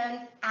normally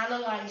then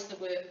analyse the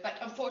work, but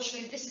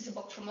unfortunately this is a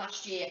book from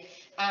last year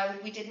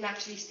and we didn't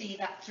actually see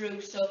that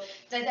through. So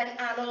they then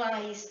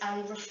analyse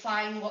and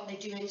refine what they're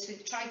doing, so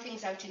they try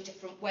things out in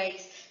different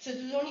ways. So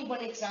there's only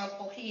one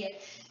example here.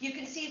 You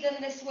can see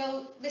then this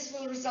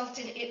will result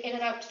in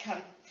an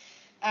outcome.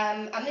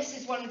 And this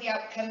is one of the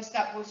outcomes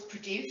that was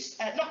produced,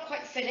 not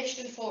quite finished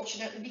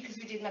unfortunately because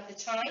we didn't have the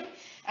time,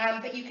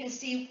 but you can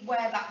see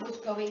where that was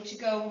going to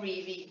go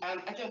really.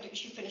 I don't think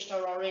she finished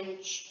our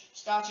orange,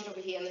 started over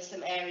here and there's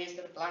some areas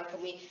that are blank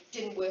and we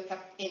didn't work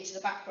up into the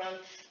background.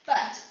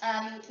 But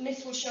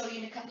Miss will show you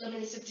in a couple of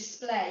minutes of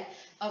display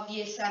of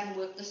Year 7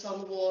 work that's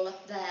on the wall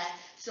up there.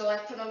 So I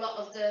put a lot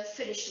of the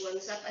finished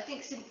ones up. I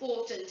think it's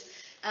important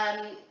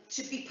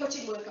to be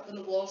putting work up on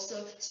the wall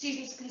so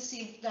students can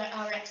see that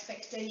our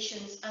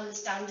expectations and the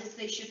standards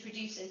they should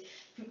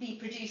be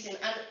producing.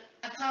 And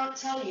I can't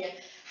tell you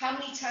how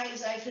many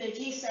times I've heard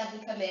Year 7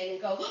 come in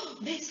and go, oh,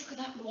 Miss, look at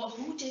that on the wall,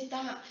 who did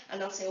that?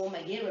 And I'll say, oh, my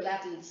Year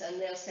 11s, and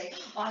they'll say,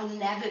 oh, I'll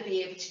never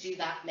be able to do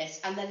that,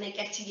 Miss. And then they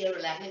get to Year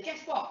 11, and guess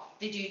what?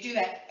 They do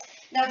it.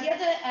 Now, the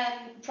other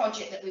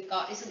project that we've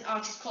got is an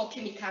artist called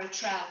Kimi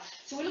Cantrell.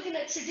 So we're looking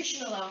at a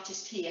traditional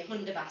artist here,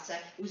 Hundavasa,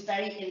 who's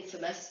very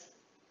infamous.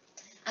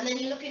 And then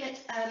you're looking at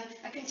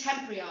a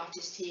contemporary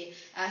artist here,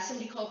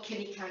 somebody called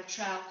Kimi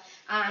Cantrell,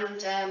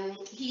 and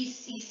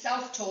he's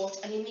self-taught,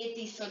 and he made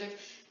these sort of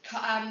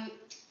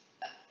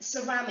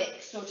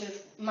ceramic sort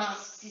of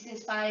masks. He's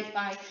inspired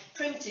by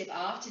primitive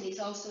art, and he's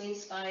also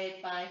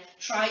inspired by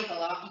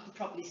tribal art. You could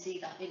probably see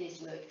that in his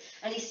work.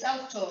 And he's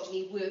self-taught, and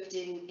he worked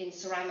in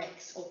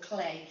ceramics or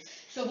clay.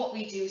 So what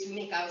we do is we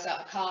make ours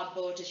out of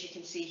cardboard, as you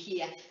can see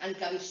here, and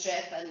gum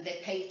strip, and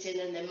they're painting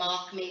and they're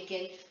mark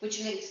making, which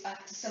links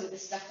back to some of the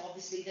stuff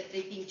obviously that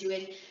they've been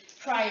doing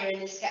prior in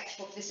the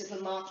sketchbook. This is the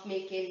mark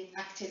making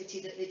activity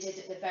that they did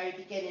at the very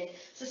beginning.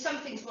 So some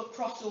things will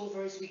cross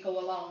over as we go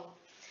along.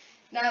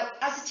 Now,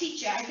 as a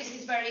teacher, I think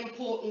it's very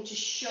important to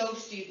show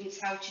students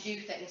how to do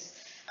things,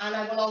 and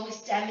I will always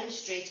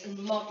demonstrate and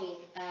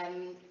model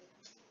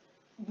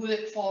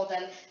work for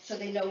them so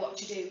they know what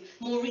to do.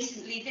 More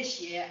recently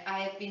this year, I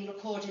have been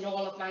recording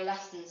all of my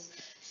lessons.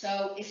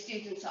 So if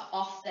students are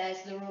off,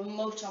 there's the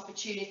remote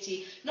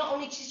opportunity, not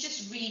only to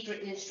just read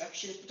written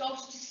instructions, but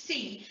also to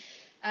see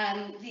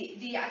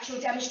the actual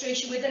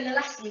demonstration within the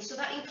lesson. So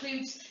that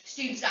includes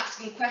students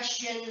asking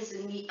questions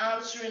and me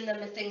answering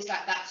them and things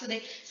like that. So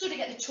they sort of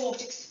get the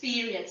taught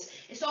experience.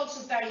 It's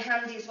also very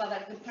handy as well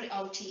that I can put it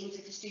on Teams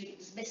if a student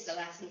has missed a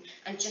lesson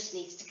and just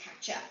needs to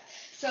catch up.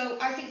 So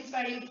I think it's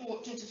very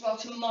important as well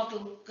to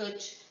model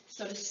good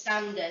sort of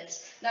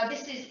standards. Now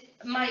this is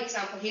my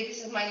example here,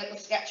 this is my little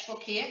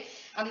sketchbook here,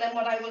 and then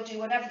what I will do,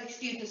 whatever the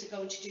students are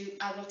going to do,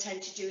 I will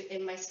tend to do it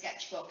in my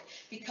sketchbook,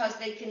 because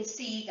they can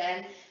see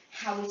then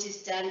how it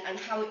is done and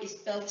how it is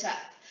built up.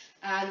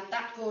 And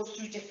that goes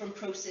through different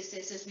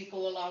processes as we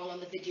go along on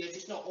the videos.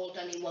 It's not all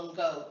done in one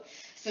go.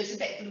 So it's a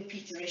bit Blue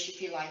Peter-ish,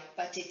 if you like,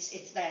 but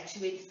it's there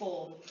to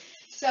inform.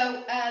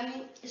 So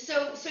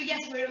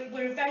yes,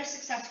 we're a very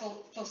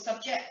successful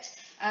subject.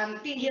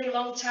 Been here a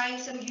long time.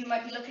 Some of you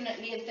might be looking at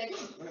me and think,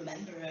 oh,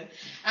 remember her.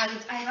 And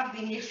I have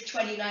been here for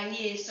 29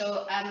 years.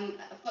 So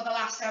for the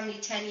last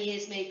 10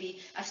 years maybe,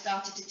 I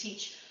started to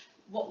teach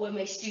what were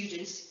my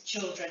students'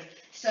 children.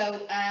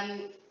 So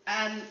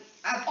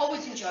I've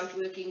always enjoyed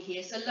working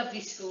here. It's a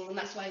lovely school, and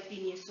that's why I've been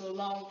here so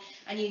long.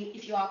 And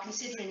if you are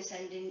considering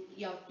sending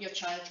your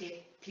child here,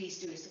 please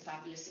do. It's a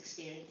fabulous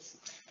experience.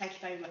 Thank you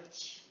very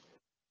much.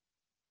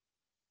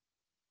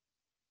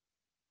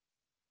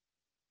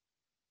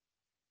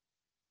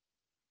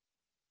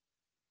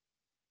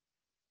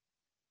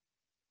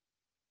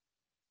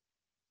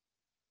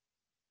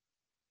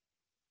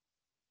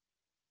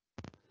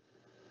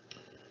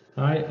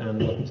 Hi, and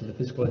welcome to the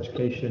Physical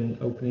Education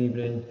Open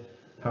Evening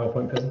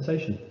PowerPoint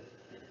presentation.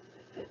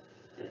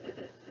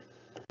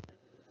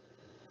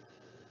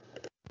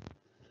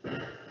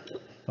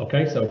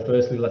 Okay, so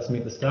firstly let's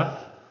meet the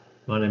staff.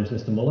 My name is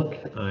Mr.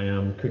 Mullock. I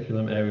am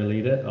Curriculum Area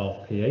Leader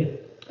of PE.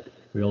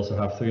 We also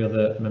have 3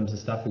 other members of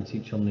staff who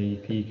teach on the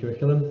PE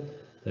curriculum.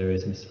 There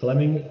is Miss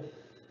Fleming,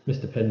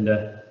 Mr.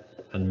 Pinder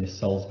and Miss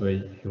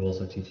Salisbury, who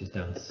also teaches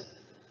dance.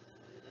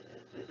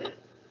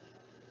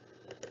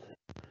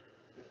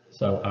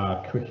 So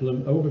our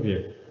curriculum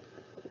overview.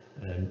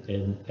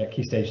 At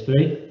Key Stage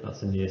 3,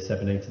 that's in Year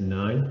 7, 8 and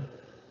 9,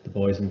 the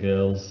boys and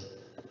girls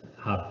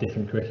have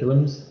different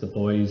curriculums. The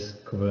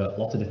boys cover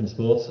lots of different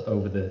sports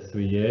over the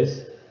 3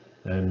 years.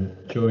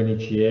 During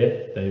each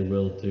year they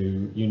will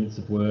do units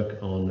of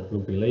work on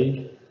rugby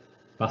league,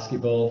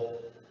 basketball,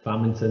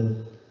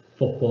 badminton,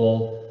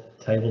 football,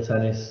 table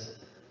tennis,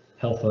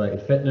 health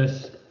related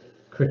fitness,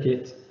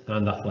 cricket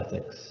and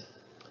athletics.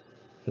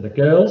 For the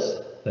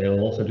girls, they will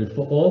also do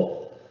football,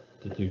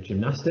 to do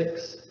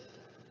gymnastics,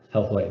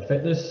 health related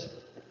fitness,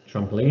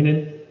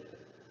 trampolining,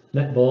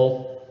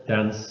 netball,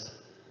 dance,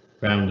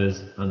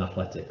 rounders and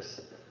athletics.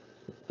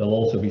 There'll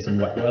also be some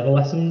wet weather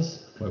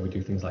lessons where we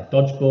do things like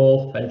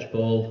dodgeball, bench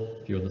ball,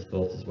 a few other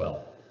sports as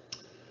well.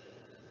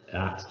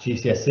 At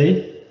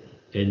GCSE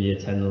in Year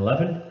 10 and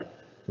 11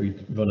 we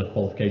run a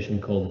qualification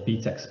called the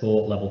BTEC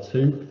Sport Level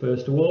 2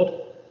 First Award,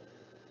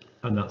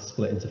 and that's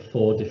split into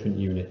 4 different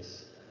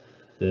units.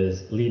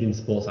 There's leading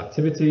sports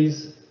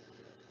activities,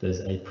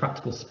 there's a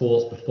practical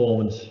sports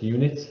performance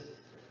unit,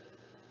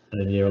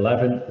 and in Year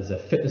 11 there's a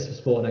fitness for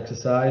sport and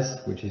exercise,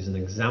 which is an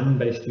exam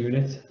based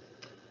unit,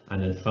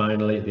 And then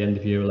finally, at the end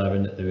of year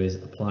 11, there is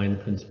applying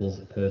the principles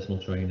of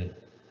personal training.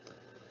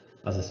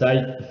 As I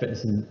say, the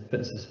fitness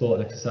and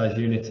sport and exercise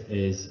unit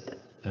is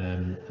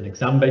an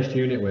exam-based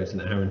unit where it's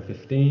an hour and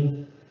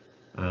 15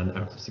 and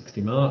out of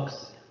 60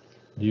 marks.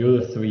 The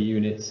other 3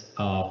 units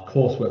are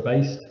coursework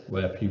based,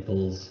 where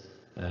pupils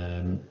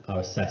are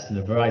assessed in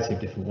a variety of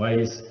different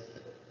ways,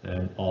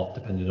 or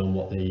depending on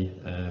what the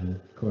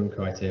current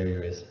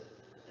criteria is.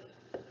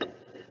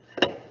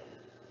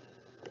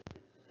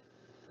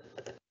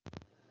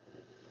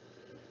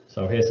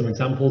 So here's some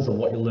examples of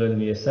what you'll learn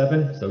in year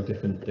 7, so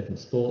different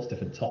sports,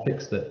 different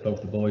topics that both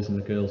the boys and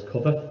the girls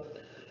cover.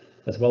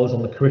 As well as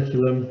on the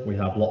curriculum, we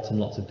have lots and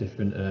lots of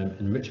different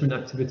enrichment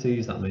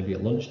activities that may be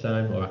at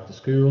lunchtime or after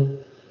school.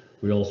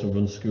 We also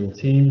run school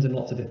teams in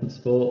lots of different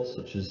sports,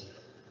 such as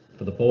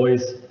for the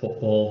boys,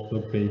 football,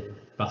 rugby,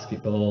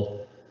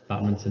 basketball,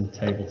 badminton,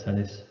 table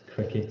tennis,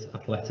 cricket,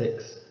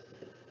 athletics.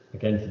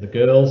 Again, for the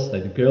girls,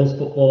 they do girls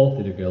football,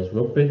 they do girls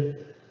rugby,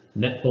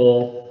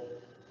 netball,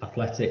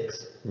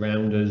 athletics,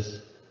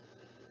 rounders.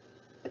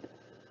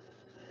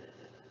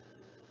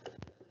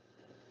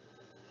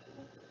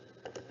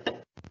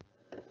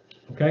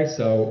 Okay,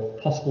 so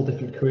possible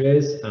different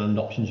careers and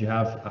options you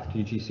have after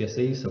your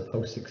GCSE, so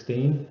post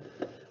 16.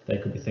 They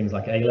could be things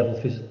like A-level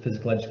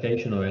physical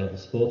education or A-level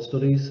sports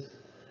studies.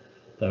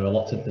 There are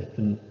lots of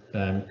different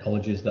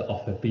colleges that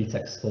offer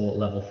BTEC Sport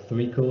Level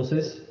 3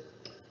 courses,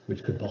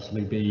 which could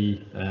possibly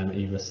be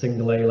either a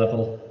single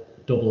A-level,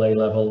 double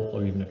A-level,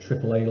 or even a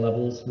triple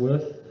A-levels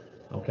worth.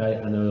 Okay,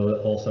 and there are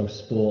also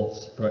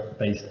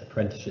sports-based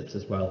apprenticeships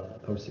as well,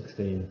 post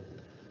 16.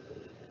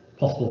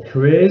 Possible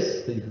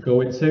careers that you could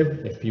go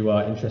into if you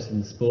are interested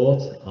in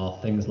sport are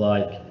things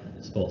like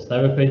sports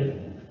therapy,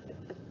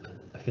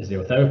 a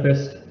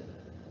physiotherapist,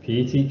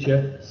 PE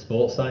teacher,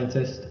 sports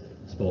scientist,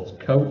 sports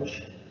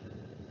coach,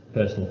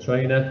 personal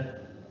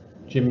trainer,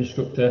 gym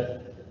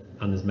instructor,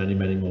 and there's many,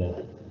 many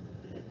more.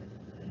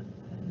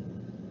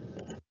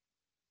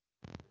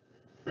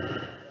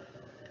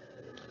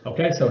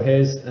 Okay, so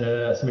here's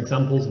some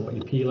examples of what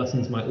your PE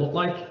lessons might look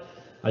like.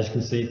 As you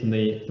can see from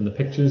the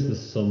pictures, there's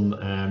some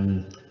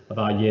of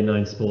our Year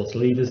 9 sports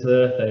leaders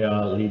there. They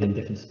are leading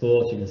different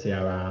sports. You can see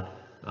on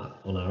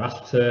our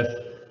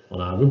AstroTurf,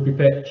 on our rugby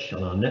pitch,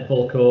 on our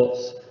netball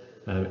courts,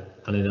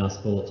 and in our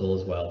sports hall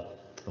as well.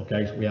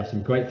 Okay, so we have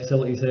some great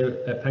facilities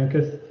here at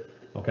Penketh.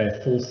 Okay,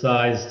 a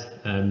full-sized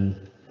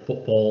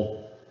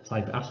football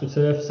type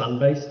AstroTurf,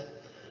 sand-based.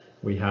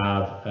 We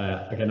have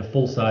again a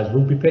full-size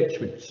rugby pitch,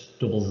 which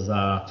doubles as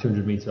our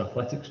 200-metre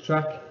athletics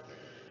track.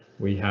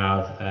 We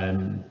have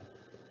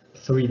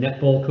 3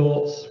 netball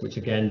courts, which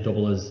again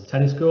double as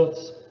tennis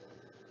courts.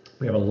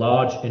 We have a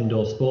large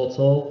indoor sports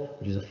hall,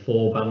 which is a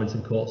 4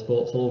 badminton court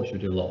sports hall, which we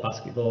do a lot of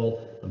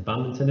basketball and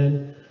badminton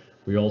in.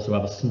 We also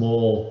have a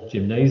small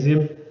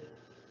gymnasium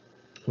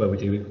where we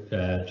do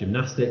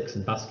gymnastics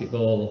and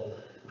basketball,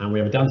 and we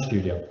have a dance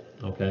studio,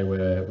 okay,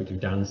 where we do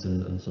dance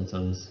and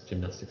sometimes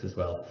gymnastics as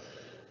well.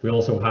 We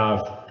also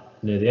have,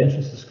 near the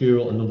entrance to the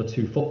school, another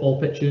 2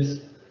 football pitches,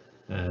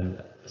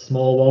 a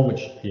small one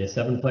which Year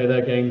 7 play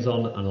their games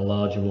on, and a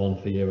larger one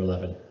for Year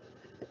 11.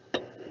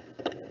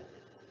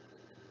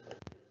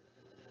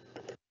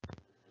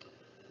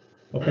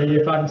 Okay,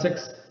 Year 5 and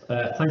 6,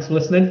 thanks for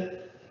listening,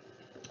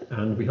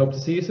 and we hope to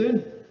see you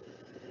soon.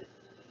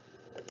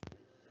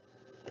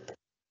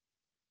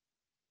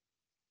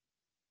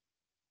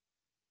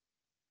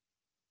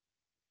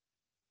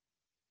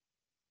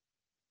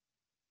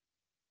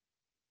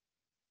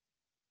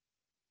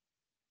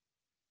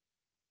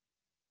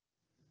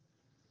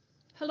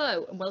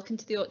 Hello and welcome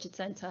to the Orchard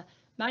Centre.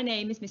 My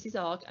name is Mrs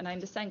Ogg and I'm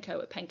the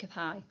Senko at Penketh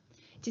High.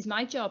 It is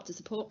my job to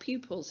support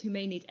pupils who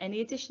may need any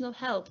additional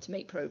help to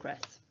make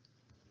progress.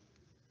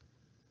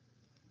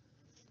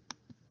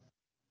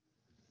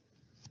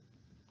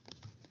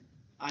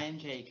 I am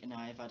Jake and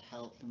I have had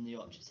help from the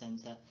Orchard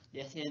Centre.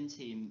 The SEN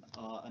team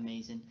are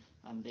amazing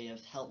and they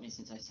have helped me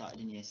since I started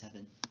in Year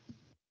 7.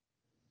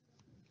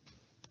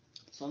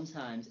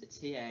 Sometimes a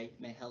TA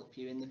may help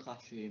you in the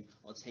classroom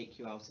or take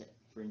you out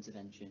for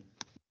intervention.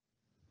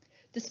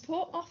 The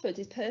support offered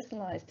is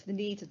personalised to the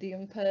needs of the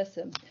young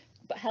person,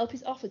 but help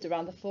is offered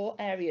around the 4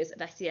 areas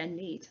of SEN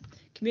need: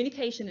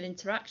 communication and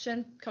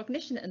interaction,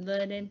 cognition and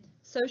learning,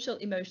 social,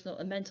 emotional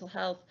and mental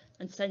health,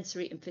 and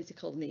sensory and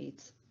physical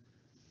needs.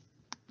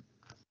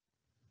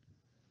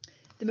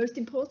 The most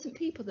important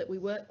people that we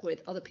work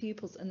with are the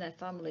pupils and their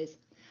families.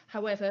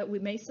 However, we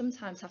may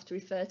sometimes have to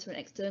refer to an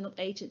external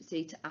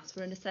agency to ask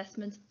for an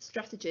assessment,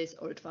 strategies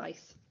or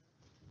advice.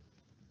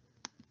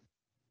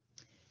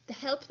 The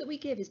help that we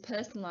give is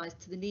personalised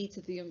to the needs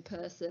of the young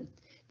person.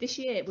 This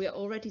year we are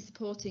already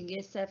supporting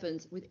Year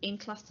 7s with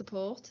in-class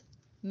support,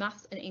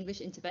 maths and English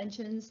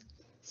interventions,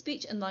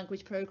 speech and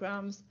language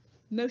programmes,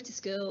 motor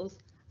skills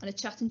and a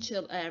chat and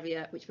chill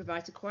area which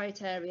provides a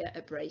quiet area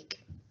at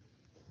break.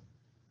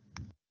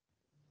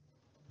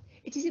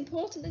 It is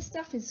important that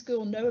staff in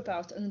school know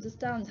about and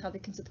understand how they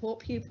can support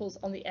pupils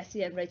on the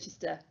SEN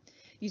register.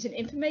 Using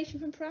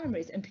information from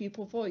primaries and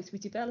pupil voice, we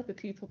develop a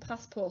pupil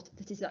passport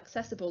that is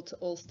accessible to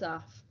all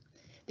staff.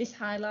 This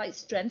highlights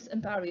strengths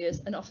and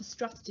barriers and offers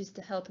strategies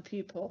to help a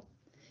pupil.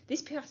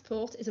 This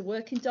passport is a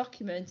working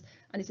document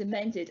and is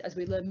amended as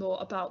we learn more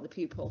about the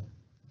pupil.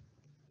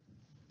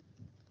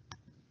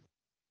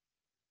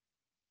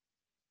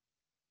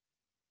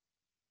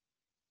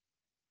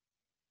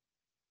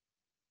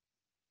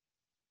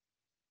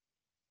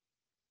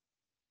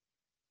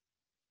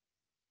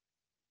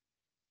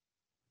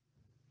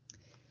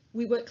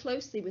 We work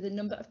closely with a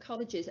number of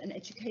colleges and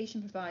education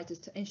providers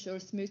to ensure a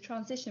smooth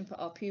transition for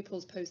our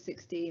pupils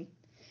post-16.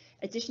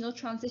 Additional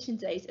transition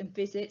days and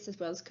visits, as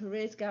well as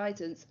careers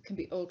guidance, can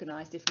be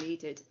organised if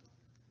needed.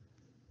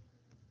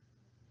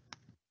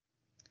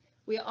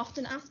 We are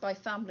often asked by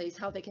families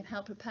how they can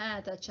help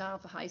prepare their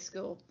child for high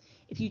school.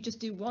 If you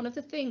just do one of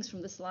the things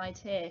from the slide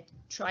here,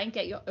 try and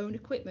get your own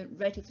equipment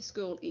ready for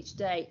school each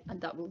day, and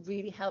that will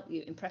really help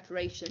you in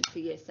preparation for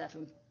Year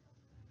 7.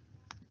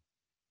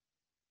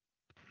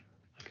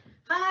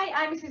 Hi,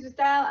 I'm Mrs.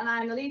 Westell and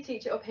I'm the lead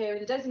teacher up here in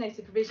the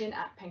designated provision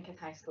at Penketh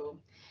High School.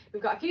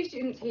 We've got a few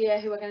students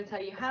here who are going to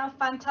tell you how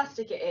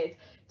fantastic it is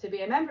to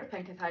be a member of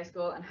Penketh High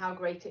School and how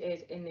great it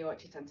is in the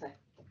Orchard Centre.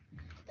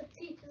 The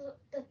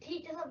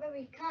teachers are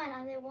very kind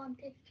and they want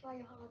you to try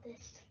your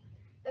hardest.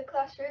 The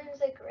classrooms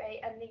are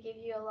great and they give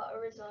you a lot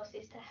of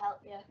resources to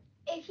help you.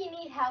 If you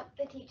need help,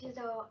 the teachers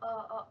are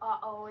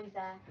always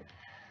there.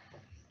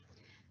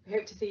 We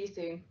hope to see you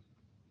soon.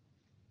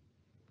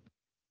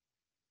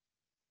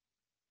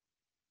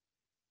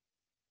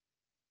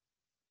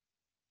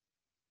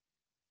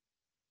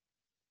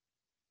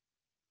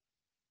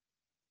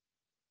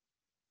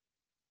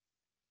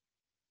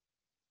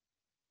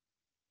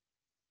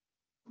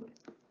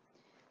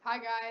 Hi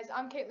guys,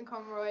 I'm Caitlin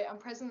Conroy, I'm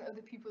president of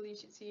the Pupil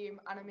Leadership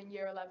Team and I'm in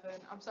Year 11.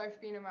 I'm sorry for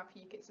being in my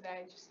PE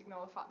today, just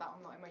ignore the fact that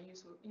I'm not in my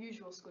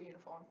usual school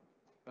uniform.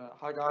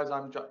 Hi guys,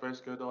 I'm Jack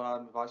Bracegood and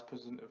I'm the Vice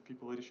President of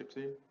Pupil Leadership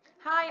Team.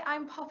 Hi,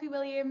 I'm Poppy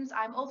Williams,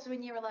 I'm also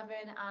in Year 11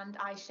 and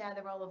I share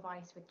the role of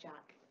Vice with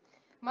Jack.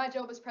 My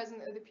job as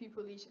president of the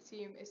Pupil Leadership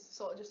Team is to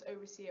sort of just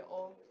oversee it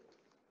all.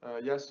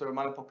 Yes, so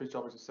mine and Poppy's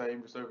job is the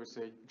same, just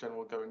oversee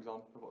general goings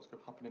on of what's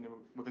happening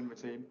within the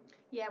team.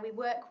 Yeah, we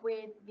work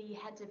with the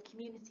heads of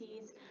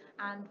communities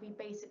and we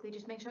basically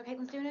just make sure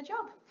Caitlin's doing her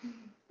job.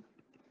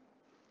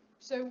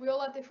 So we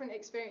all have different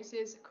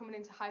experiences coming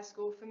into high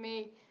school. For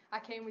me, I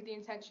came with the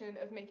intention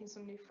of making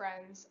some new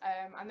friends,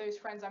 and those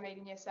friends I made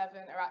in Year 7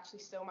 are actually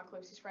still my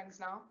closest friends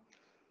now.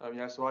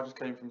 Yeah, so I just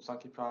came from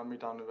Sankey Primary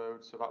down the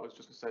road, so that was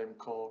just the same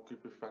core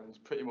group of friends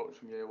pretty much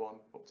from Year 1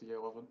 up to Year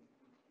 11.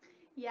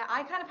 Yeah,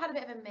 I kind of had a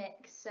bit of a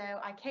mix. So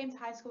I came to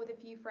high school with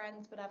a few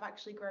friends, but I've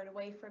actually grown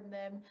away from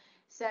them.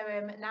 So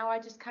now I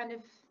just kind of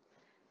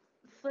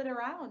flit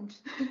around.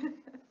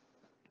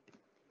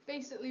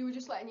 Basically, we're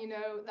just letting you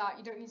know that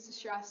you don't need to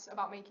stress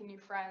about making new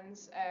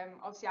friends.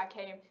 Obviously, I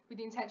came with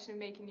the intention of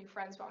making new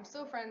friends, but I'm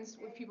still friends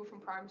with people from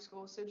primary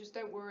school, so just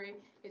don't worry.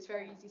 It's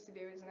very easy to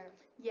do, isn't it?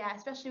 Yeah,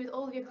 especially with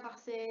all of your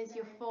classes,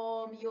 your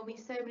form, you'll meet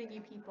so many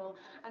new people,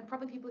 and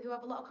probably people who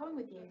have a lot of common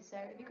with you, so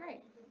it'd be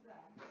great.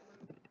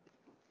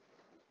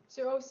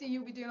 So obviously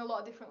you'll be doing a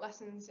lot of different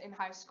lessons in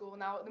high school.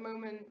 Now at the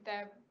moment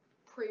they're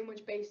pretty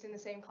much based in the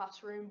same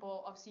classroom,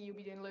 but obviously you'll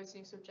be doing loads of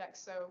new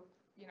subjects, so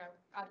you know,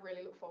 I'd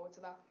really look forward to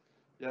that.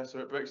 Yeah, so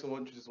it breaks and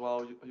lunches as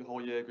well, your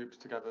whole year group's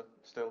together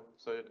still,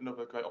 so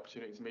another great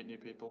opportunity to meet new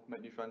people,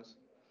 make new friends.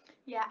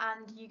 Yeah,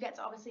 and you get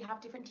to obviously have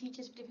different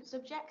teachers for different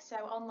subjects,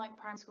 so unlike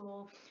primary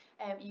school,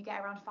 you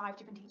get around 5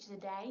 different teachers a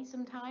day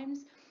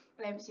sometimes,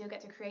 so you'll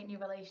get to create new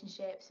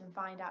relationships and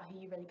find out who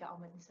you really get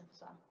on with and stuff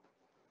as well.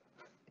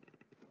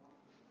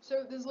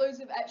 So there's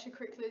loads of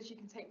extracurriculars you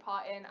can take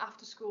part in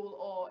after school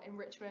or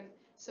enrichment.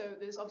 So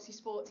there's obviously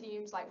sport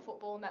teams like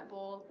football,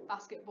 netball,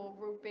 basketball,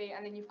 rugby,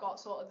 and then you've got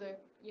sort of the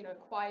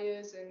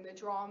choirs and the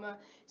drama.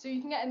 So you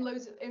can get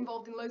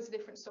involved in loads of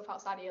different stuff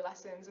outside of your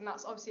lessons, and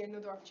that's obviously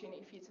another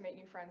opportunity for you to make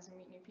new friends and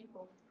meet new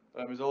people.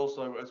 There's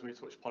also, as we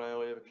touched upon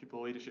earlier, the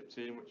Pupil Leadership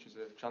Team, which is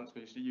a chance for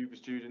you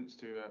students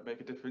to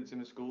make a difference in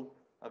the school,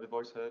 have their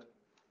voice heard.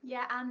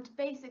 Yeah, and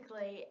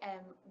basically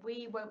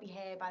we won't be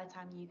here by the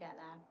time you get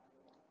there.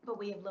 But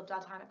we have loved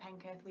our time at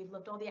Penketh, we've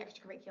loved all the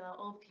extracurricular,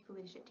 all the Pupil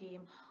Leadership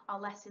Team, our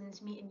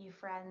lessons, meeting new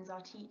friends, our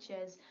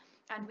teachers,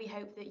 and we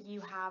hope that you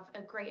have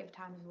a great of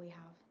time as we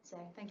have. So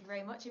thank you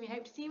very much and we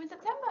hope to see you in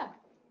September.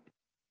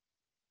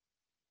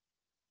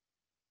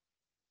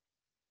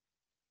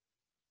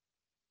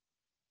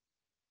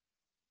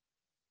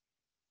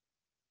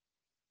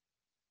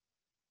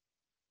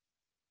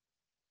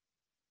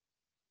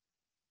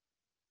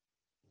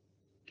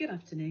 Good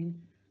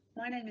afternoon.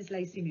 My name is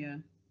Lacey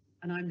Muir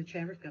and I'm the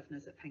Chair of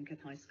Governors at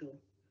Penketh High School.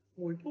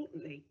 More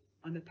importantly,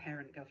 I'm a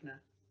parent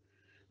governor.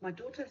 My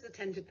daughter has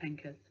attended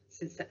Penketh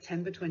since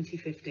September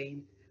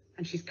 2015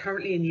 and she's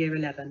currently in Year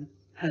 11,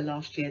 her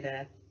last year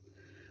there.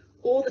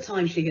 All the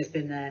time she has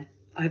been there,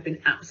 I have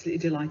been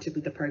absolutely delighted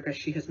with the progress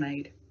she has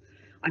made.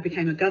 I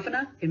became a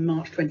governor in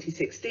March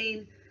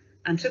 2016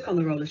 and took on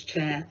the role as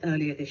chair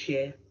earlier this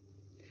year.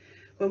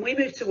 When we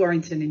moved to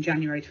Warrington in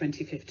January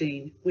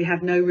 2015, we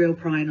had no real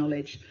prior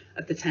knowledge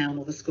of the town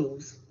or the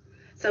schools.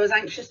 So as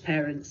anxious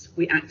parents,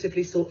 we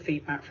actively sought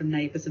feedback from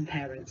neighbours and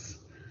parents.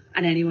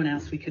 and anyone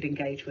else we could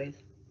engage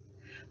with.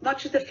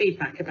 Much of the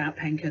feedback about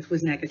Penketh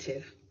was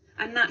negative,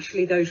 and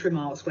naturally those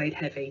remarks weighed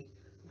heavy,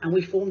 and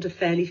we formed a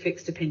fairly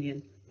fixed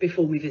opinion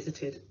before we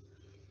visited.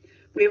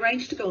 We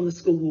arranged to go on the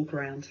school walk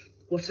around.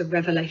 What a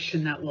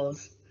revelation that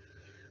was.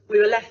 We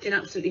were left in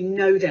absolutely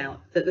no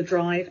doubt that the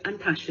drive and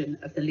passion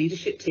of the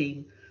leadership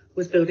team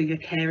was building a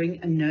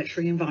caring and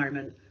nurturing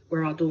environment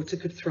where our daughter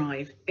could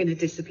thrive in a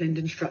disciplined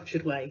and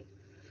structured way.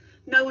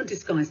 No one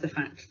disguised the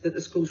fact that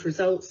the school's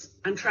results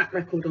and track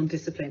record on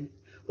discipline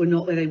were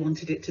not where they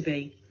wanted it to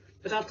be,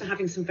 but after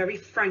having some very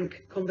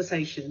frank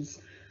conversations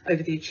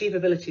over the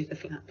achievability of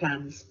the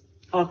plans,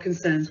 our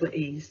concerns were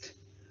eased.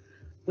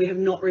 We have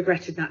not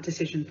regretted that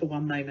decision for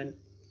one moment.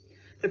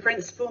 The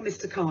principal,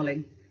 Mr.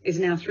 Carling, is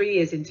now 3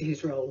 years into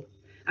his role,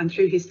 and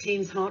through his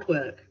team's hard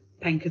work,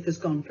 Penketh has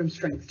gone from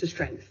strength to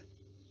strength.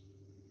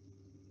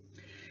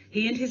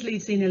 He and his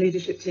senior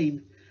leadership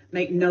team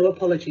make no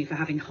apology for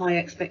having high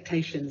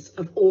expectations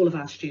of all of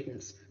our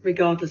students,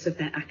 regardless of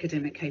their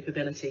academic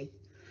capability.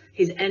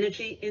 His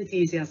energy,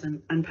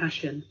 enthusiasm and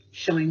passion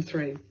shine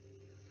through.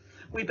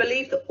 We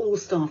believe that all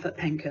staff at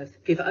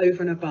Penketh give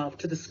over and above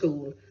to the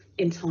school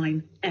in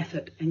time,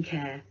 effort and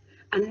care,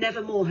 and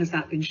never more has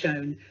that been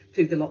shown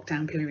through the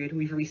lockdown period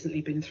we've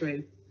recently been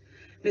through.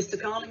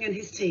 Mr. Carling and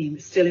his team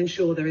still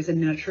ensure there is a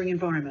nurturing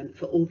environment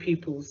for all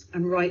pupils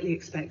and rightly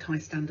expect high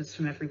standards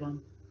from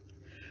everyone.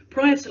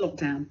 Prior to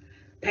lockdown,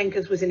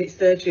 Penketh was in its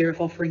third year of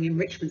offering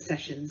enrichment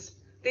sessions.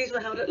 These were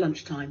held at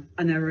lunchtime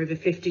and there were over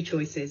 50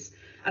 choices,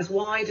 as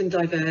wide and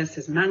diverse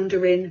as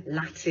Mandarin,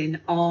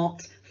 Latin,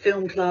 art,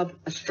 film club,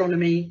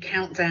 astronomy,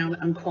 countdown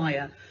and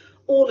choir,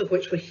 all of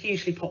which were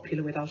hugely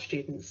popular with our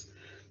students.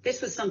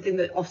 This was something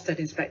that Ofsted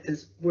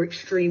inspectors were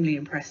extremely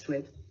impressed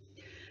with.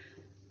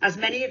 As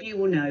many of you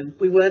will know,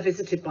 we were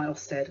visited by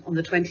Ofsted on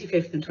the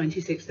 25th and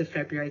 26th of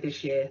February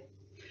this year.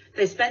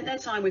 They spent their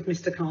time with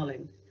Mr.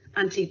 Carling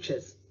and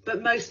teachers,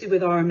 but mostly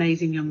with our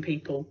amazing young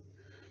people.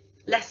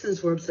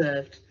 Lessons were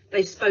observed.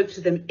 They spoke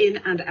to them in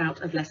and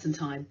out of lesson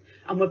time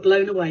and were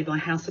blown away by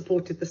how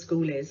supportive the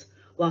school is,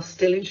 while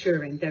still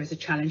ensuring there is a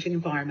challenging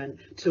environment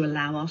to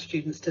allow our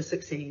students to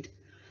succeed.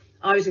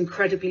 I was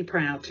incredibly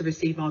proud to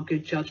receive our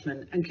good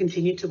judgment and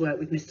continue to work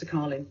with Mr.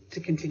 Carling to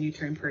continue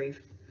to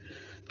improve.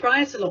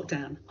 Prior to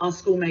lockdown, our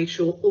school made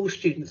sure all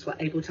students were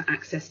able to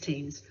access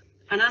Teams,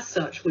 and as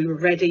such, we were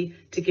ready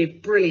to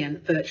give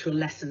brilliant virtual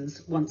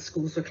lessons once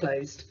schools were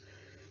closed.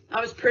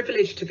 I was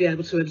privileged to be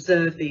able to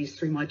observe these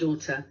through my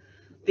daughter.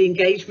 The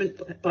engagement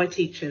by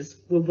teachers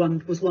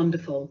was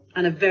wonderful,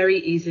 and a very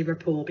easy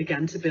rapport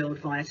began to build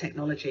via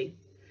technology.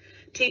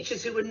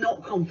 Teachers who were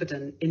not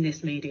confident in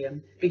this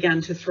medium began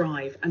to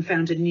thrive and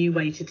found a new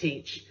way to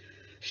teach.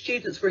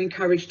 Students were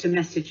encouraged to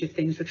message if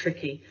things were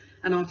tricky,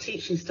 and our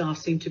teaching staff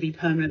seemed to be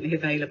permanently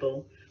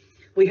available.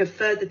 We have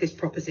furthered this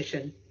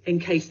proposition in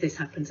case this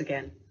happens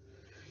again.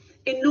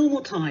 In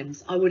normal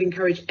times, I would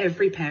encourage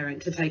every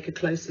parent to take a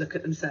close look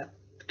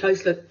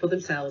for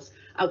themselves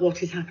at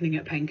what is happening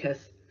at Penketh.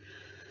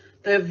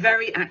 They are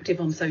very active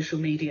on social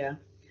media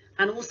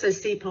and also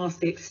see past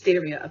the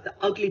exterior of the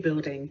ugly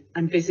building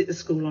and visit the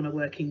school on a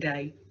working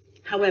day.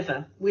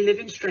 However, we live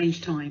in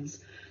strange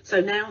times,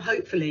 so now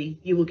hopefully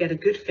you will get a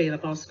good feel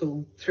of our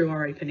school through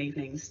our open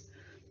evenings.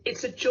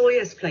 It's a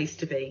joyous place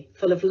to be,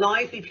 full of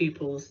lively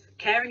pupils,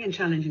 caring and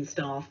challenging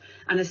staff,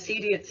 and a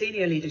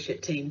senior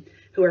leadership team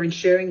who are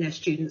ensuring their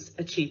students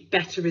achieve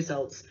better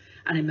results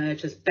and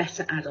emerge as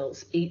better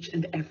adults each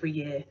and every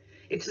year.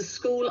 It's a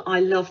school I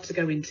love to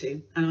go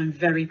into, and I'm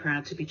very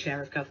proud to be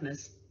Chair of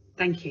Governors.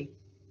 Thank you.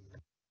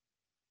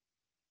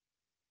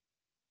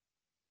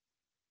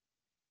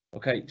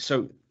 Okay,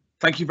 so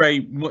thank you very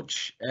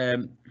much.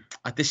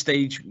 At this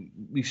stage,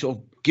 we've sort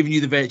of given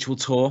you the virtual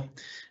tour,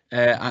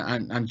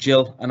 and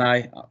Jill and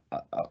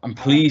I'm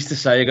pleased to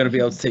say are going to be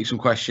able to take some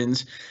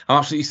questions. I'm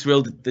absolutely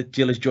thrilled that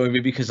Jill has joined me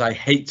because I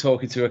hate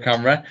talking to a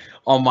camera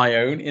on my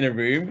own in a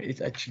room.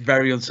 It's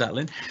very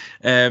unsettling.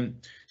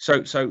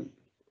 So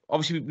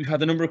obviously we've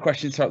had a number of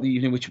questions throughout the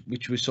evening,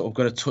 which we're sort of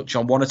going to touch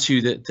on. One or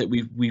two that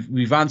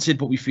we've answered,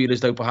 but we feel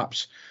as though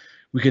perhaps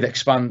we could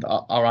expand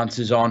our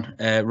answers on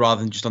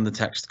rather than just on the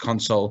text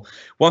console.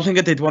 One thing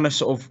I did want to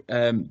sort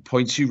of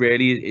point to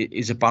really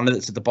is a banner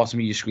that's at the bottom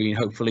of your screen.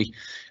 Hopefully,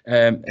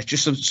 it's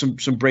just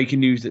some breaking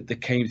news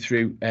that came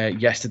through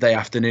yesterday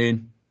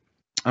afternoon,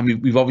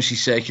 and we've obviously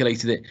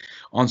circulated it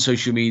on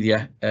social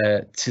media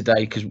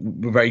today because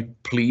we're very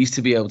pleased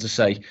to be able to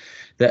say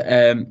that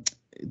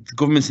the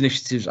Government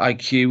Initiatives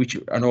IQ, which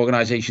are an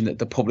organisation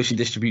that publish and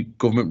distribute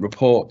government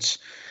reports,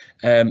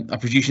 are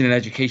producing an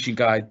education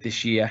guide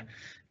this year.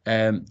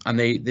 And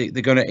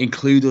they're going to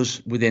include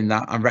us within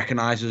that and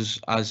recognise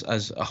us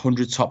as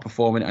 100 top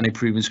performing and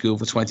improving school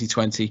for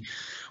 2020,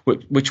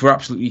 which we're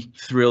absolutely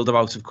thrilled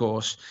about, of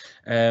course.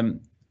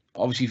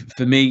 Obviously,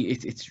 for me,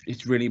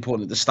 it's really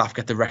important that the staff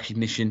get the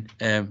recognition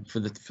for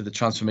the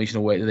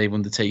transformational work that they've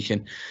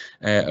undertaken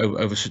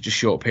over such a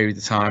short period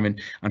of time,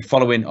 and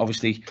following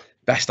obviously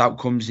best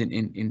outcomes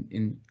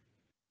in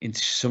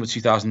summer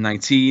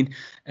 2019,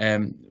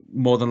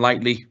 more than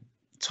likely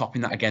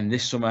topping that again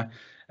this summer.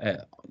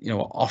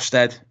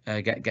 Ofsted,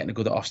 getting a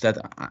good at Ofsted,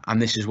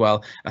 and this as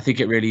well. I think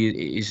it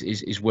really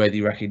is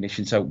worthy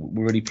recognition. So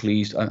we're really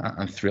pleased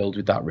and thrilled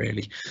with that,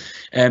 really.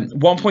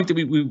 One point that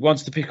we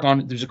wanted to pick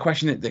on, there was a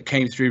question that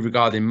came through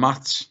regarding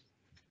maths,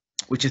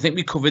 which I think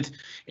we covered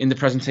in the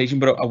presentation,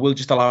 but I will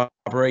just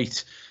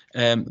elaborate.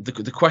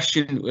 The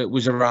question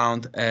was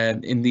around,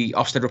 in the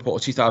Ofsted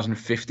report of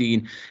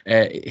 2015,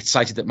 it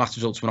cited that maths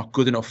results were not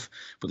good enough,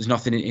 but there's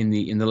nothing in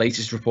the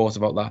latest report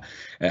about that.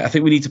 I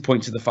think we need to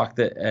point to the fact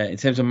that in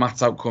terms of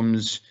maths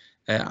outcomes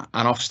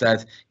and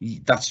Ofsted,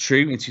 that's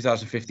true. In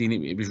 2015,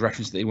 it was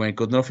referenced that they weren't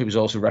good enough. It was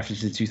also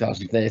referenced in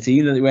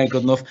 2013 that they weren't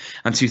good enough,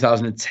 and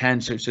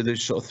 2010. So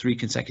there's sort of 3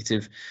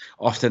 consecutive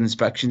Ofsted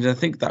inspections. And I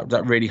think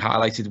that really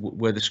highlighted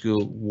where the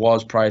school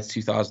was prior to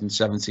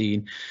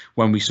 2017,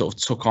 when we sort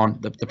of took on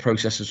the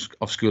process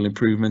of school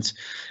improvement.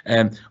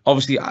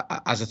 Obviously,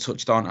 as I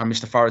touched on, and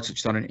Mr. Farrow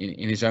touched on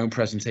in his own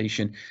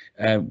presentation,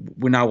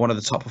 we're now one of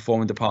the top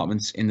performing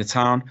departments in the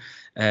town.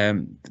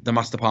 The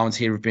maths departments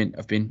here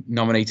have been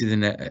nominated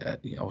in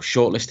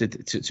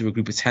shortlisted to a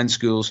group of 10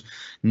 schools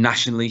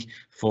nationally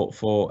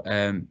for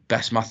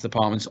best maths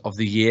departments of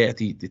the year,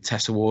 the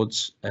TESS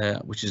Awards,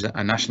 which is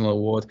a national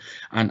award,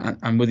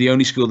 and we're the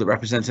only school that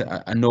represents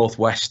a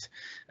northwest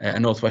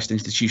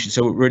institution.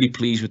 So we're really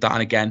pleased with that,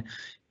 and again,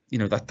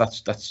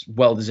 that's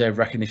well-deserved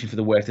recognition for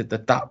the work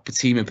that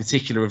team in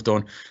particular have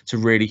done to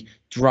really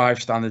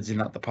drive standards in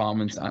that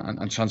department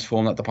and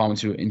transform that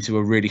department into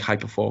a really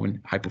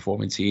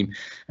high-performing team,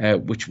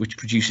 which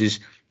produces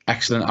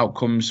excellent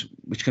outcomes,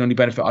 which can only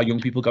benefit our young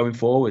people going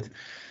forward.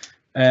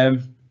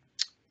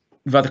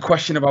 We've had a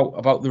question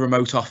about the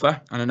remote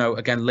offer, and I know,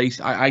 again,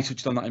 Lacey, I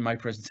touched on that in my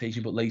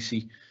presentation, but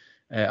Lacey,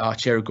 our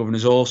Chair of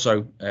Governors,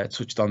 also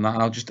touched on that,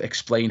 and I'll just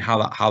explain how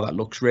that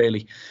looks,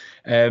 really.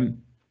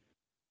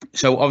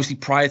 So obviously,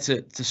 prior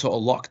to sort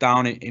of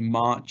lockdown in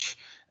March,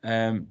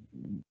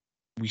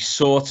 we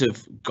sort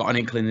of got an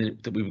inkling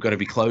that we were going to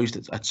be closed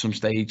at some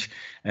stage.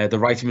 The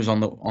writing was on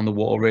the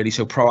wall, really.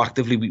 So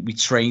proactively, we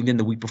trained in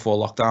the week before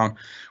lockdown.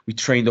 We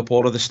trained up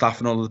all of the staff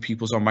and all of the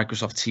pupils on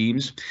Microsoft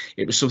Teams.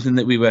 It was something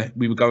that we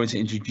were going to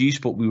introduce,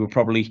 but we were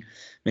probably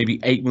maybe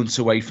 8 months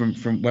away from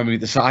when we were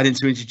deciding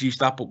to introduce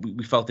that. But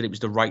we felt that it was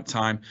the right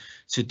time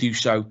to do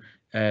so.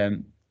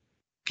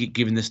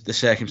 Given the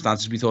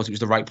circumstances, we thought it was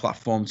the right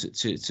platform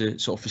to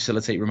sort of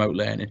facilitate remote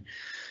learning.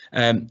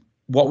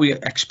 What we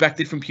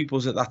expected from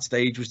pupils at that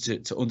stage was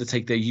to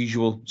undertake their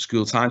usual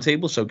school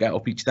timetable, so get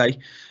up each day,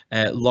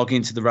 log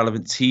into the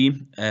relevant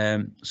team,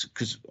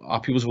 because our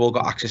pupils have all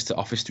got access to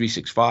Office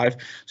 365,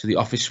 so the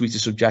Office suite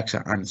of subjects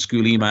and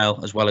school email,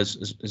 as well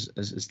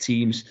as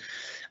Teams,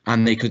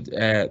 and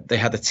they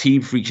had a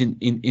team for each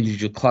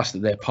individual class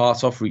that they're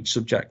part of for each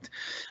subject,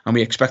 and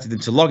we expected them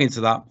to log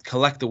into that,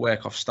 collect the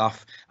work off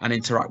staff, and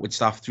interact with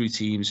staff through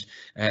Teams,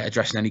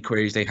 addressing any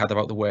queries they had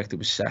about the work that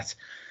was set.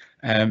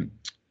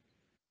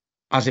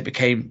 As it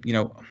became,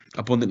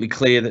 abundantly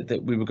clear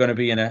that we were going to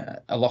be in a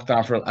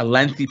lockdown for a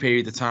lengthy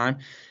period of time,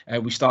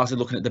 we started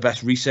looking at the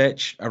best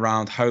research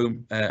around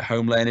home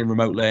learning,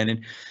 remote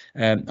learning,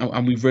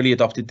 and we've really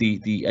adopted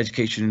the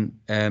Education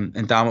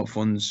Endowment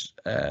Fund's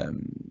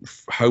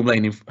home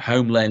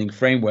learning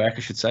framework, I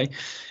should say,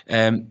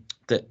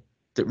 that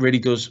really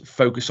does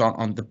focus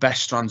on the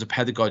best strands of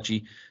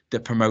pedagogy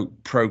that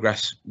promote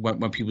progress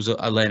when pupils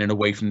are learning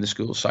away from the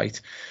school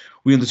site.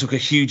 We undertook a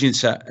huge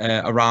inset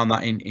around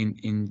that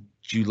in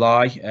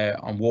July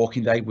on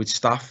walking day with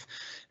staff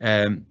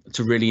to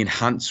really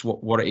enhance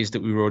what it is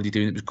that we were already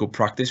doing. It was good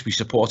practice. We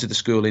supported the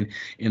school in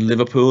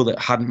Liverpool that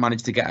hadn't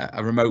managed to get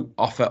a remote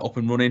offer up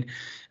and running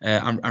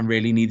and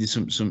really needed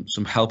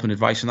some help and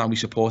advice on that. We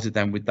supported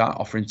them with that,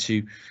 offering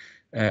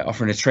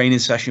a training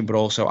session, but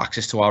also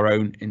access to our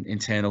own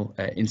internal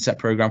inset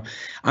program.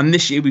 And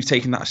this year we've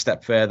taken that a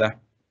step further.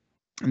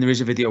 And there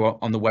is a video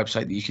on the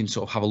website that you can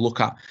sort of have a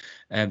look at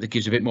that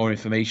gives a bit more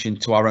information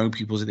to our own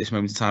pupils at this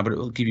moment in time, but it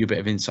will give you a bit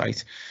of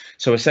insight.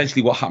 So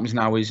essentially what happens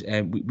now is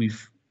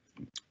we've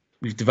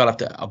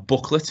developed a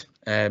booklet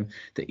that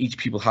each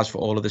pupil has for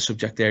all of the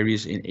subject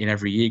areas in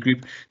every year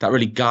group that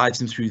really guides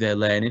them through their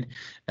learning,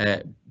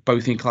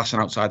 both in class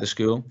and outside the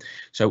school.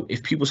 So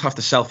if pupils have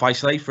to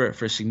self-isolate for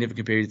a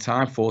significant period of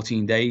time,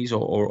 14 days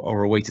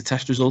or await a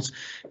test results,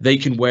 they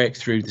can work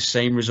through the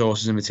same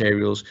resources and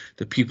materials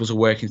that pupils are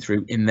working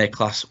through in their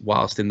class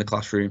whilst in the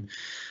classroom.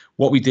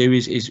 What we do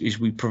is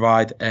we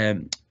provide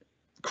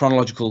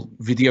chronological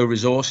video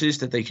resources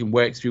that they can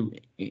work through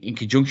in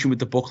conjunction with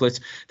the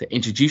booklet that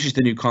introduces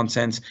the new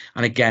content,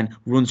 and again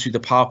runs through the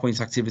PowerPoint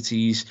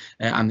activities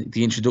and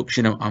the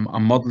introduction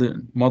and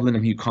modelling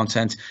of new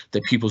content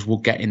that pupils will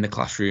get in the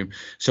classroom.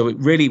 So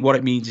what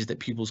it means is that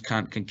pupils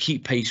can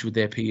keep pace with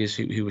their peers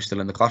who are still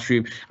in the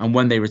classroom, and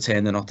when they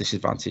return they're not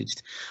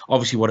disadvantaged.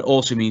 Obviously what it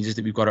also means is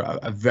that we've got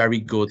a very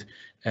good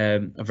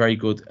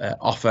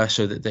offer,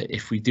 so that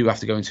if we do have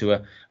to go into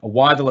a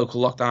wider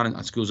local lockdown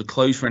and schools are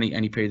closed for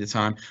any period of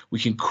time, we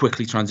can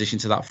quickly transition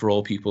to that for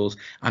all pupils.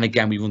 And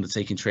again, we've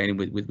undertaken training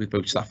with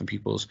both staff and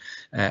pupils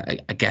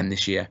again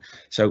this year.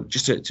 So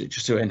just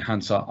to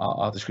enhance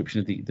our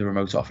description of the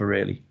remote offer,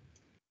 really.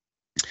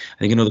 I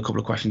think another couple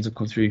of questions have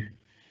come through.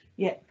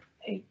 Yeah.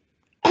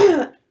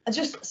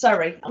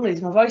 Sorry, I'm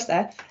losing my voice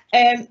there.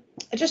 I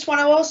just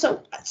want to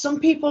also, some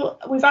people,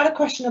 we've had a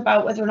question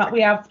about whether or not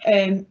we have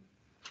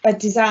a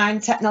design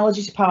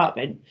technology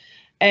department,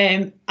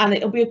 and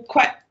it'll be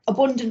quite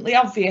abundantly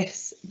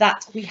obvious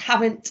that we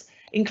haven't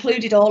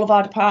included all of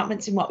our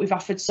departments in what we've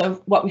offered,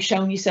 so what we've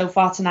shown you so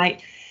far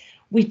tonight.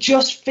 We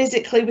just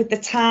physically, with the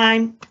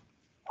time,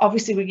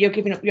 obviously you're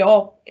giving up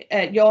your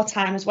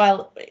time as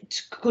well,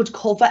 it could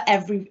cover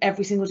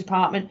every single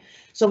department.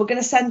 So we're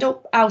going to send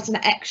out an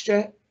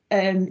extra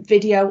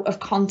video of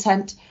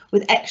content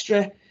with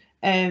extra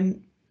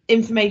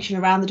information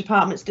around the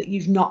departments that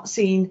you've not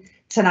seen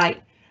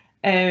tonight.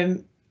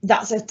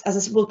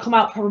 Will come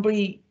out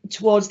probably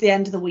towards the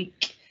end of the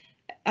week,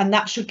 and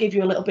that should give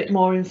you a little bit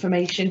more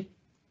information.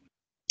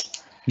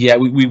 Yeah,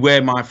 we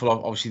were mindful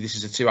of, obviously this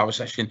is a 2-hour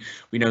session.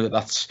 We know that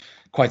that's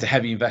quite a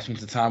heavy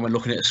investment of time when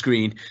looking at a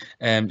screen.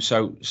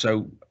 So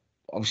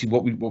obviously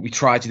what we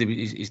try to do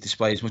is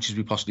display as much as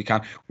we possibly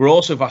can. We're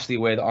also vastly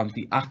aware that on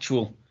the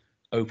actual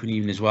open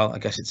evening as well, I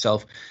guess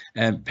itself,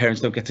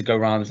 parents don't get to go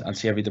around and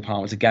see every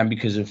department again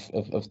because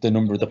of the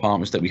number of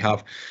departments that we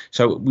have.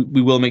 So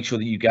we will make sure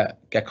that you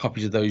get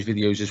copies of those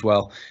videos as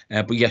well.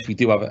 But yes, we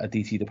do have a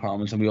DT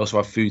department, and we also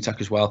have food tech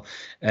as well.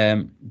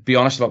 Be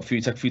honest about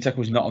food tech. Food tech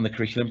was not on the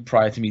curriculum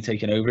prior to me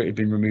taking over. It had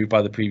been removed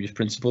by the previous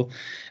principal.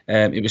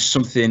 It was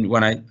something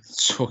when I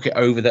took it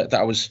over that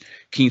I was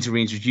keen to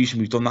reintroduce, and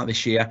we've done that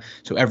this year.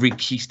 So every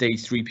key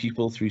stage 3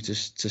 pupil through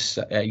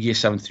to year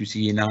 7 through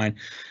to year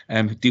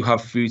 9 do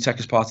have food tech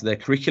as part of their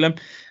curriculum,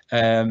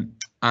 and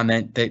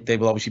then they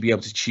will obviously be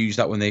able to choose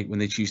that when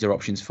they choose their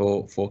options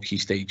for key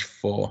stage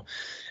 4.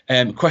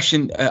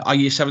 Question: are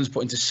year 7s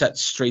put into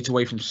sets straight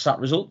away from SAT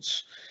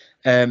results?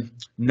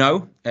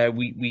 No,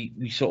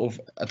 we sort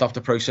of adopt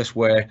a process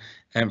where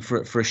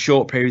for a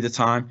short period of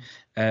time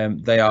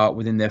they are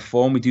within their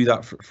form. We do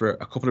that for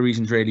a couple of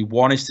reasons really.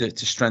 One is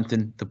to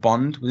strengthen the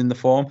bond within the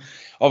form.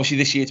 Obviously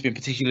this year it's been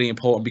particularly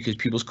important because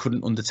pupils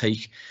couldn't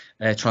undertake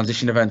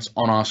transition events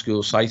on our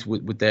school site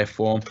with their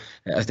form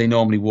as they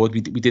normally would.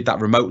 We did that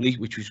remotely,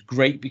 which was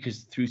great because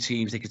through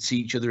Teams they could see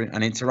each other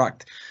and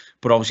interact.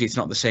 But obviously it's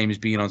not the same as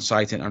being on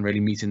site and really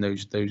meeting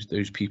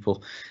those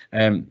people.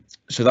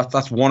 So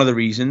that's one of the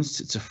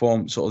reasons to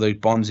form sort of those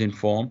bonds in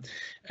form.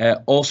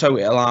 Also,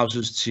 it allows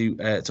us to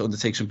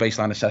undertake some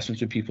baseline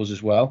assessments with pupils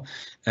as well.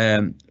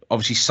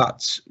 Obviously,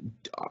 SATs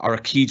are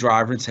a key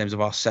driver in terms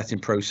of our setting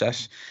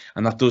process,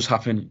 and that does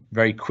happen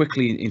very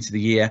quickly into the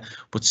year.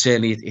 But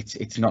certainly,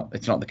 it's not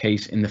the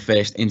case in the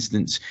first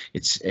instance.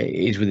 It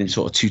is within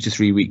sort of 2 to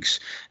 3 weeks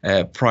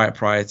prior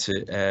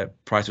to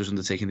us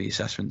undertaking the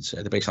assessments,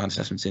 the baseline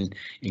assessments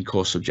in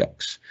core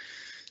subjects.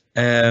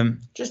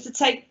 Just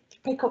to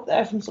pick up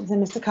there from something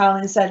Mr.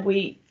 Carlin said,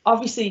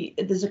 obviously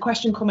there's a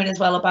question coming as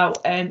well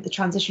about the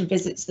transition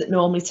visits that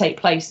normally take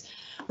place.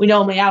 We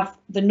normally have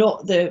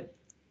the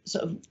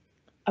sort of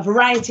a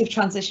variety of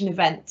transition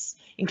events,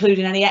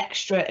 including any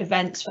extra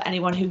events for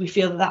anyone who we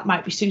feel that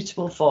might be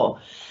suitable for.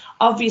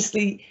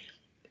 Obviously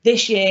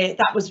this year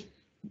that was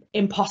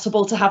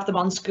impossible to have them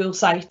on school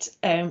site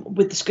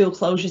with the school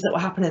closures that were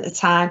happening at the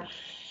time.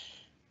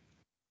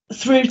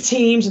 Through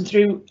Teams and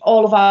through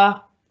all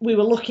of we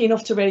were lucky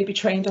enough to really be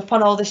trained up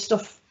on all this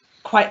stuff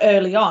quite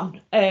early on,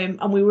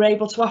 and we were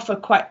able to offer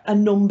quite a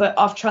number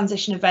of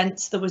transition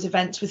events. There was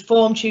events with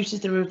form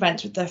tutors, there were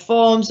events with their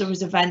forms, there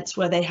was events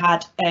where they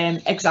had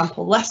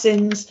example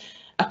lessons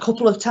a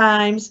couple of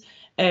times.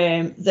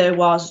 There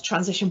was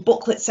transition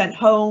booklets sent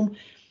home.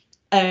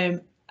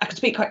 I could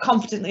speak quite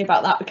confidently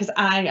about that because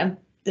I am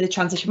the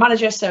transition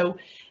manager, so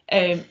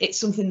it's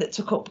something that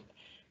took up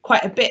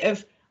quite a bit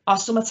of our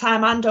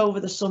summertime and over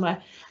the summer.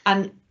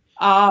 And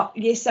our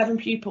year 7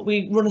 pupil,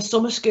 we run a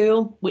summer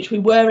school, which we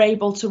were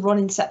able to run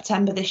in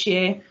September this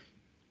year.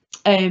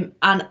 And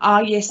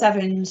our year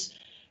 7s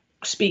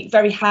speak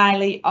very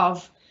highly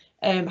of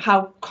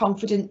how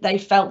confident they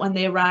felt when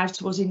they arrived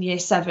to us in year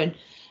 7.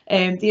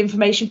 The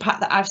information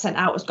pack that I've sent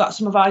out has got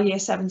some of our year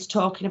 7s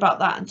talking about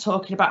that and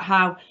talking about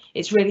how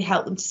it's really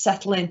helped them to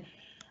settle in,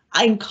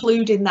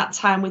 including that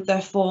time with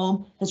their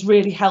form has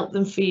really helped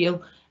them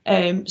feel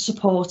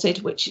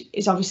supported, which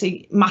is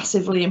obviously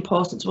massively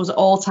important to us at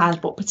all times,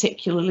 but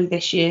particularly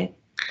this year.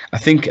 I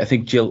think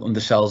Jill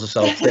undersells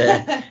herself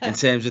there in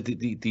terms of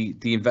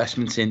the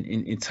investment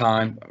in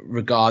time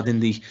regarding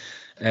the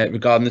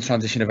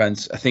transition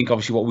events. I think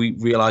obviously what we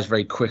realised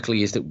very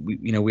quickly is that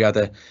we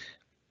had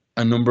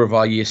a number of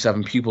our year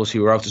 7 pupils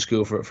who were out of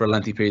school for a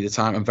lengthy period of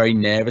time and very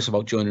nervous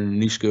about joining a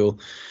new school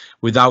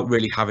without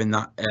really having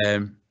that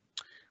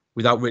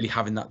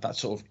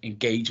sort of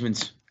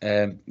engagement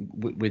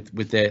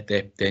with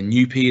their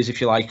new peers,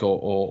 if you like,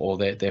 or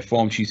their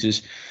form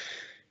tutors.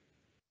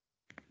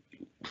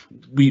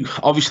 we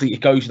obviously,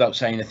 it goes without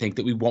saying, I think,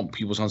 that we want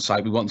pupils on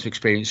site, we want them to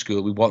experience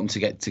school, we want them to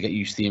get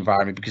used to the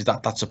environment, because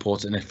that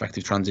supports an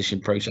effective transition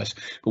process.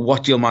 But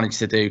what Jill managed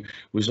to do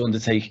was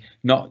undertake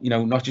not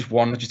just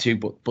one, not just two,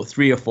 but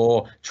 3 or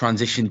 4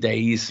 transition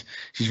days.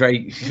 She's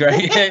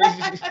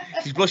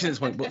she's blushing at this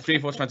point, but 3 or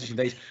 4 transition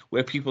days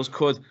where pupils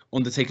could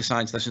undertake a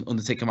science lesson,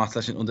 undertake a maths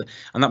lesson,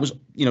 and that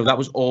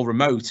was all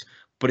remote.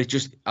 But it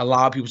just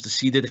allowed people to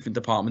see the different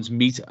departments,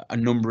 meet a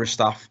number of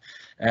staff,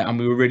 and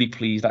we were really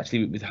pleased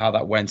actually with how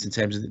that went in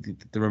terms of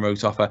the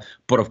remote offer.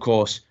 But of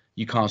course,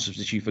 you can't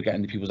substitute for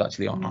getting the pupils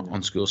actually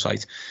on school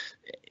site.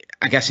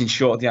 I guess in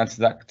short, the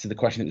answer to the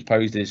question that was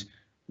posed is,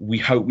 we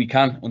hope we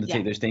can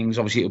undertake those things.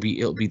 Obviously,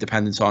 it'll be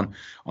dependent on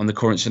the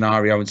current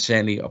scenario, and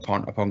certainly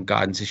upon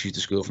guidance issued to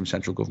school from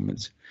central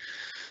government.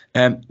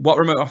 What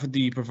remote offer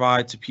do you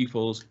provide to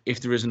pupils if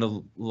there isn't a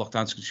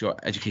lockdown to ensure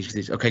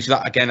education? Okay,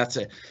 so that's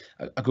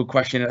a good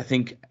question. I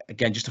think,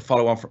 again, just to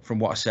follow on from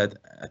what I said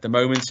at the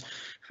moment,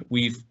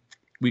 we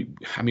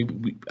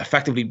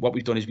effectively, what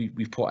we've done is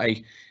we've put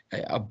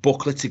a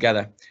booklet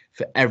together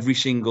for every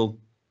single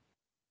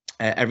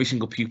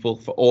pupil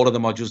for all of the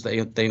modules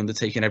they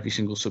undertake in every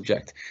single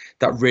subject.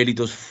 That really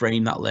does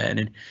frame that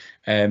learning,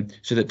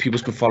 so that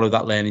pupils can follow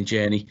that learning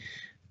journey.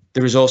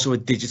 There is also a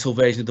digital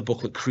version of the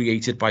booklet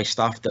created by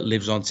staff that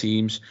lives on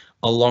Teams,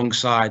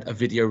 alongside a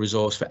video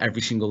resource for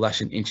every single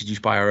lesson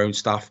introduced by our own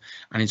staff,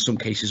 and in some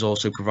cases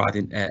also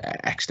providing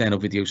external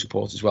video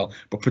support as well,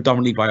 but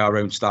predominantly by our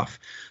own staff,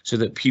 so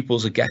that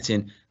pupils are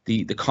getting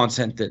the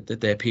content that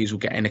their peers will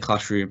get in a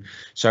classroom.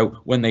 So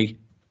when they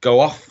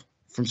go off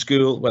from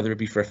school, whether it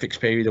be for a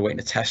fixed period, or waiting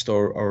a test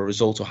or a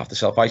result, or have to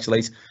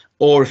self-isolate,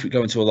 or if we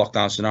go into a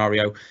lockdown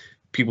scenario,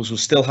 pupils will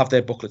still have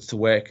their booklets to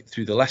work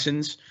through the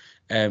lessons,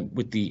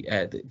 with the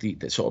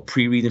sort of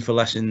pre-reading for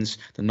lessons,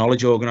 the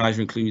knowledge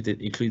organizer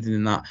included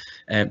in that,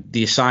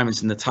 the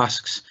assignments and the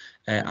tasks,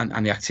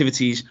 and the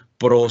activities,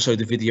 but also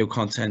the video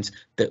content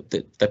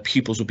that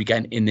pupils will be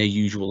getting in their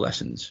usual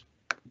lessons.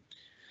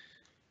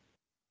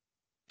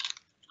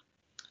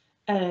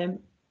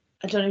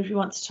 I don't know if you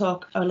want to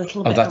talk a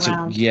little bit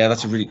around.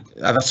 That's something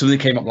that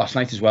came up last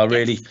night as well.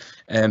 Really,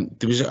 there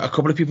was a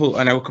couple of people.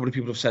 I know a couple of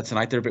people have said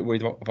tonight they're a bit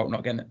worried about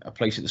not getting a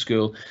place at the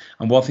school.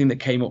 And one thing that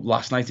came up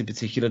last night in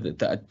particular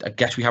that I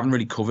guess we haven't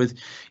really covered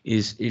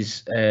is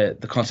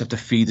the concept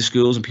of feeder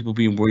schools, and people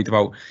being worried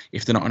about,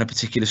 if they're not in a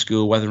particular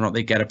school, whether or not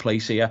they get a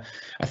place here.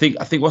 I think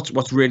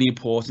what's really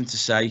important to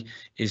say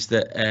is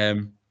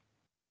that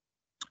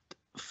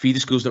feeder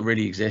schools don't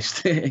really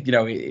exist.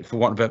 For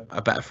want of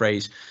a better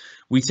phrase.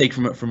 We take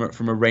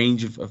from a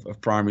range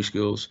of primary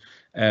schools,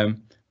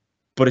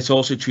 but it's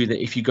also true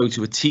that if you go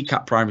to a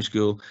TCAP primary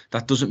school,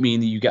 that doesn't mean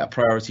that you get a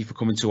priority for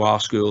coming to our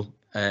school.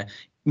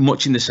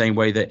 Much in the same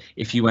way that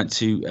if you went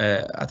to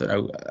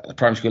a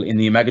primary school in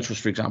the Omega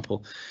Trust, for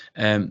example,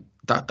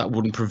 that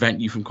wouldn't prevent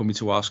you from coming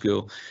to our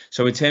school.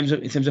 So in terms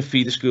of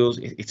feeder schools,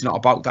 it's not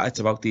about that. It's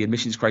about the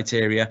admissions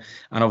criteria,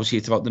 and obviously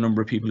it's about the number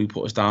of people who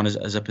put us down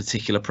as a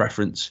particular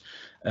preference.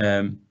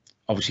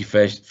 Obviously,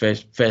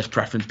 first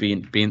preference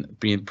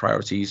being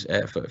priorities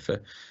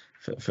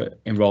for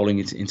enrolling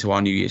into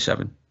our new Year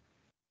 7.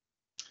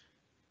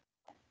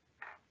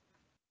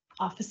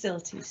 Our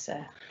facilities, sir.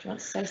 Do you want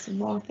to say some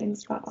more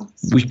things about us?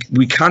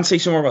 We can say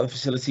some more about the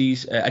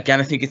facilities. Again,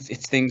 I think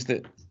it's things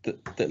that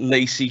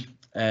Lacey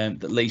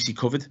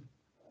covered,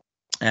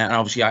 and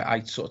obviously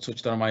I sort of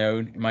touched on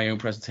in my own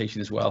presentation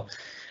as well.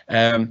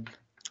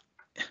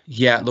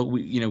 Yeah, look,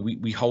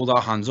 we hold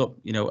our hands up.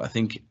 I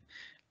think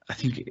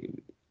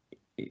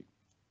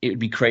it would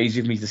be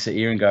crazy for me to sit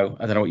here and go,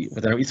 I don't know what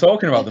you're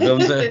talking about. The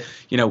buildings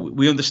are,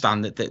 we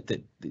understand that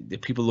the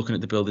people looking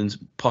at the buildings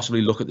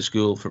possibly look at the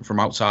school from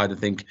outside and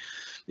think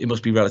it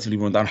must be relatively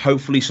run down.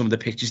 Hopefully some of the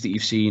pictures that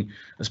you've seen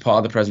as part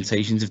of the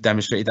presentations have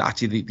demonstrated that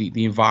actually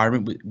the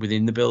environment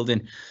within the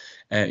building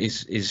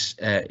is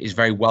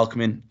very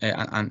welcoming,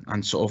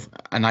 and sort of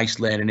a nice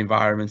learning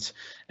environment.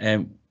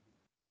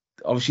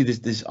 Obviously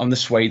there's on the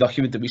SWAY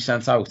document that we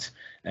sent out,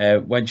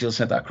 when Jill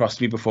sent that across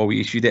to me before we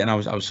issued it, and I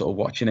was sort of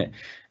watching it,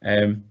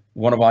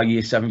 one of our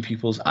Year 7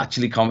 pupils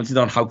actually commented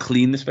on how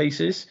clean the space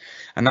is,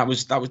 and that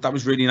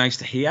was really nice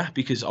to hear,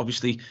 because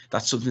obviously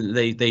that's something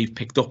that they've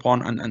picked up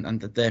on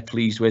and that they're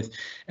pleased with.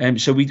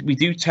 So we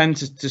do tend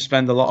to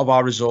spend a lot of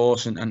our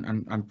resource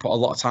and put a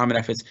lot of time and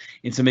effort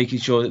into making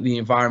sure that the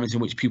environment in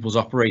which pupils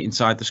operate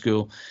inside the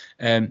school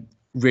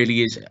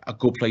really is a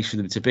good place for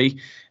them to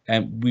be.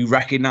 We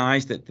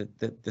recognise that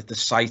the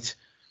site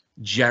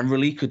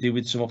generally could do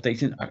with some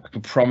updating. I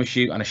can promise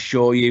you and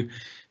assure you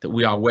that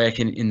we are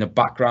working in the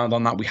background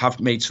on that. We have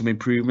made some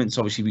improvements.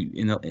 Obviously,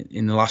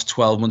 in the last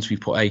 12 months, we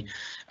put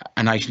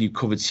a nice new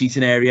covered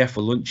seating area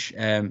for lunch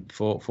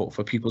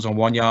for pupils on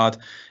one yard.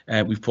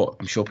 We've put,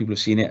 I'm sure people have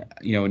seen it,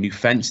 a new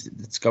fence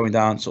that's going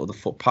down sort of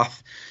the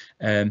footpath.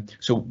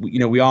 So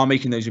we are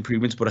making those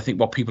improvements, but I think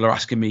what people are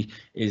asking me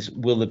is,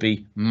 will there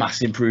be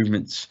mass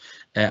improvements?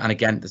 And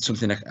again, that's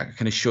something I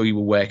can assure you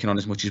we're working on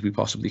as much as we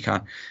possibly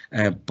can.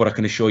 But I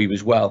can assure you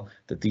as well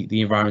that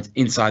the environment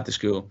inside the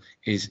school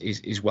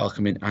is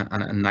welcoming and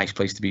a nice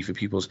place to be for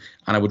pupils.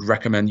 And I would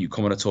recommend you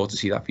come on a tour to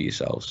see that for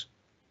yourselves.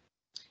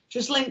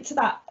 Just linked to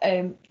that,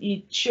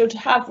 you should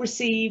have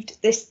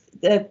received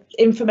the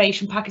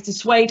information packet, a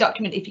Sway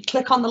document. If you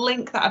click on the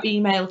link that I've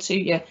emailed to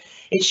you,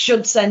 it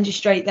should send you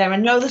straight there. I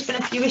know there's been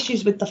a few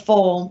issues with the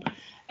form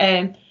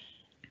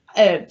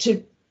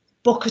to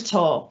book a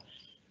tour,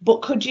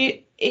 but could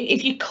you,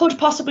 if you could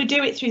possibly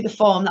do it through the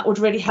form, that would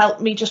really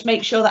help me just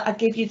make sure that I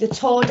give you the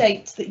tour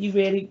dates that you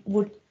really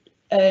would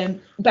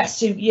best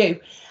suit you.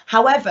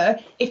 However,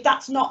 if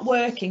that's not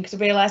working, because I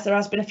realise there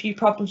has been a few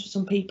problems for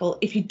some people,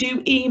 if you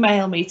do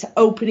email me to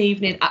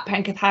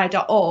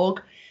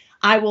openevening@penkethhigh.org,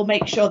 I will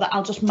make sure that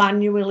I'll just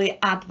manually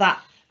add that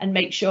and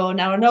make sure.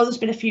 Now, I know there's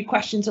been a few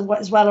questions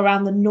as well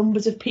around the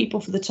numbers of people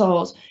for the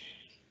tours.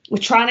 We're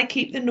trying to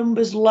keep the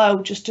numbers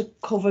low just to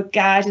cover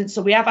guidance.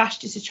 So we have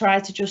asked you to try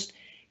to just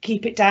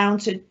keep it down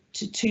to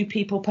 2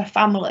 people per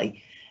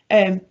family.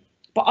 But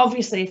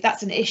obviously, if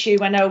that's an issue,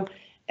 I know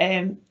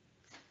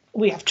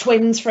we have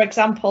twins, for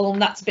example,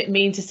 and that's a bit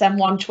mean to send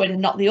one twin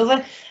and not the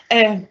other.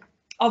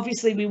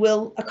 Obviously, we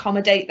will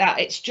accommodate that.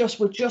 It's just,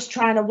 we're just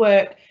trying to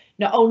work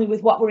not only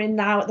with what we're in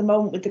now at the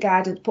moment with the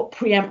guidance, but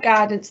preempt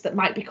guidance that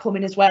might be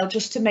coming as well,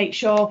 just to make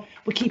sure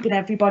we're keeping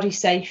everybody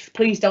safe.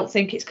 Please don't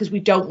think it's because we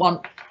don't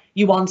want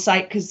you on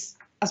site, because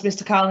as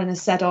Mr. Carlin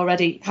has said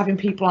already, having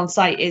people on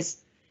site is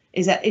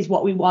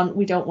what we want.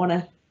 We don't want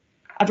to.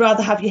 I'd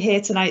rather have you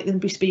here tonight than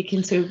be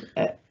speaking to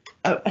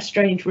a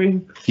strange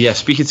room. Yeah,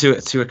 speaking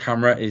to a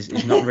camera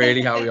is not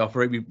really how we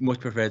operate. We much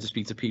prefer to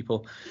speak to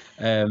people.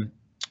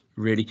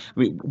 Really, I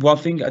mean, one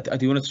thing I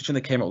do want to touch on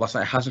that came up last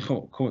night, it hasn't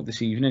come up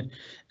this evening,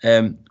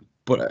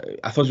 but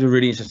I thought it was a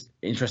really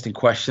interesting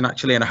question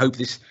actually, and I hope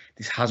this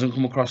hasn't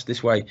come across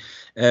this way.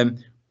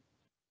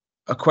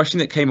 A question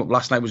that came up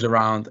last night was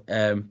around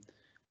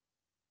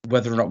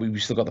whether or not we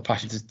still got the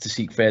passion to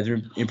seek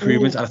further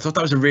improvements. And I thought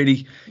that was a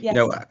really, yes,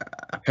 a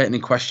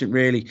pertinent question,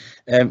 really.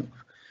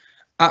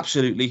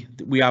 Absolutely,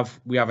 we have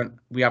an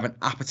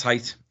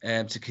appetite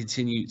to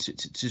continue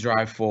to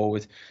drive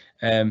forward.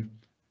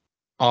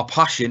 Our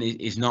passion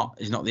is not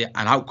an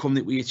outcome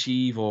that we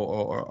achieve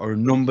or a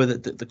number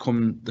that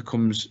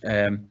comes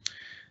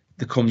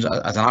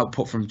as an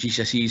output from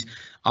GCSEs.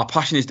 Our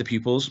passion is the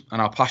pupils,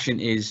 and our passion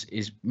is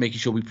making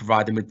sure we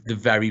provide them with the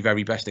very,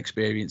 very best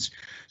experience.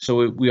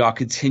 So we are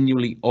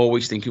continually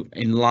always thinking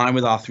in line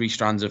with our 3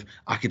 strands of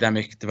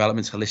academic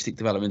development, holistic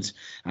development,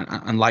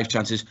 and life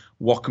chances.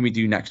 What can we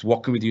do next?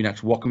 What can we do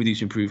next? What can we do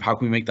to improve? How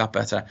can we make that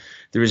better?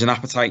 There is an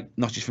appetite,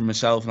 not just from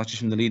myself, not just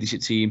from the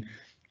leadership team,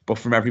 but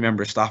from every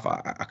member of staff.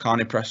 I can't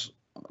impress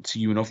to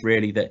you enough,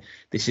 really, that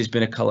this has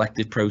been a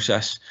collective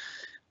process.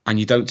 And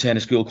you don't turn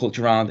a school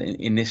culture around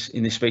in this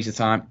space of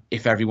time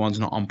if everyone's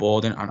not on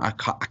board. And I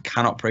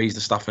cannot praise the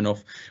staff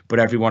enough, but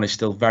everyone is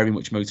still very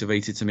much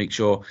motivated to make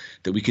sure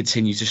that we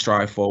continue to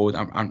strive forward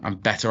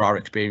and better our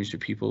experience for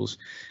pupils,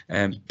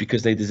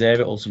 because they deserve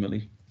it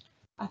ultimately.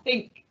 I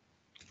think,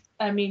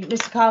 I mean,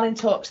 Mr. Carlin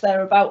talks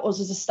there about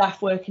us as a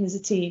staff working as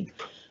a team,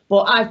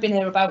 but I've been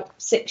here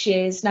about 6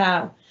 years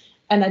now,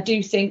 and I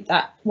do think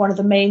that one of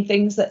the main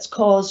things that's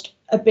caused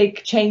a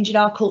big change in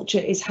our culture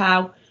is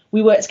how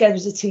we work together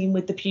as a team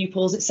with the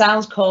pupils. It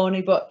sounds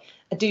corny, but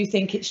I do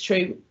think it's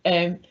true.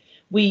 The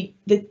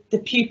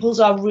pupils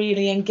are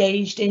really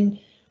engaged in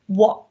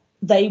what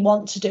they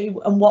want to do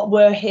and what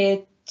we're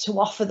here to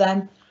offer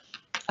them.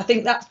 I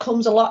think that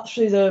comes a lot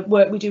through the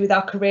work we do with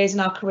our careers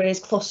and our careers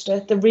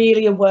cluster. They're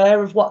really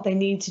aware of what they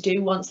need to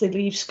do once they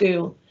leave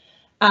school,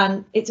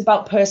 and it's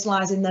about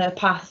personalising their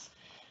path.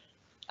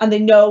 And they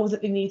know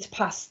that they need to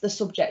pass the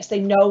subjects. They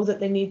know that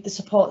they need the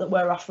support that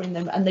we're offering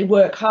them, and they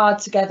work hard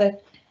together.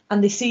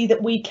 And they see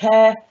that we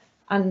care,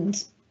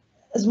 and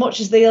as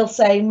much as they'll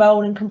say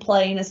moan and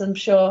complain, as I'm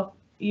sure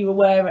you're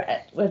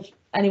aware with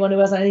anyone who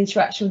has any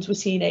interactions with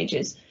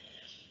teenagers,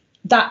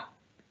 that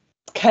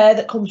care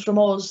that comes from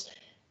us,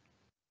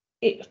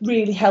 it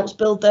really helps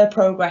build their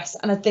progress.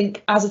 And I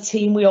think as a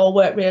team, we all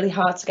work really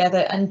hard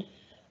together. And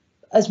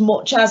as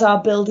much as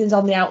our buildings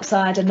on the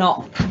outside are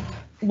not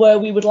where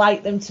we would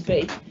like them to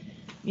be,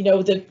 you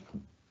know, the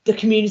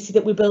community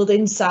that we build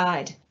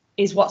inside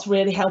is what's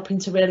really helping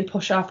to really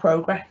push our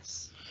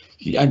progress.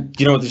 And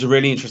you know, there's a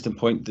really interesting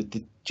point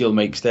that Jill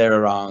makes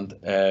there around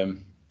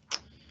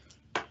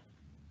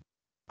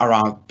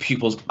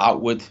pupils'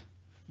 outward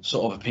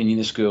sort of opinion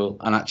of school,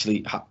 and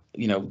actually,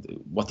 you know,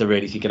 what they're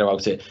really thinking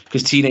about it.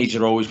 Because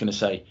teenagers are always going to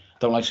say,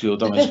 "Don't like school,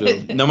 don't like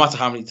school." No matter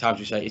how many times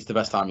we say it's the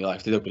best time of your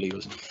life, they don't believe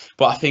us.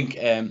 But I think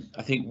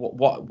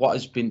what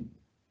has been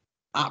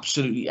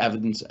absolutely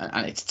evident,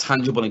 and it's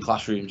tangible in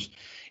classrooms,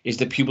 is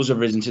that pupils have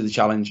risen to the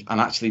challenge, and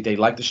actually they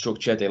like the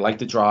structure, they like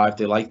the drive,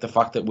 they like the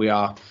fact that we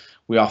are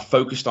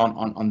focused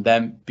on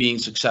them being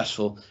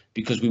successful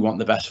because we want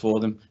the best for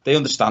them. They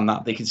understand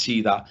that, they can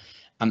see that,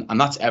 and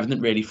that's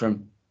evident really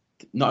from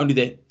not only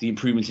the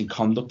improvements in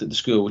conduct at the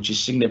school, which is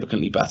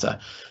significantly better,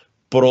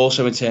 but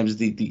also in terms of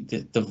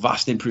the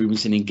vast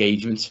improvements in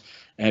engagement.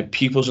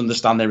 Pupils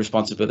understand their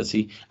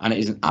responsibility, and it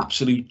is an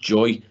absolute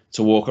joy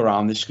to walk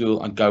around this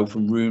school and go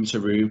from room to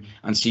room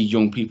and see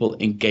young people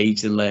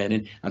engaged in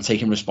learning and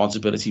taking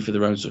responsibility for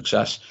their own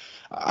success.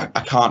 I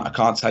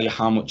can't tell you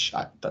how much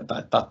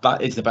that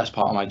is the best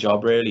part of my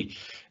job, really.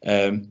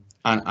 You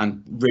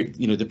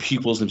know, the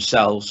pupils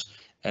themselves,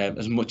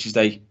 as much as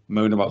they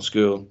moan about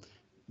school,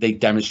 they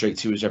demonstrate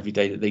to us every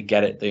day that they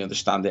get it, they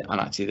understand it,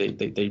 and actually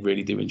they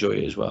really do enjoy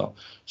it as well.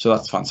 So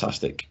that's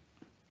fantastic.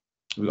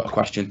 We've got a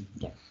question.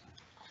 Yeah.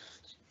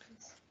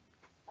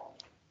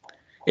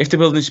 If the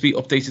building is to be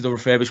updated or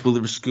refurbished, will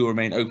the school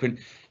remain open?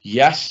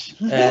 Yes,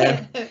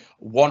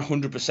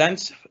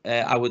 100%.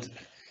 I would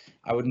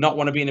not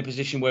want to be in a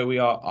position where we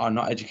are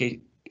not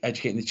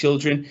educating the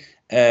children,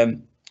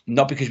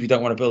 not because we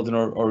don't want to build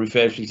or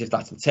refurbish it, if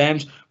that's the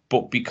terms,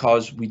 but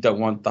because we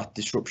don't want that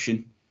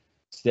disruption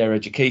to their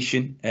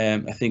education.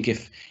 I think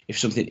if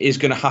something is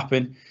going to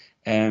happen,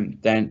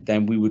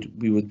 then we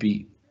would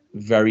be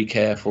very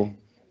careful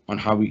on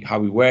how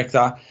we work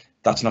that.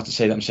 That's not to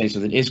say that I'm saying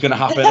something is going to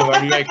happen. I want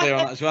to be very clear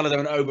on that as well. I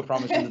don't want to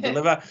overpromise and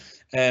deliver.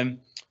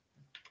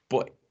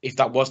 But if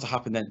that was to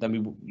happen,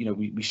 then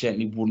we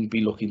certainly wouldn't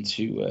be looking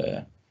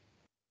to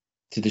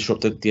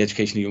disrupt the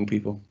education of young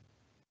people.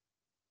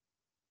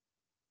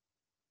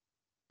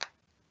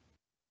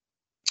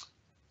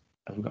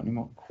 Have we got any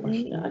more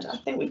questions? No, I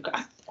think we've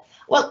got.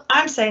 Well,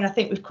 I'm saying I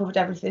think we've covered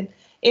everything.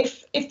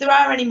 If there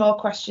are any more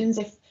questions,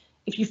 if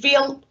you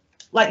feel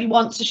like you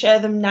want to share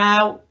them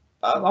now,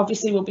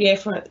 obviously we'll be here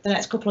for the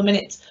next couple of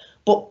minutes.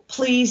 But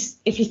please,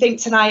 if you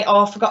think tonight,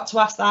 I forgot to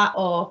ask that,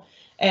 or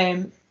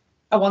I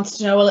wanted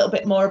to know a little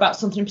bit more about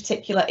something in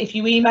particular, if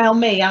you email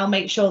me, I'll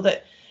make sure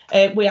that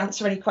we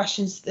answer any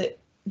questions that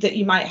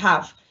you might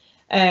have.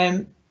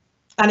 And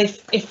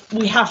if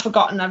we have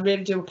forgotten, I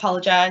really do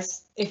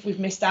apologise if we've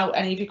missed out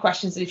any of your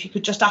questions, and if you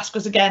could just ask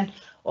us again,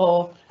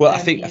 or well, I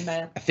think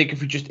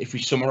if we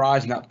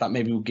summarise, and that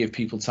maybe will give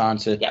people time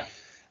to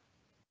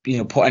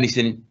put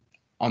anything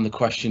on the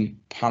question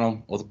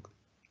panel, or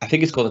I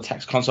think it's called a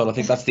text console. I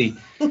think that's the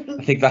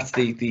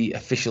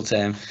official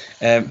term.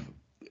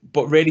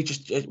 But really,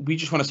 we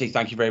just want to say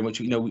thank you very much.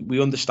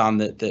 We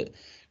understand that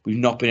we've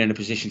not been in a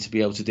position to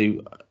be able to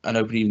do an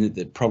open evening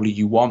that probably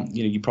you want.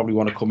 You probably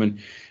want to come and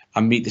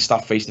meet the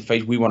staff face to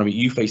face. We want to meet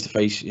you face to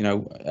face.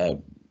 You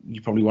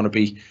probably want to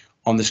be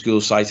on the school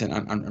site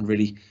and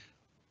really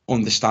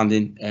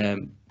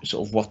understanding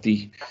sort of what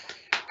the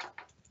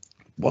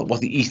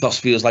ethos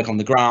feels like on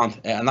the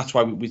ground, and that's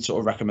why we sort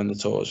of recommend the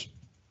tours.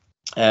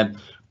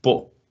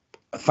 But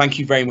thank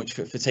you very much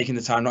for taking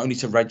the time, not only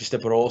to register,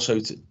 but also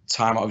to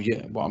time out of your,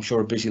 what I'm sure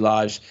are busy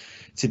lives,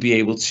 to be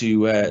able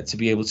to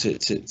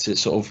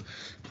sort of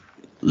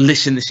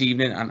listen this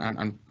evening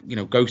and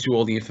go through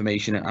all the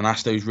information and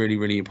ask those really,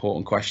 really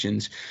important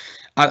questions.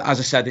 As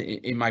I said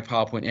in my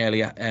PowerPoint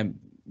earlier,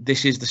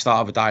 this is the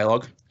start of a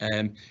dialogue.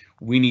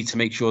 We need to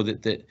make sure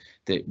that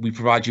we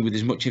provide you with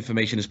as much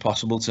information as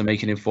possible to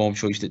make an informed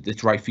choice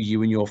that's right for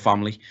you and your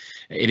family.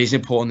 It is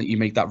important that you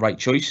make that right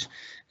choice,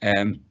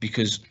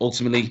 because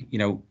ultimately,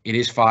 it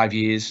is 5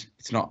 years.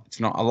 It's not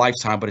a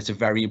lifetime, but it's a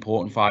very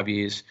important 5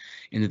 years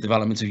in the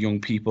development of young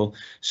people.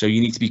 So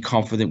you need to be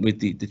confident with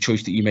the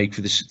choice that you make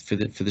for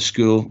the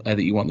school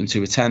that you want them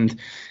to attend.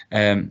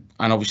 And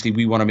obviously,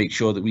 we want to make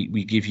sure that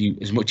we give you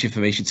as much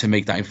information to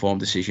make that informed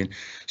decision.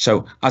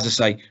 So as I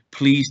say,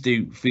 please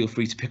do feel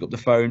free to pick up the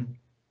phone.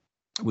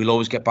 We'll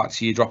always get back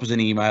to you. Drop us an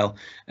email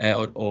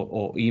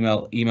or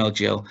email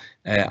Jill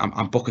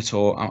and book a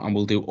tour, and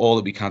we'll do all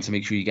that we can to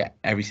make sure you get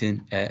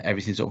everything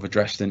sort of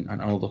addressed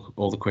and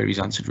all the queries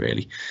answered,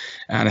 really.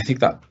 And I think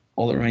that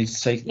all that remains to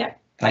say. Yeah.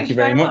 Thank you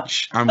very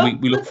much.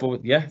 And we look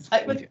forward. Yeah.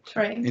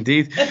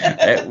 Indeed.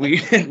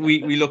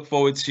 We look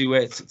forward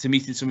to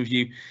meeting some of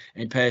you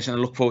in person,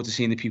 and look forward to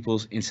seeing the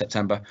pupils in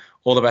September.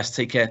 All the best.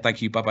 Take care.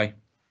 Thank you. Bye bye.